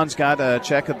 John's got a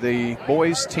check of the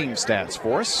boys' team stats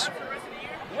for us.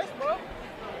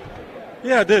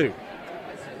 Yeah, I do.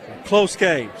 Close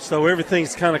game, so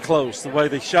everything's kind of close. The way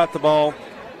they shot the ball.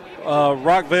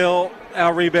 Rockville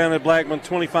out-rebounded Blackman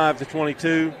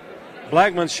 25-22.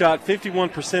 Blackman shot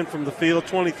 51% from the field,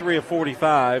 23 of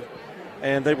 45,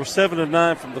 and they were 7 of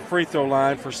 9 from the free throw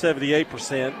line for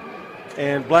 78%.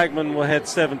 And Blackman had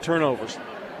 7 turnovers.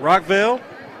 Rockville,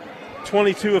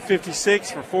 22 of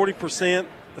 56 for 40%.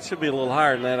 That should be a little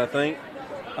higher than that, I think.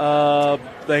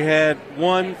 They had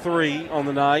 1 3 on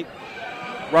the night.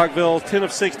 Rockville, 10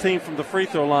 of 16 from the free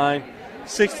throw line,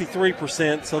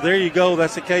 63%. So there you go.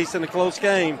 That's the case in a close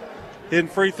game. Hidden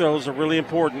free throws are really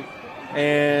important.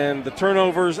 And the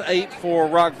turnovers, 8 for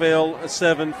Rockville,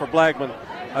 7 for Blackman.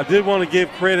 I did want to give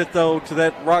credit, though, to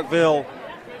that Rockville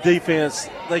defense.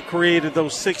 They created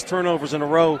those 6 turnovers in a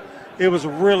row. It was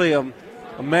really a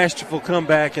masterful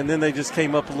comeback, and then they just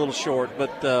came up a little short.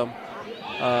 But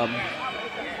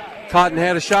Cotton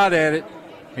had a shot at it.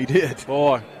 He did.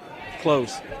 Boy,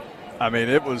 close. I mean,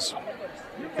 it was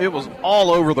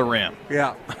all over the rim.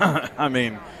 Yeah. I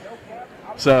mean,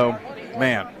 so,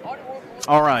 man.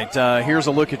 All right, here's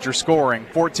a look at your scoring.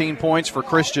 14 points for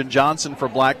Christian Johnson for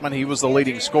Blackman. He was the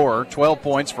leading scorer. 12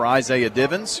 points for Isaiah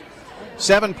Divins.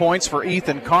 7 points for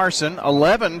Ethan Carson.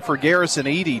 11 for Garrison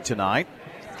Eady tonight.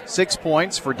 6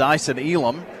 points for Dyson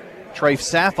Elam. Trey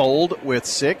Saffold with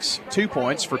 6. 2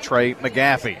 points for Trey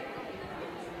McGaffey.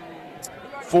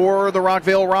 For the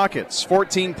Rockville Rockets,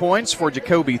 14 points for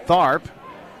Jacoby Tharp.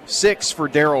 6 for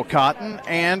Darryl Cotton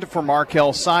and for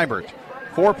Markel Seibert.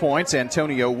 4 points,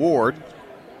 Antonio Ward.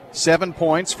 7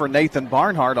 points for Nathan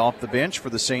Barnhart off the bench for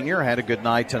the senior. Had a good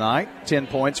night tonight. 10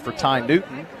 points for Ty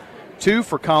Newton. 2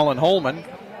 for Colin Holman.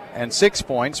 And 6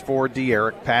 points for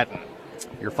De'Eric Patton.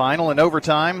 Your final in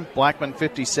overtime, Blackman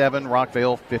 57,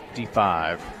 Rockville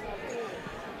 55.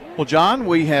 Well, John,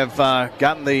 we have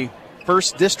gotten the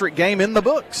first district game in the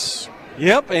books.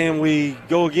 Yep, and we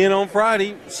go again on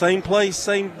Friday. Same place,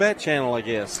 same bet channel, I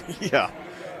guess. Yeah.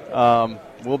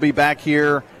 We'll be back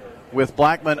here with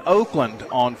Blackman Oakland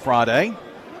on Friday.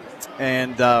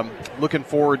 And looking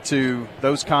forward to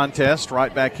those contests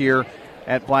right back here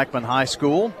at Blackman High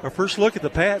School. Our first look at the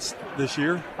Pats this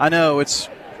year. I know, it's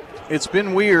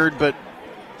been weird, but,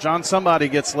 John, somebody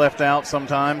gets left out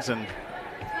sometimes and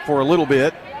for a little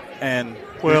bit. And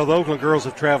well, the Oakland girls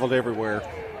have traveled everywhere.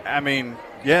 I mean,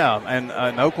 yeah,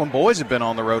 and Oakland boys have been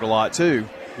on the road a lot too.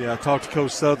 Yeah, I talked to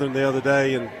Coach Southern the other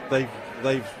day, and they've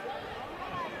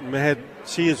had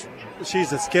she's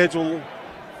a schedule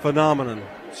phenomenon.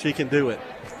 She can do it.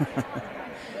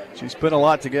 She's put a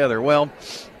lot together. Well,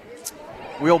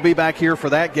 we'll be back here for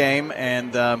that game,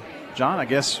 and John, I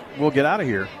guess we'll get out of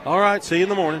here. All right, see you in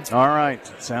the morning. All right,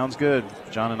 sounds good.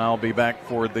 John and I will be back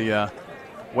for the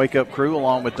Wake Up Crew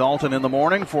along with Dalton in the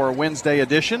morning for a Wednesday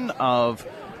edition of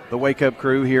the Wake Up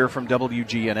Crew here from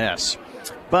WGNS.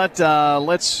 But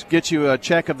let's get you a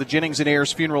check of the Jennings and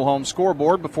Ayers Funeral Home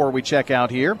scoreboard before we check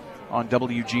out here on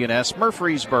WGNS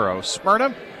Murfreesboro.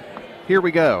 Smyrna, here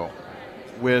we go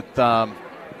with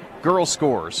girls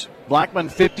scores. Blackman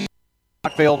 50,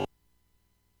 Rockville.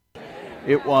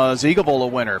 It was Eagleville a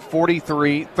winner,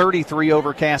 43-33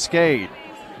 over Cascade.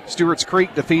 Stewart's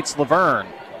Creek defeats Laverne,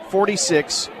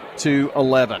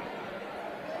 46-11.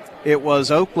 It was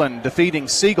Oakland defeating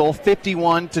Siegel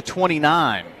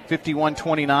 51-29.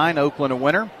 51-29, Oakland a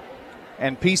winner.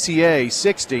 And PCA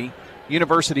 60,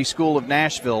 University School of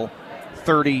Nashville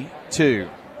 32.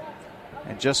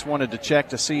 And just wanted to check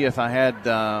to see if I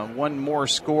had one more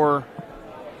score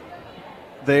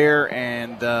there,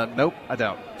 and nope, I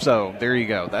don't. So there you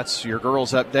go. That's your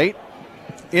girls' update.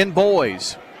 In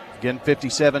boys, again,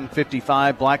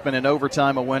 57-55. Blackman in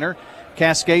overtime, a winner.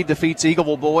 Cascade defeats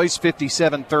Eagleville boys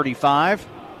 57-35.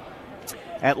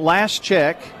 At last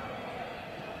check,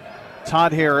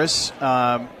 Todd Harris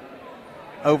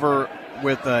over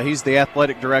with, he's the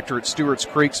athletic director at Stewart's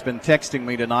Creek, has been texting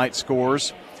me tonight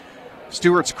scores.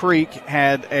 Stewart's Creek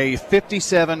had a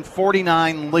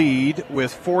 57-49 lead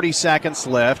with 40 seconds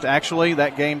left. Actually,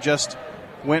 that game just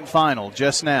went final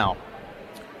just now.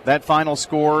 That final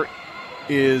score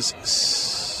is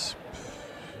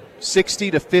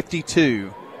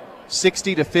 60-52.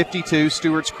 60-52,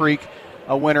 Stewart's Creek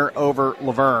a winner over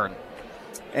Laverne.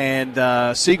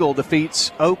 And Siegel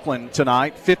defeats Oakland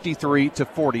tonight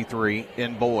 53-43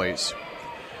 in boys.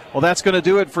 Well, that's going to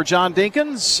do it for John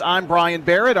Dinkins. I'm Brian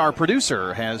Barrett. Our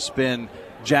producer has been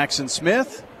Jackson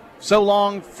Smith. So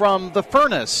long from the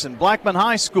Furnace and Blackman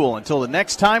High School until the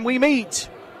next time we meet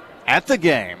at the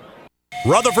game.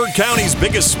 Rutherford County's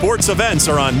biggest sports events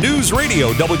are on News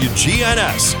Radio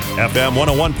WGNS, FM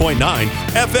 101.9,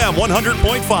 FM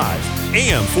 100.5,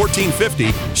 AM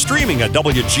 1450, streaming at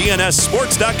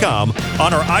WGNSSports.com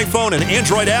on our iPhone and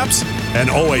Android apps, and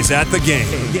always at the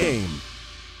game.